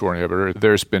administered mTOR inhibitor.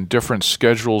 There's been different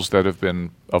schedules that have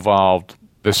been evolved.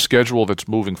 The schedule that's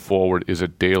moving forward is a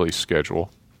daily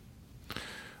schedule.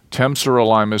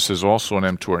 Temsirolimus is also an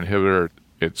mTOR inhibitor.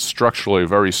 It's structurally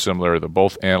very similar. They're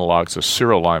both analogs of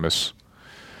sirolimus.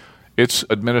 It's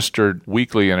administered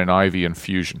weekly in an IV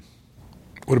infusion.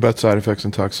 What about side effects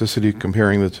and toxicity,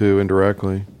 comparing the two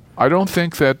indirectly? I don't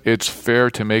think that it's fair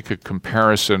to make a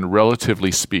comparison, relatively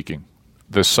speaking.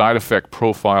 The side effect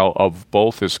profile of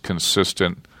both is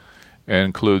consistent and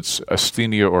includes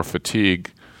asthenia or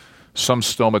fatigue, some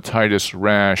stomatitis,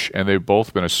 rash, and they've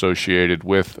both been associated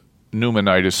with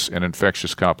pneumonitis and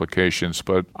infectious complications.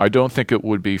 But I don't think it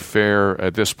would be fair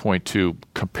at this point to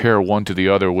compare one to the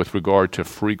other with regard to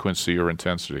frequency or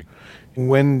intensity.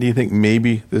 When do you think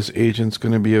maybe this agent's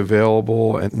going to be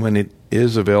available? And when it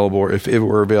is available, or if it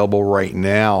were available right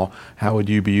now, how would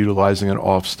you be utilizing it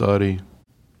off study?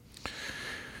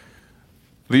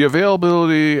 The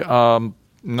availability,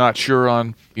 not sure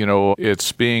on.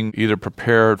 It's being either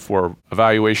prepared for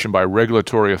evaluation by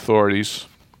regulatory authorities,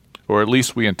 or at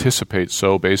least we anticipate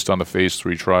so based on the phase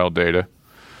 3 trial data.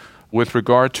 With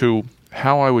regard to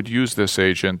how I would use this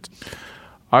agent,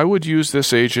 I would use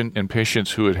this agent in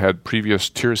patients who had had previous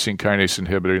tyrosine kinase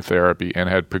inhibitor therapy and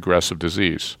had progressive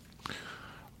disease.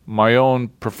 My own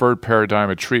preferred paradigm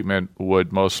of treatment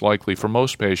would most likely, for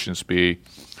most patients, be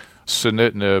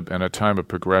sunitinib and at time of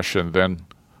progression, then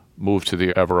move to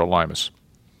the everolimus.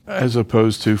 As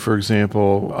opposed to, for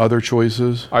example, other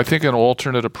choices? I think an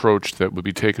alternate approach that would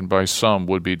be taken by some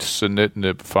would be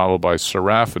sunitinib followed by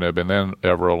sorafenib and then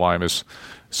everolimus.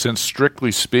 Since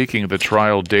strictly speaking, the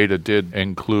trial data did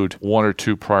include 1 or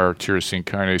 2 prior tyrosine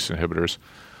kinase inhibitors.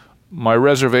 My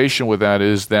reservation with that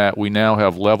is that we now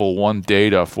have level 1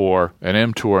 data for an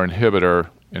mTOR inhibitor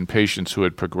in patients who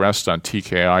had progressed on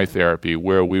TKI therapy,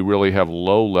 where we really have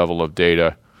low level of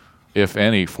data, if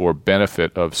any, for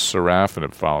benefit of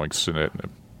sorafenib following sunitinib.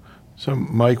 So,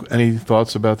 Mike, any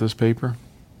thoughts about this paper?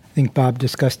 I think Bob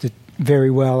discussed it very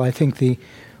well. I think the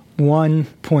one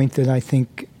point that I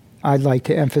think I'd like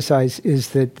to emphasize is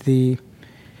that the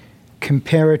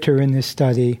comparator in this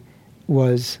study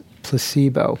was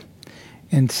placebo.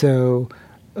 And so,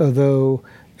 although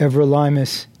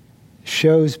everolimus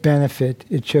shows benefit,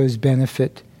 it shows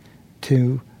benefit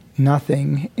to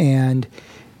nothing. And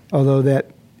although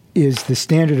that is the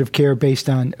standard of care based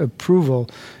on approval,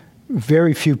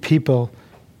 very few people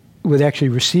would actually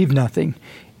receive nothing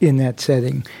in that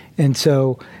setting. And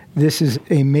so this is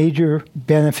a major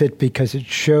benefit because it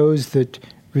shows that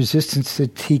resistance to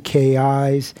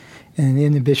TKIs and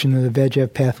inhibition of the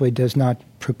VEGF pathway does not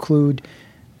preclude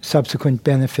subsequent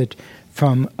benefit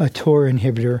from a TOR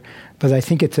inhibitor. But I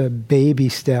think it's a baby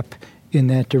step in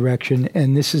that direction.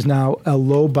 And this is now a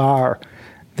low bar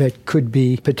that could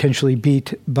be potentially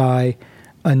beat by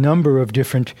a number of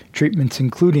different treatments,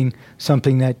 including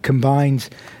something that combines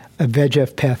a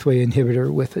VEGF pathway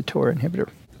inhibitor with a TOR inhibitor.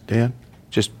 Dan?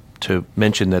 Just to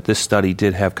mention that this study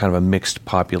did have kind of a mixed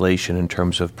population in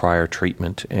terms of prior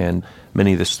treatment, and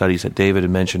many of the studies that David had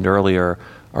mentioned earlier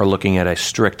are looking at a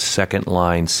strict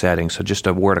second-line setting. So just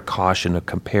a word of caution of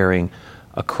comparing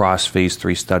across phase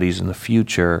 3 studies in the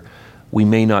future, we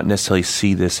may not necessarily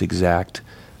see this exact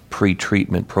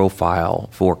pre-treatment profile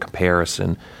for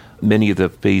comparison. Many of the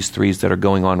phase 3s that are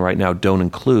going on right now don't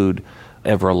include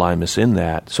everolimus in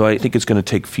that. So I think it's going to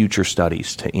take future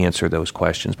studies to answer those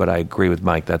questions. But I agree with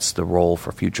Mike, that's the role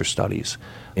for future studies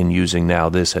in using now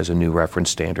this as a new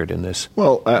reference standard in this.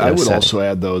 Well, I would setting. also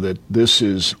add, though, that this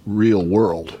is real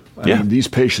world. I mean, these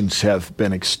patients have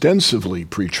been extensively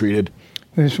pretreated.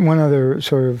 There's one other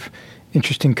sort of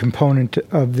interesting component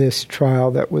of this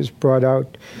trial that was brought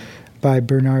out by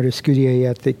Bernard Escudier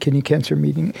at the kidney cancer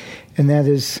meeting, and that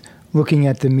is looking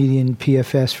at the median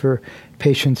PFS for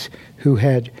patients who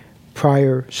had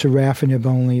prior sorafenib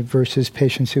only versus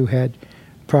patients who had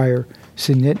prior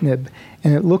sunitinib.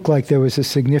 And it looked like there was a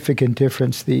significant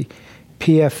difference. The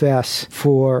PFS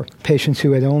for patients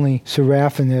who had only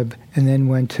sorafenib and then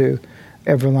went to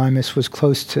everolimus was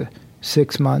close to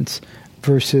 6 months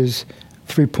versus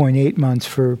 3.8 months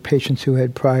for patients who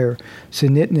had prior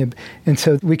sunitinib. And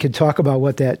so we could talk about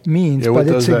what that means, but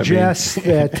it suggests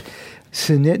that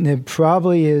sunitinib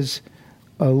probably is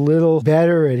a little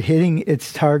better at hitting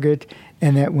its target,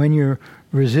 and that when you're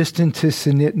resistant to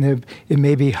sunitinib, it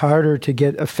may be harder to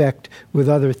get effect with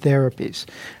other therapies.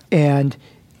 And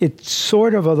it's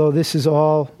sort of, although this is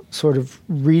all sort of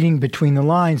reading between the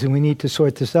lines and we need to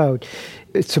sort this out,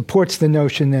 it supports the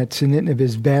notion that sunitinib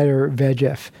is better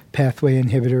VEGF pathway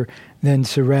inhibitor than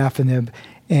sorafenib.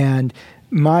 And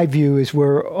my view is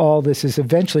where all this is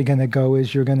eventually going to go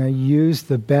is you're going to use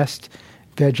the best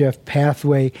VEGF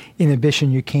pathway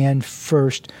inhibition you can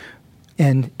first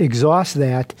and exhaust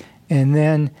that, and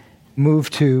then move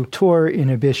to TOR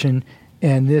inhibition.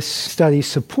 And this study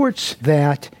supports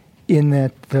that in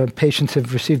that the patients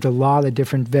have received a lot of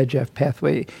different VEGF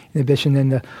pathway inhibition,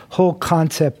 and the whole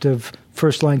concept of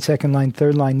first line, second line,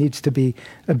 third line needs to be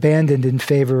abandoned in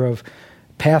favor of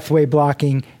pathway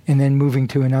blocking and then moving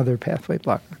to another pathway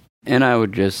blocker. And I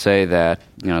would just say that,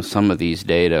 some of these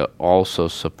data also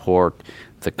support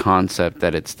the concept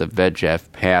that it's the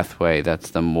VEGF pathway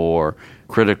that's the more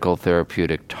critical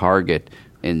therapeutic target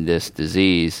in this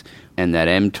disease, and that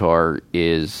mTOR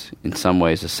is in some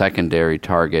ways a secondary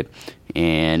target,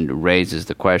 and raises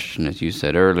the question, as you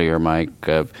said earlier, Mike,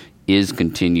 of is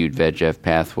continued VEGF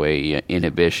pathway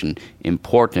inhibition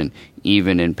important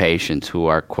even in patients who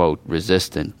are, quote,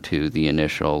 resistant to the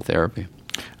initial therapy?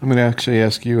 I'm going to actually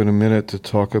ask you in a minute to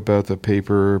talk about the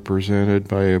paper presented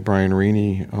by Brian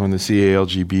Rini on the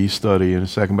CALGB study in a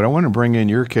second, but I want to bring in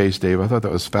your case, Dave. I thought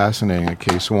that was fascinating at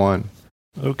case one.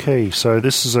 Okay, so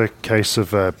this is a case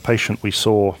of a patient we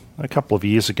saw a couple of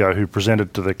years ago who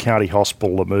presented to the county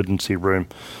hospital emergency room,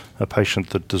 a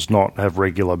patient that does not have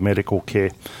regular medical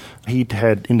care. He'd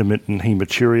had intermittent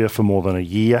hematuria for more than a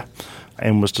year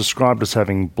and was described as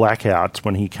having blackouts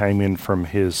when he came in from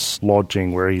his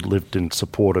lodging where he lived in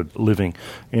supported living.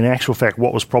 In actual fact,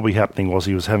 what was probably happening was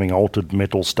he was having altered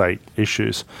mental state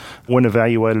issues. When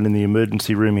evaluated in the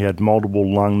emergency room, he had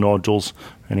multiple lung nodules,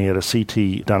 and he had a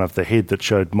CT done of the head that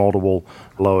showed multiple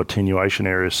low attenuation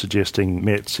areas suggesting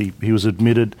METs. He was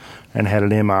admitted and had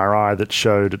an MRI that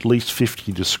showed at least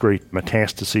 50 discrete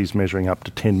metastases measuring up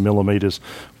to 10 millimeters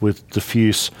with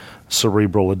diffuse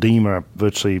cerebral edema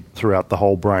virtually throughout the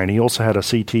whole brain. He also had a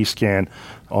CT scan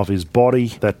of his body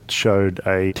that showed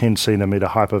a 10 centimeter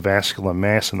hypervascular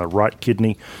mass in the right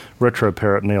kidney,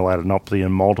 retroperitoneal adenopathy,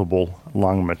 and multiple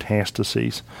lung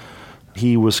metastases.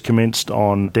 He was commenced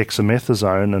on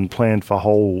dexamethasone and planned for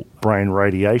whole brain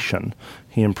radiation.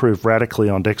 He improved radically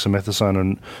on dexamethasone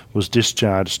and was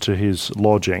discharged to his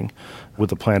lodging with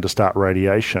a plan to start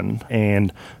radiation.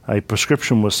 And a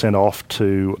prescription was sent off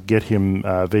to get him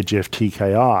VEGF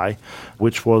TKI,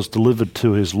 which was delivered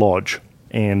to his lodge.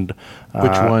 And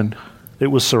which one? It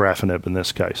was sorafenib in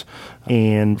this case.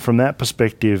 And from that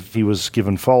perspective, he was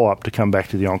given follow-up to come back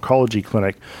to the oncology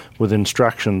clinic with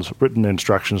written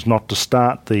instructions not to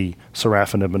start the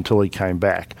sorafenib until he came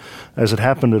back. As it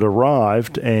happened, it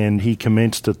arrived, and he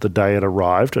commenced it the day it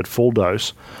arrived at full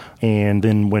dose, and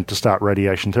then went to start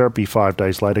radiation therapy 5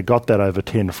 days later, got that over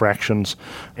 10 fractions,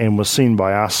 and was seen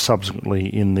by us subsequently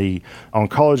in the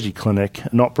oncology clinic,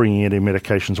 not bringing any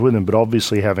medications with him, but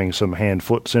obviously having some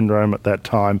hand-foot syndrome at that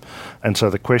time. And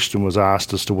so the question was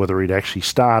asked as to whether he'd actually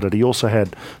started. He also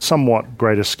had somewhat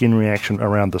greater skin reaction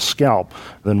around the scalp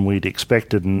than we'd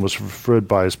expected, and was referred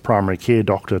by his primary care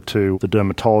doctor to the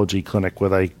dermatology clinic where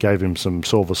they gave him some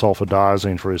silver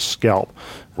sulfadiazine for his scalp,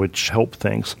 which helped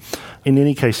things. In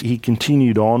any case, he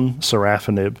continued on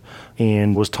sorafenib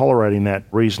and was tolerating that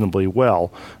reasonably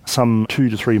well. Some 2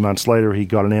 to 3 months later, he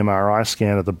got an MRI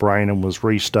scan of the brain and was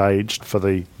restaged for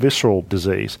the visceral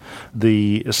disease.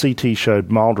 The CT showed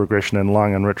mild regression in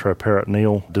lung and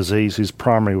retroperitoneal disease. His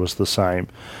primary was the same,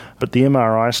 but the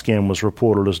MRI scan was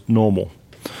reported as normal.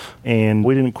 And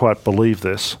we didn't quite believe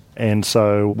this. And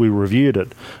so we reviewed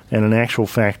it, and in actual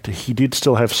fact, he did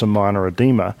still have some minor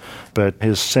edema, but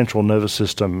his central nervous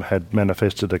system had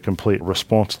manifested a complete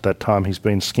response at that time. He's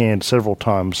been scanned several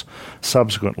times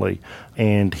subsequently,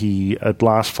 and at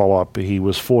last follow-up, he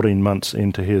was 14 months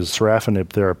into his sorafenib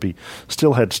therapy,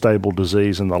 still had stable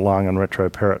disease in the lung and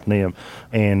retroperitoneum,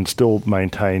 and still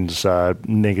maintains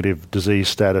negative disease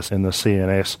status in the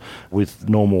CNS with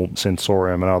normal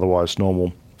sensorium and otherwise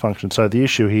normal function. So the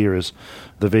issue here is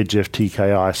the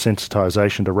VEGF-TKI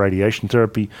sensitization to radiation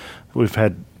therapy. We've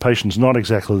had patients not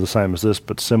exactly the same as this,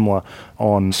 but similar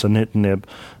on sunitinib,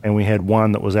 and we had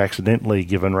one that was accidentally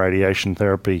given radiation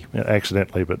therapy,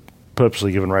 but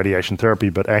purposely given radiation therapy,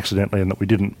 but accidentally, and that we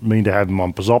didn't mean to have him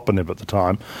on pazopanib at the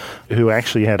time, who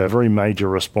actually had a very major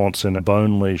response in a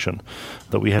bone lesion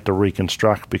that we had to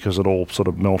reconstruct because it all sort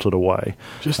of melted away.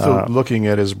 Just looking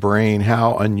at his brain,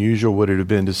 how unusual would it have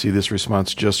been to see this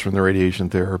response just from the radiation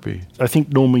therapy? I think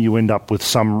normally you end up with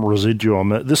some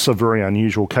residuum. This is a very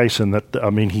unusual case in that,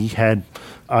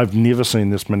 I've never seen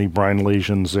this many brain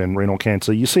lesions in renal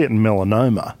cancer. You see it in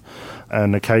melanoma,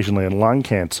 and occasionally in lung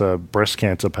cancer, breast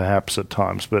cancer perhaps at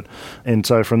times. And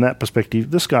so from that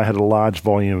perspective, this guy had a large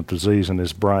volume of disease in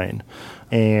his brain.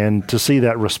 And to see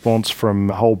that response from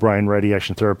whole brain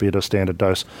radiation therapy at a standard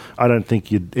dose, I don't think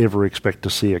you'd ever expect to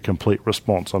see a complete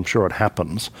response. I'm sure it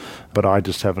happens, but I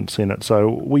just haven't seen it. So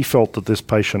we felt that this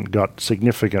patient got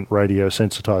significant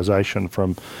radiosensitization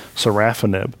from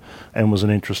sorafenib and was an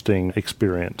interesting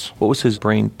experience. What was his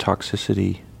brain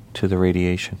toxicity to the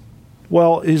radiation?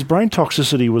 Well, his brain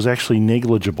toxicity was actually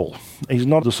negligible. He's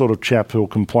not the sort of chap who'll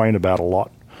complain about a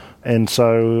lot. And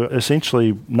so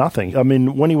essentially nothing. I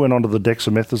mean, when he went onto the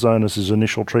dexamethasone as his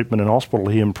initial treatment in hospital,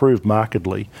 he improved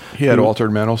markedly. He had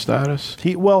altered mental status?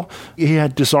 He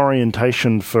had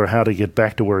disorientation for how to get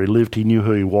back to where he lived. He knew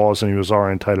who he was, and he was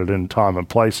orientated in time and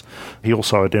place. He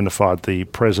also identified the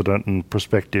president and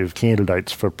prospective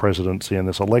candidates for presidency in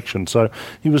this election. So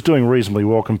he was doing reasonably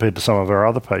well compared to some of our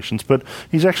other patients. But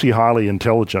he's actually highly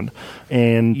intelligent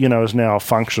and, is now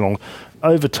functional.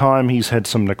 Over time, he's had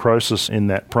some necrosis in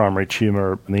that primary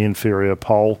tumour in the inferior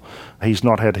pole. He's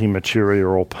not had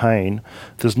hematuria or pain.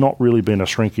 There's not really been a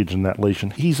shrinkage in that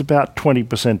lesion. He's about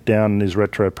 20% down in his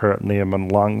retroperitoneum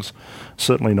and lungs,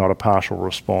 certainly not a partial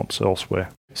response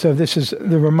elsewhere. So this is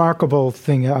the remarkable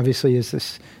thing, obviously, is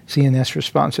this CNS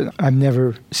response. And I've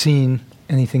never seen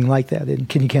anything like that in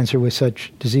kidney cancer with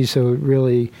such disease, so it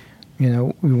really...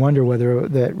 we wonder whether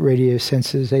that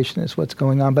radiosensitization is what's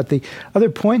going on. But the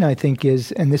other point, I think,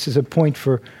 is, and this is a point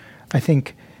for, I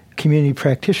think, community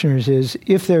practitioners, is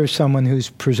if there's someone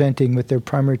who's presenting with their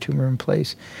primary tumor in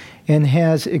place and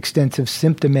has extensive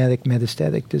symptomatic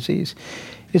metastatic disease,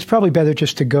 it's probably better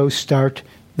just to go start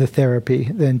the therapy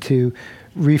than to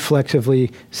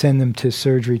reflexively send them to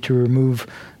surgery to remove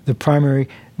the primary.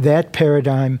 That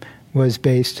paradigm was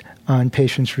based on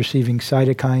patients receiving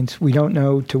cytokines. We don't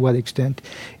know to what extent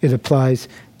it applies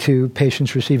to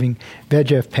patients receiving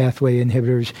VEGF pathway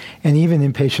inhibitors, and even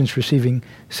in patients receiving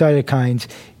cytokines,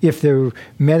 if their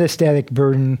metastatic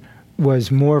burden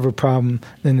was more of a problem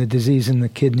than the disease in the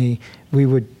kidney, we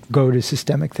would go to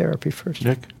systemic therapy first.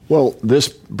 Nick? Well, this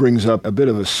brings up a bit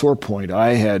of a sore point.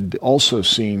 I had also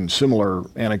seen similar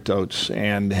anecdotes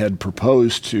and had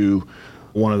proposed to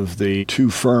one of the two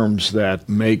firms that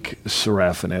make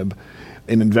sorafenib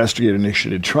an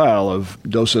investigator-initiated trial of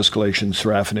dose escalation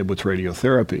sorafenib with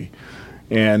radiotherapy.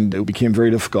 And it became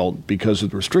very difficult because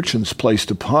of the restrictions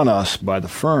placed upon us by the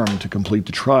firm to complete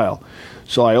the trial.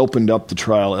 So I opened up the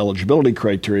trial eligibility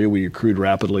criteria. We accrued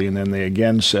rapidly, and then they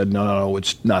again said, no,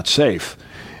 it's not safe.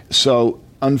 So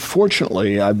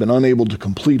unfortunately, I've been unable to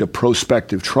complete a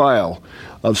prospective trial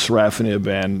of sorafenib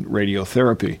and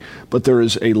radiotherapy. But there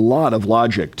is a lot of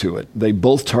logic to it. They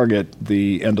both target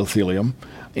the endothelium,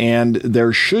 and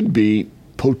there should be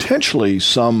potentially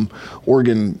some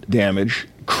organ damage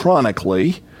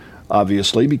chronically,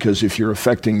 obviously, because if you're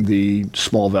affecting the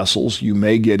small vessels, you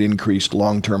may get increased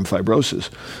long-term fibrosis.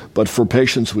 But for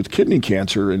patients with kidney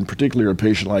cancer, in particular a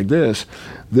patient like this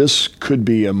could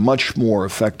be a much more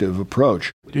effective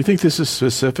approach. Do you think this is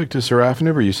specific to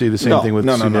sorafenib, or you see the same thing with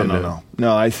sunitinib?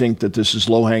 No, I think that this is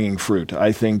low-hanging fruit.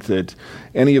 I think that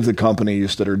any of the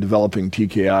companies that are developing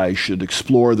TKI should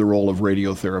explore the role of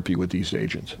radiotherapy with these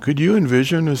agents. Could you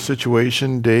envision a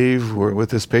situation, Dave, where with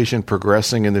this patient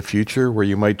progressing in the future where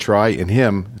you might try, in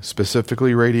him,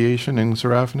 specifically radiation in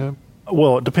sorafenib?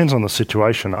 Well, it depends on the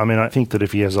situation. I mean, I think that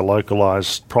if he has a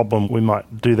localized problem, we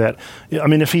might do that. I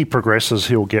mean, if he progresses,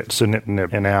 he'll get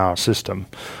sunitinib in our system.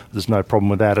 There's no problem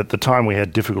with that. At the time, we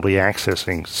had difficulty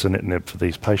accessing sunitinib for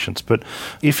these patients. But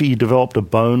if he developed a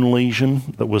bone lesion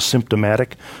that was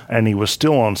symptomatic and he was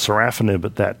still on sorafenib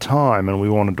at that time and we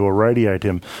wanted to irradiate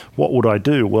him, what would I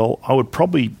do? Well, I would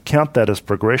probably count that as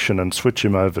progression and switch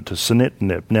him over to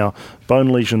sunitinib. Now,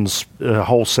 bone lesions a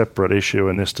whole separate issue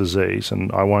in this disease,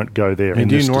 and I won't go there. And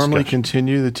do you normally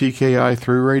continue the TKI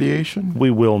through radiation?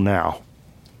 We will now.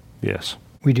 Yes.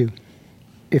 We do,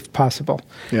 if possible.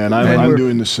 Yeah, and I'm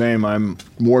doing the same. I'm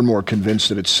more and more convinced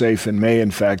that it's safe and may,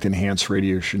 in fact, enhance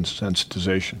radiation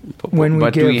sensitization.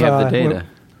 But do we have the data?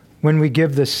 When we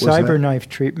give the CyberKnife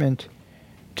treatment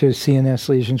to CNS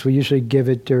lesions, we usually give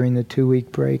it during the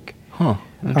 2-week break. Huh.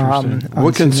 Interesting.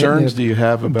 What concerns do you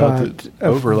have about the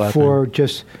overlapping? For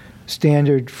just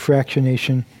standard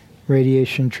fractionation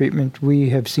radiation treatment,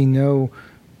 we have seen no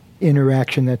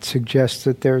interaction that suggests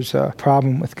that there's a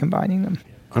problem with combining them.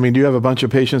 I mean, do you have a bunch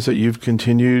of patients that you've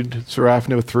continued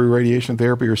sorafenib through radiation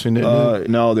therapy or sunitinib?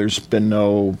 No, there's been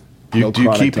no Do you keep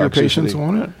toxicity. your patients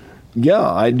on it? Yeah,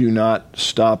 I do not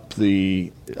stop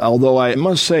although I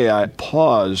must say I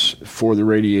pause for the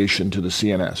radiation to the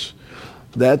CNS.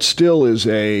 That still is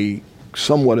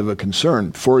somewhat of a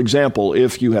concern. For example,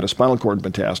 if you had a spinal cord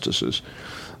metastasis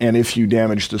and if you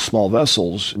damaged the small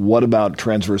vessels, what about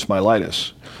transverse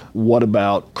myelitis? What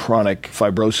about chronic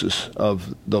fibrosis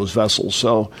of those vessels?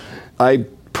 So I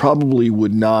probably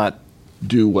would not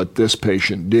do what this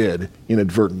patient did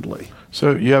inadvertently.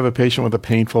 So you have a patient with a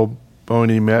painful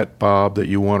bony met, Bob, that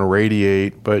you want to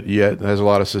radiate, but yet has a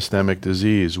lot of systemic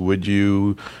disease. Would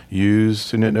you use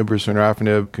sunitinib or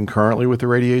sorafenib concurrently with the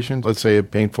radiation? Let's say a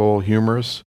painful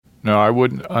humerus? No, I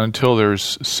wouldn't until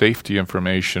there's safety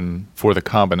information for the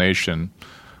combination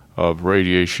of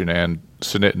radiation and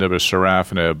sunitinib or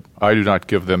sorafenib. I do not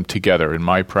give them together. In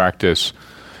my practice,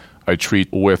 I treat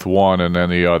with one and then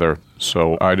the other,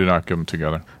 so I do not give them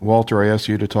together. Walter, I asked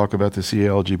you to talk about the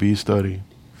CALGB study.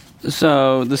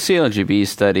 So the CLGB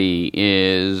study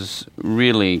is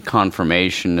really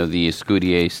confirmation of the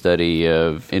Escudier study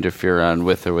of interferon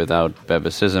with or without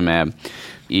bevacizumab.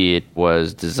 It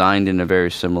was designed in a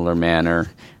very similar manner.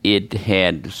 It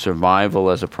had survival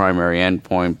as a primary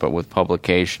endpoint, but with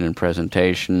publication and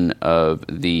presentation of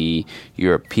the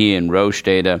European Roche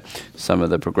data, some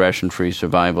of the progression-free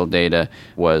survival data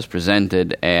was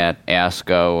presented at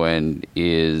ASCO and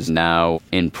is now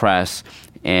in press.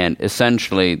 And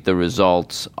essentially, the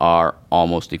results are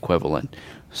almost equivalent.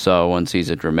 So one sees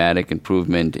a dramatic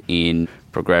improvement in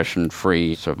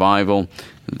progression-free survival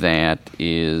that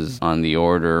is on the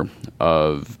order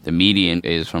of the median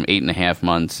is from 8.5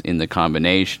 months in the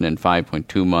combination and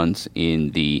 5.2 months in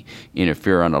the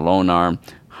interferon alone arm,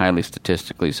 highly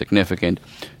statistically significant.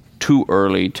 Too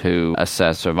early to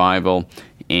assess survival,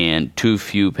 and too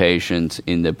few patients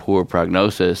in the poor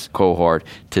prognosis cohort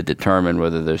to determine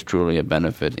whether there's truly a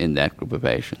benefit in that group of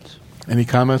patients. Any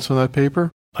comments on that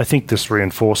paper? I think this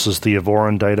reinforces the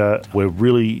Avoron data. We're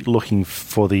really looking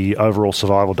for the overall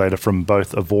survival data from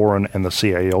both Avoron and the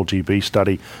CALGB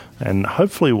study, and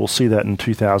hopefully we'll see that in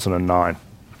 2009.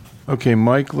 Okay,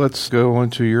 Mike, let's go on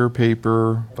to your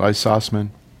paper by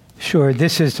Sossman. Sure.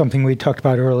 This is something we talked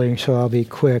about earlier, so I'll be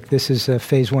quick. This is a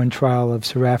phase 1 trial of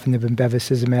sorafenib and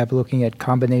bevacizumab looking at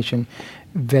combination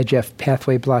VEGF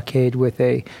pathway blockade with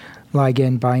a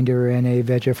ligand binder and a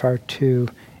VEGFR2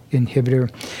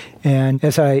 inhibitor. And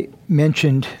as I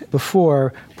mentioned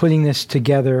before, putting this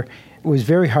together, it was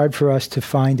very hard for us to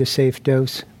find a safe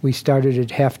dose. We started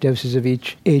at half doses of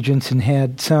each agent and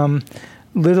had some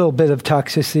little bit of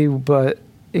toxicity, but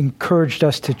encouraged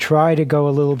us to try to go a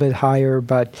little bit higher,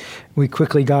 but we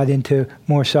quickly got into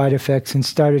more side effects and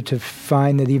started to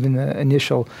find that even the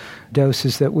initial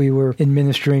doses that we were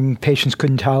administering, patients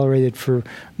couldn't tolerate it for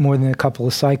more than a couple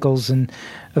of cycles. And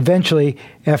eventually,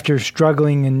 after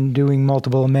struggling and doing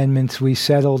multiple amendments, we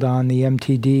settled on the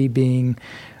MTD being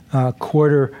a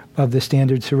quarter of the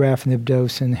standard sorafenib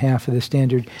dose and half of the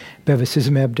standard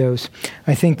bevacizumab dose.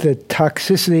 I think the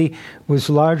toxicity was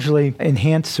largely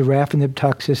enhanced sorafenib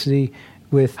toxicity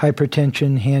with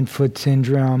hypertension, hand-foot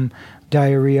syndrome,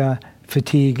 diarrhea,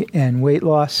 fatigue, and weight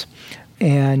loss.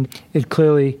 And it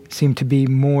clearly seemed to be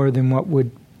more than what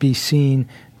would be seen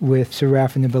with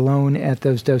sorafenib alone at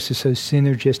those doses, so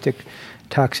synergistic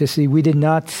toxicity. We did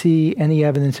not see any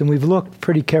evidence, and we've looked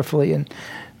pretty carefully and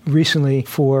recently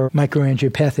for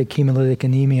microangiopathic hemolytic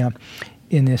anemia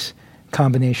in this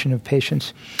combination of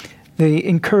patients. The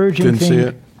encouraging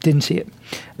Didn't see it.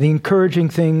 The encouraging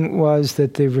thing was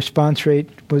that the response rate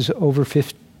was over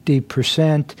 50%,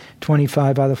 50%.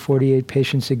 25 out of 48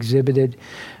 patients exhibited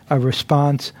a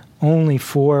response. Only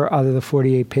 4 out of the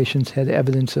 48 patients had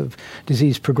evidence of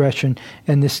disease progression,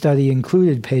 and this study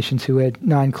included patients who had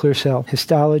non-clear cell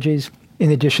histologies. In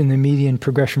addition, the median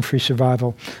progression-free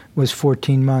survival was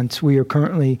 14 months. We are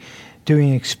currently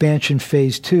doing expansion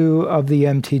phase 2 of the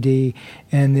MTD,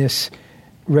 and this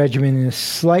regimen in a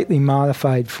slightly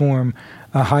modified form,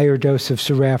 a higher dose of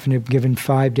sorafenib given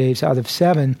 5 days out of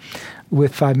 7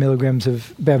 with 5 milligrams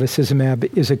of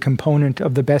bevacizumab is a component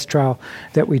of the BEST trial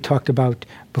that we talked about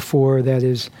before that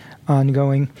is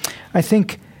ongoing. I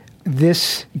think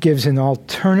this gives an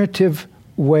alternative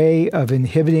way of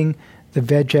inhibiting the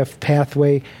VEGF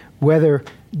pathway. Whether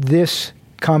this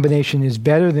combination is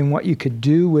better than what you could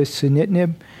do with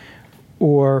sunitinib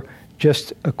or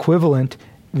just equivalent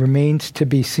remains to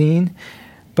be seen.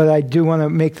 But I do want to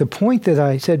make the point that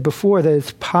I said before, that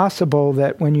it's possible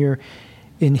that when you're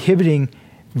inhibiting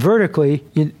vertically,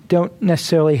 you don't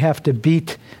necessarily have to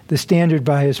beat the standard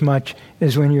by as much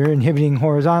as when you're inhibiting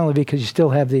horizontally, because you still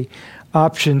have the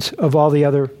options of all the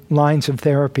other lines of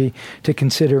therapy to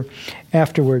consider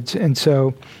afterwards. And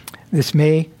so this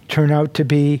may turn out to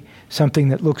be something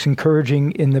that looks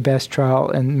encouraging in the BEST trial,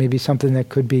 and maybe something that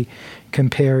could be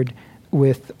compared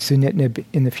with sunitinib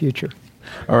in the future.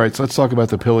 All right, so let's talk about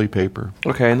the Pillay paper.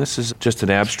 Okay, and this is just an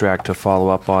abstract to follow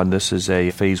up on. This is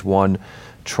a phase 1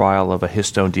 trial of a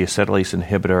histone deacetylase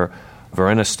inhibitor,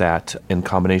 vorinostat, in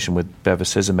combination with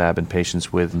bevacizumab in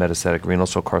patients with metastatic renal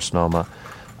cell carcinoma.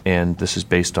 And this is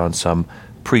based on some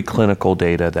preclinical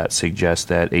data that suggests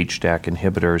that HDAC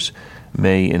inhibitors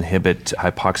may inhibit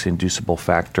hypoxia-inducible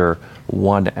factor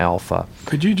 1 alpha.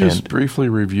 Could you just briefly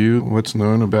review what's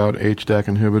known about HDAC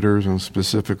inhibitors and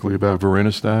specifically about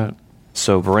vorinostat?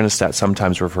 So vorinostat,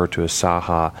 sometimes referred to as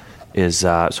SAHA, is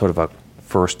sort of a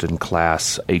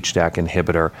first-in-class HDAC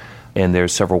inhibitor, and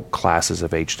there's several classes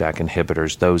of HDAC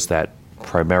inhibitors, those that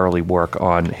primarily work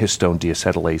on histone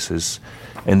deacetylases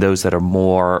and those that are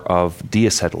more of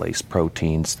deacetylase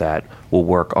proteins that will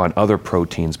work on other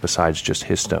proteins besides just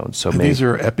histones. So these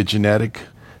are epigenetic?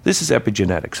 This is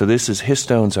epigenetic. So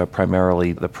histones are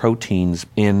primarily the proteins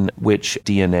in which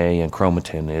DNA and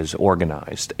chromatin is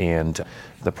organized, and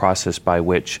the process by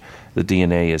which the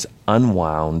DNA is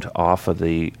unwound off of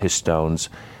the histones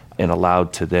and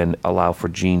allowed to then allow for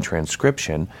gene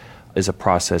transcription is a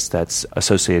process that's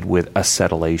associated with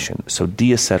acetylation. So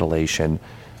deacetylation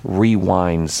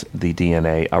rewinds the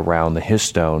DNA around the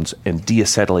histones, and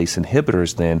deacetylase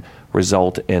inhibitors then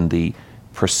result in the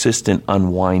persistent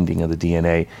unwinding of the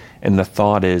DNA. And the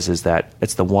thought is that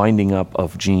it's the winding up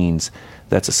of genes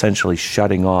that's essentially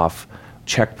shutting off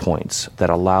checkpoints that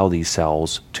allow these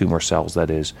cells, tumor cells that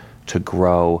is, to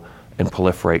grow and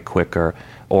proliferate quicker,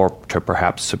 or to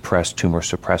perhaps suppress tumor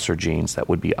suppressor genes that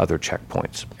would be other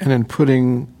checkpoints. And in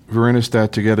putting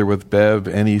vorinostat together with Bev,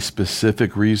 any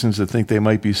specific reasons to think they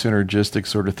might be synergistic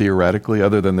sort of theoretically,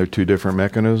 other than they're two different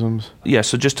mechanisms? Yeah,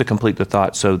 so just to complete the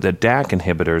thought, so the DAC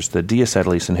inhibitors, the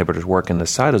deacetylase inhibitors, work in the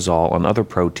cytosol on other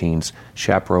proteins,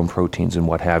 chaperone proteins and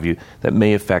what have you, that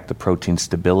may affect the protein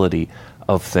stability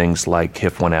of things like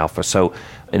HIF-1 alpha. So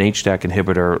an HDAC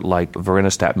inhibitor like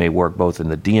vorinostat may work both in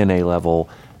the DNA level,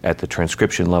 at the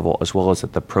transcription level, as well as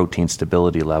at the protein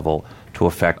stability level to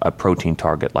affect a protein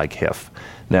target like HIF.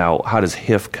 Now, how does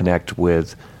HIF connect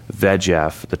with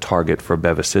VEGF, the target for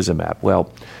bevacizumab?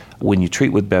 Well, when you treat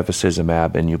with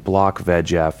bevacizumab and you block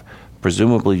VEGF,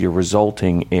 presumably you're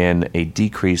resulting in a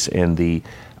decrease in the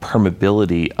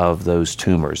permeability of those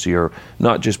tumors. You're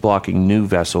not just blocking new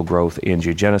vessel growth,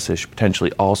 angiogenesis, you're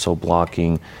potentially also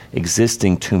blocking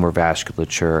existing tumor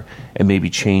vasculature and maybe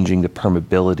changing the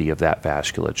permeability of that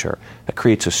vasculature. That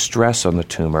creates a stress on the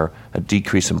tumor, a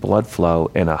decrease in blood flow,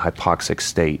 and a hypoxic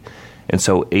state. And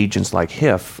so agents like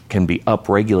HIF can be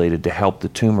upregulated to help the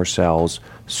tumor cells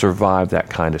survive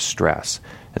that kind of stress.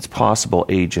 It's possible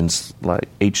agents like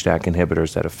HDAC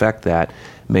inhibitors that affect that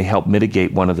may help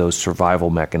mitigate one of those survival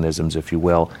mechanisms, if you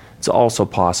will. It's also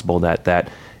possible that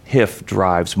HIF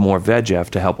drives more VEGF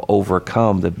to help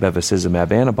overcome the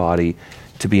bevacizumab antibody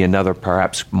to be another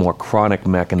perhaps more chronic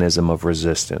mechanism of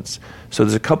resistance. So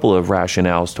there's a couple of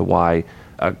rationales to why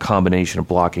a combination of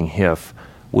blocking HIF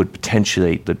would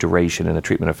potentiate the duration and the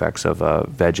treatment effects of a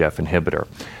VEGF inhibitor.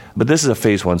 But this is a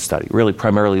phase 1 study, really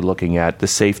primarily looking at the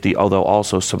safety, although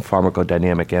also some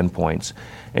pharmacodynamic endpoints.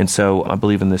 And so I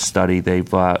believe in this study,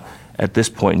 they've, at this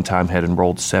point in time, had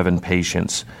enrolled 7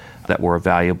 patients that were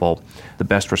evaluable. The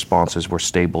best responses were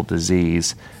stable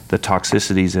disease. The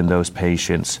toxicities in those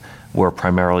patients were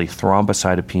primarily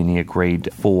thrombocytopenia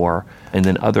grade 4, and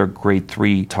then other grade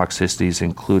 3 toxicities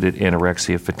included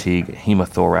anorexia, fatigue,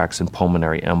 hemothorax, and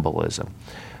pulmonary embolism.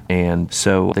 And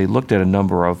so they looked at a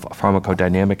number of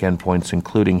pharmacodynamic endpoints,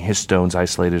 including histones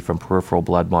isolated from peripheral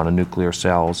blood mononuclear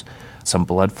cells, some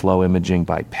blood flow imaging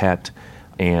by PET,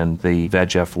 and the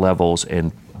VEGF levels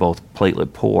in both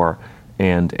platelet poor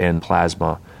and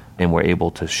plasma, and were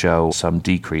able to show some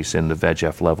decrease in the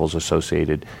VEGF levels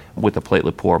associated with the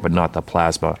platelet poor, but not the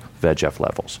plasma VEGF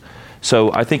levels.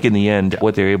 So I think in the end,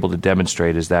 what they're able to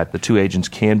demonstrate is that the two agents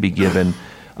can be given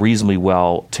reasonably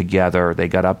well together. They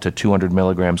got up to 200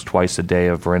 milligrams twice a day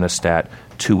of vorinostat,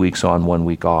 2 weeks on, 1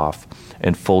 week off,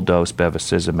 and full dose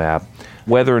bevacizumab.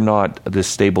 Whether or not this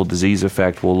stable disease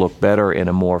effect will look better in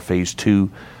a more phase 2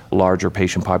 larger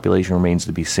patient population remains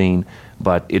to be seen,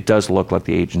 but it does look like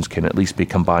the agents can at least be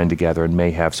combined together and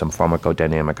may have some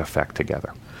pharmacodynamic effect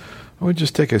together. I would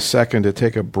just take a second to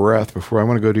take a breath before I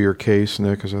want to go to your case,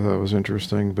 Nick, because I thought it was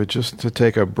interesting, but just to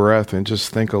take a breath and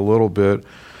just think a little bit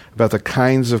about the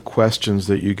kinds of questions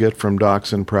that you get from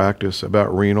docs in practice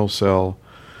about renal cell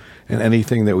and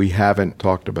anything that we haven't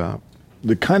talked about.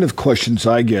 The kind of questions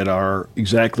I get are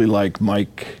exactly like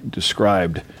Mike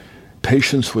described.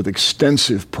 Patients with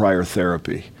extensive prior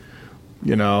therapy,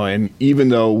 and even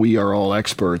though we are all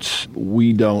experts,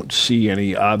 we don't see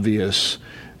any obvious,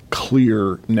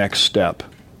 clear next step.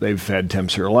 They've had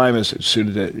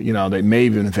temsirolimus, they may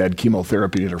even have had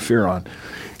chemotherapy interferon.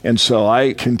 And so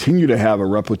I continue to have a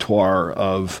repertoire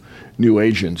of new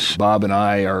agents. Bob and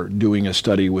I are doing a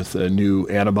study with a new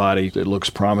antibody that looks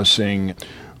promising.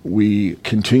 We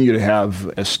continue to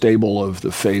have a stable of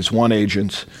the phase 1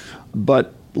 agents,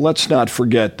 but let's not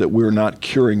forget that we're not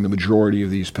curing the majority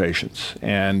of these patients,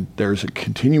 and there's a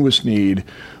continuous need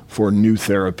for new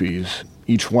therapies.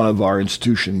 Each one of our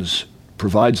institutions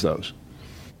provides those.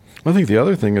 I think the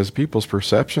other thing is people's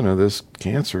perception of this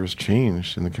cancer has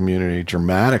changed in the community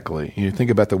dramatically. You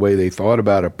think about the way they thought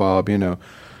about it, Bob,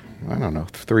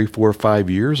 3, 4, 5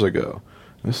 years ago.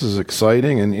 This is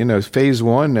exciting, and phase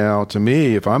 1 now, to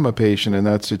me, if I'm a patient in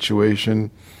that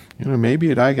situation,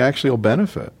 maybe I actually will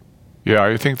benefit. Yeah,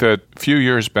 I think that a few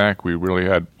years back, we really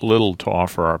had little to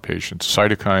offer our patients.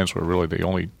 Cytokines were really the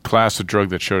only class of drug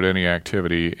that showed any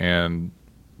activity, and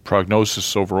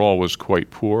prognosis overall was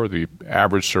quite poor. The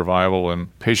average survival in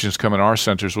patients come in our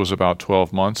centers was about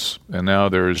 12 months, and now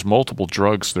there's multiple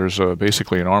drugs. There's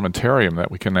basically an armamentarium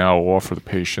that we can now offer the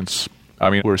patients.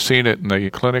 I mean, we're seeing it in the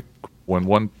clinic. When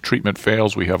one treatment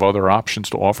fails, we have other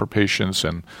options to offer patients,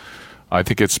 and I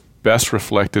think it's best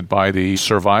reflected by the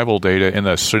survival data in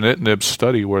the sunitinib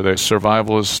study, where the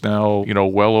survival is now,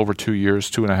 well over 2 years,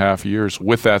 2.5 years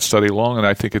with that study alone. And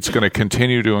I think it's going to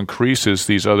continue to increase as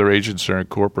these other agents are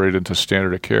incorporated into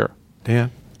standard of care.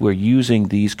 Dan? We're using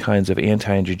these kinds of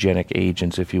anti-angiogenic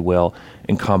agents, if you will,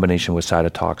 in combination with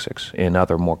cytotoxics and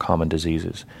other more common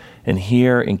diseases. And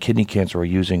here in kidney cancer, we're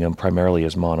using them primarily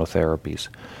as monotherapies,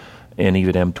 and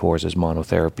even mTORs as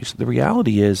monotherapies. The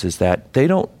reality is that they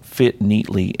don't fit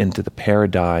neatly into the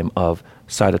paradigm of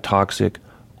cytotoxic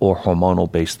or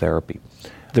hormonal-based therapy.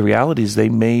 The reality is they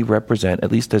may represent,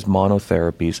 at least as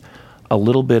monotherapies, a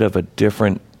little bit of a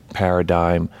different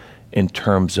paradigm in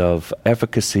terms of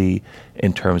efficacy,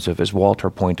 in terms of, as Walter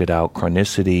pointed out,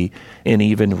 chronicity, and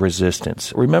even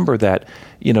resistance. Remember that,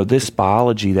 this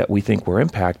biology that we think we're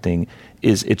impacting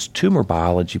it's tumor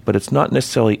biology, but it's not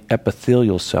necessarily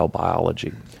epithelial cell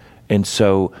biology. And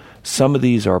so some of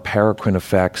these are paracrine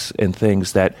effects and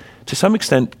things that, to some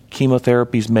extent,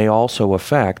 chemotherapies may also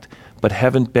affect, but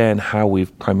haven't been how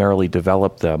we've primarily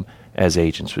developed them as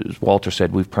agents. As Walter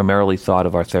said, we've primarily thought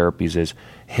of our therapies as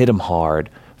hit them hard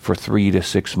for 3 to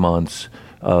 6 months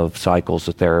of cycles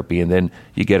of therapy, and then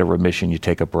you get a remission, you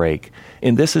take a break.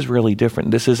 And this is really different.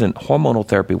 This isn't hormonal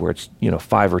therapy where it's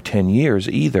 5 or 10 years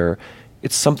either.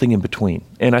 It's something in between.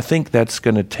 And I think that's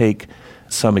going to take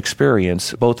some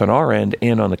experience, both on our end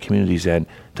and on the community's end,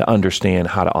 to understand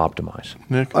how to optimize.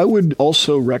 Nick? I would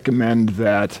also recommend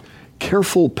that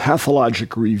careful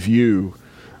pathologic review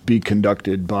be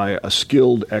conducted by a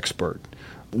skilled expert.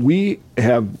 We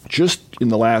have just in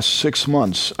the last 6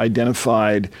 months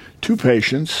identified 2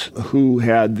 patients who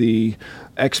had the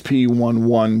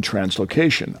XP11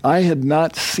 translocation. I had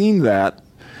not seen that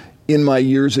in my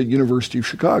years at University of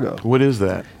Chicago. What is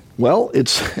that? Well,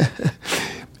 it's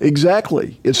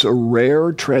exactly. It's a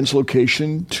rare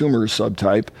translocation tumor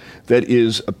subtype that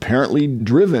is apparently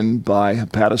driven by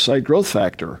hepatocyte growth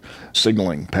factor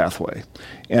signaling pathway.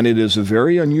 And it is a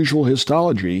very unusual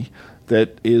histology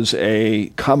that is a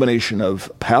combination of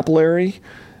papillary,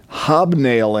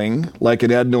 hobnailing, like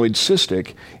an adenoid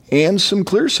cystic, and some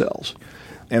clear cells.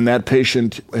 And that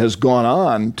patient has gone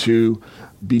on to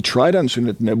be tried on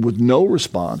sunitinib with no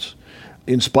response,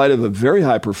 in spite of a very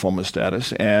high performance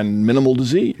status and minimal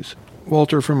disease.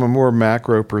 Walter, from a more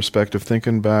macro perspective,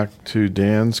 thinking back to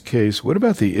Dan's case, what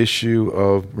about the issue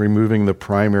of removing the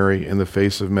primary in the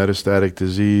face of metastatic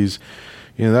disease?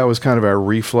 That was kind of our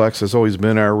reflex, has always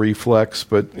been our reflex,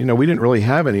 but, we didn't really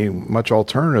have much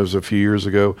alternatives a few years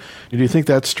ago. Do you think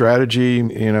that strategy,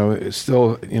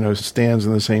 still, stands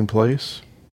in the same place?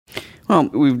 Well,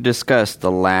 we've discussed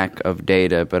the lack of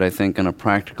data, but I think on a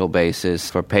practical basis,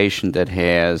 for a patient that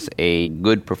has a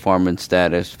good performance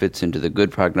status, fits into the good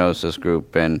prognosis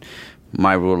group, and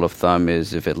my rule of thumb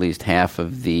is if at least half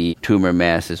of the tumor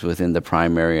mass is within the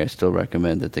primary, I still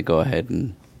recommend that they go ahead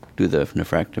and do the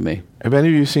nephrectomy. Have any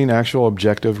of you seen actual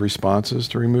objective responses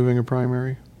to removing a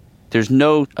primary? There's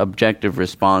no objective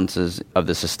responses of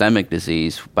the systemic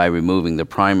disease by removing the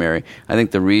primary. I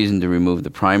think the reason to remove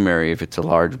the primary, if it's a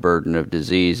large burden of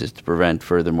disease, is to prevent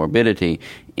further morbidity.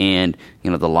 And,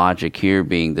 the logic here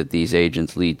being that these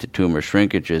agents lead to tumor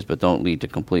shrinkages but don't lead to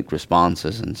complete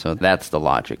responses. And so that's the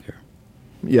logic here.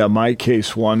 Yeah, my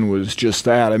case one was just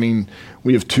that. I mean,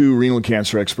 we have two renal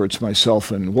cancer experts, myself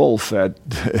and Wolf, and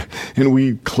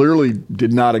we clearly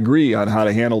did not agree on how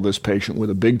to handle this patient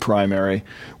with a big primary,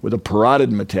 with a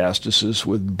parotid metastasis,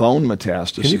 with bone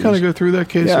metastasis. Can you kind of go through that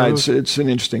case? Yeah, it's an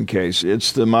interesting case.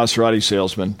 It's the Maserati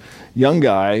salesman, young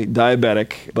guy,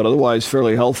 diabetic, but otherwise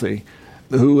fairly healthy,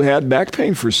 who had back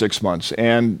pain for 6 months,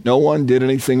 and no one did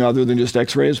anything other than just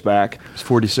x-ray his back. He's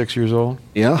 46 years old?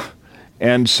 Yeah.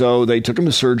 And so they took him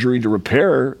to surgery to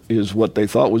repair what they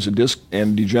thought was a disc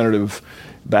and degenerative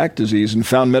back disease, and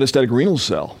found metastatic renal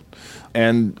cell.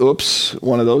 And oops,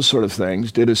 one of those sort of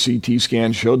things. Did a CT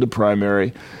scan, showed the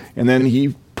primary, and then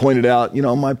he pointed out,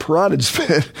 my parotid's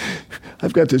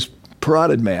I've got this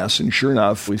parotid mass, and sure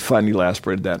enough, we finally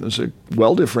aspirated that. It was a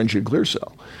well-differentiated clear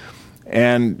cell.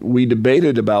 And we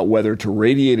debated about whether to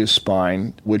radiate his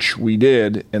spine, which we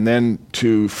did, and then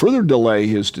to further delay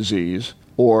his disease,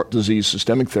 or disease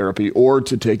systemic therapy, or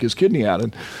to take his kidney out.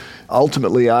 And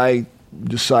ultimately, I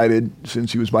decided,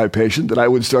 since he was my patient, that I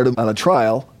would start him on a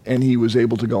trial, and he was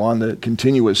able to go on the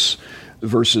continuous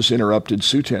versus interrupted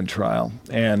Sutent trial.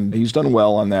 And he's done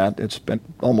well on that. It's been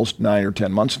almost 9 or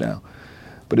 10 months now.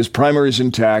 But his primary is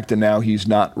intact, and now he's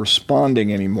not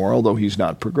responding anymore, although he's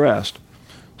not progressed.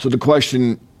 So the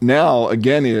question now,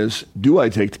 again, is, do I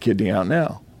take the kidney out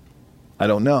now? I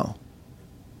don't know.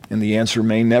 And the answer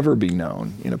may never be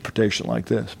known in a patient like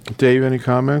this. Dave, any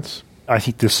comments? I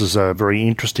think this is a very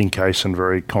interesting case and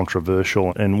very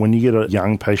controversial. And when you get a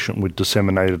young patient with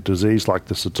disseminated disease like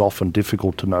this, it's often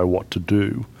difficult to know what to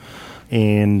do.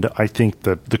 And I think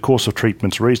that the course of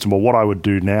treatment's reasonable. What I would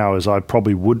do now is I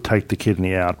probably would take the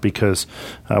kidney out, because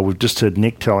we've just heard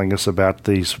Nick telling us about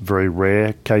these very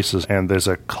rare cases, and there's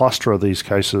a cluster of these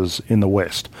cases in the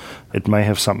West. It may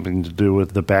have something to do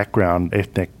with the background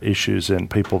ethnic issues in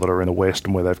people that are in the West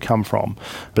and where they've come from.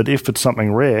 But if it's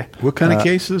something rare... What kind of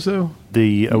cases, though?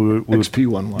 The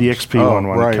XP11. The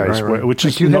XP11 case. Right. Which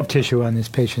is you have tissue on this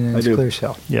patient, and it's clear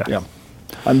cell. Yeah.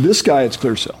 On this guy, it's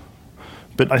clear cell.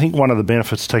 But I think one of the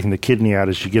benefits of taking the kidney out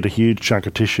is you get a huge chunk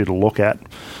of tissue to look at.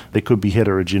 There could be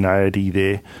heterogeneity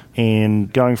there.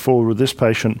 And going forward with this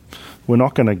patient, we're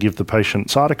not going to give the patient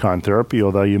cytokine therapy,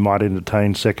 although you might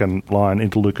entertain second-line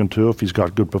interleukin-2 if he's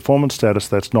got good performance status.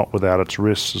 That's not without its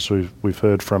risks, as we've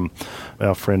heard from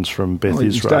our friends from Beth Israel.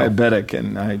 He's diabetic,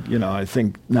 and I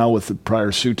think now with the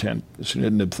prior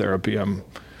sunitinib therapy, I'm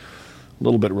a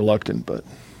little bit reluctant, but...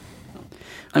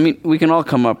 I mean, we can all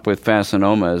come up with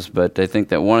fascinomas, but I think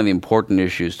that one of the important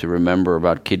issues to remember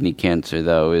about kidney cancer,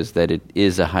 though, is that it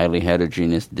is a highly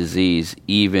heterogeneous disease,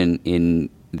 even in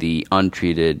the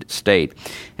untreated state,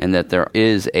 and that there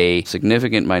is a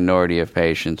significant minority of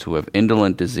patients who have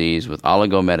indolent disease with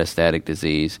oligometastatic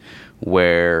disease,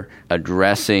 where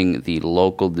addressing the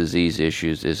local disease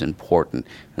issues is important.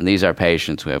 And these are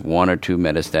patients who have 1 or 2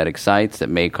 metastatic sites that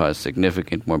may cause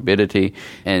significant morbidity,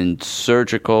 and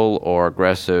surgical or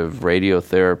aggressive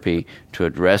radiotherapy to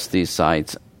address these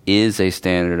sites is a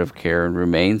standard of care and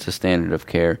remains a standard of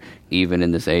care even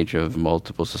in this age of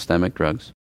multiple systemic drugs.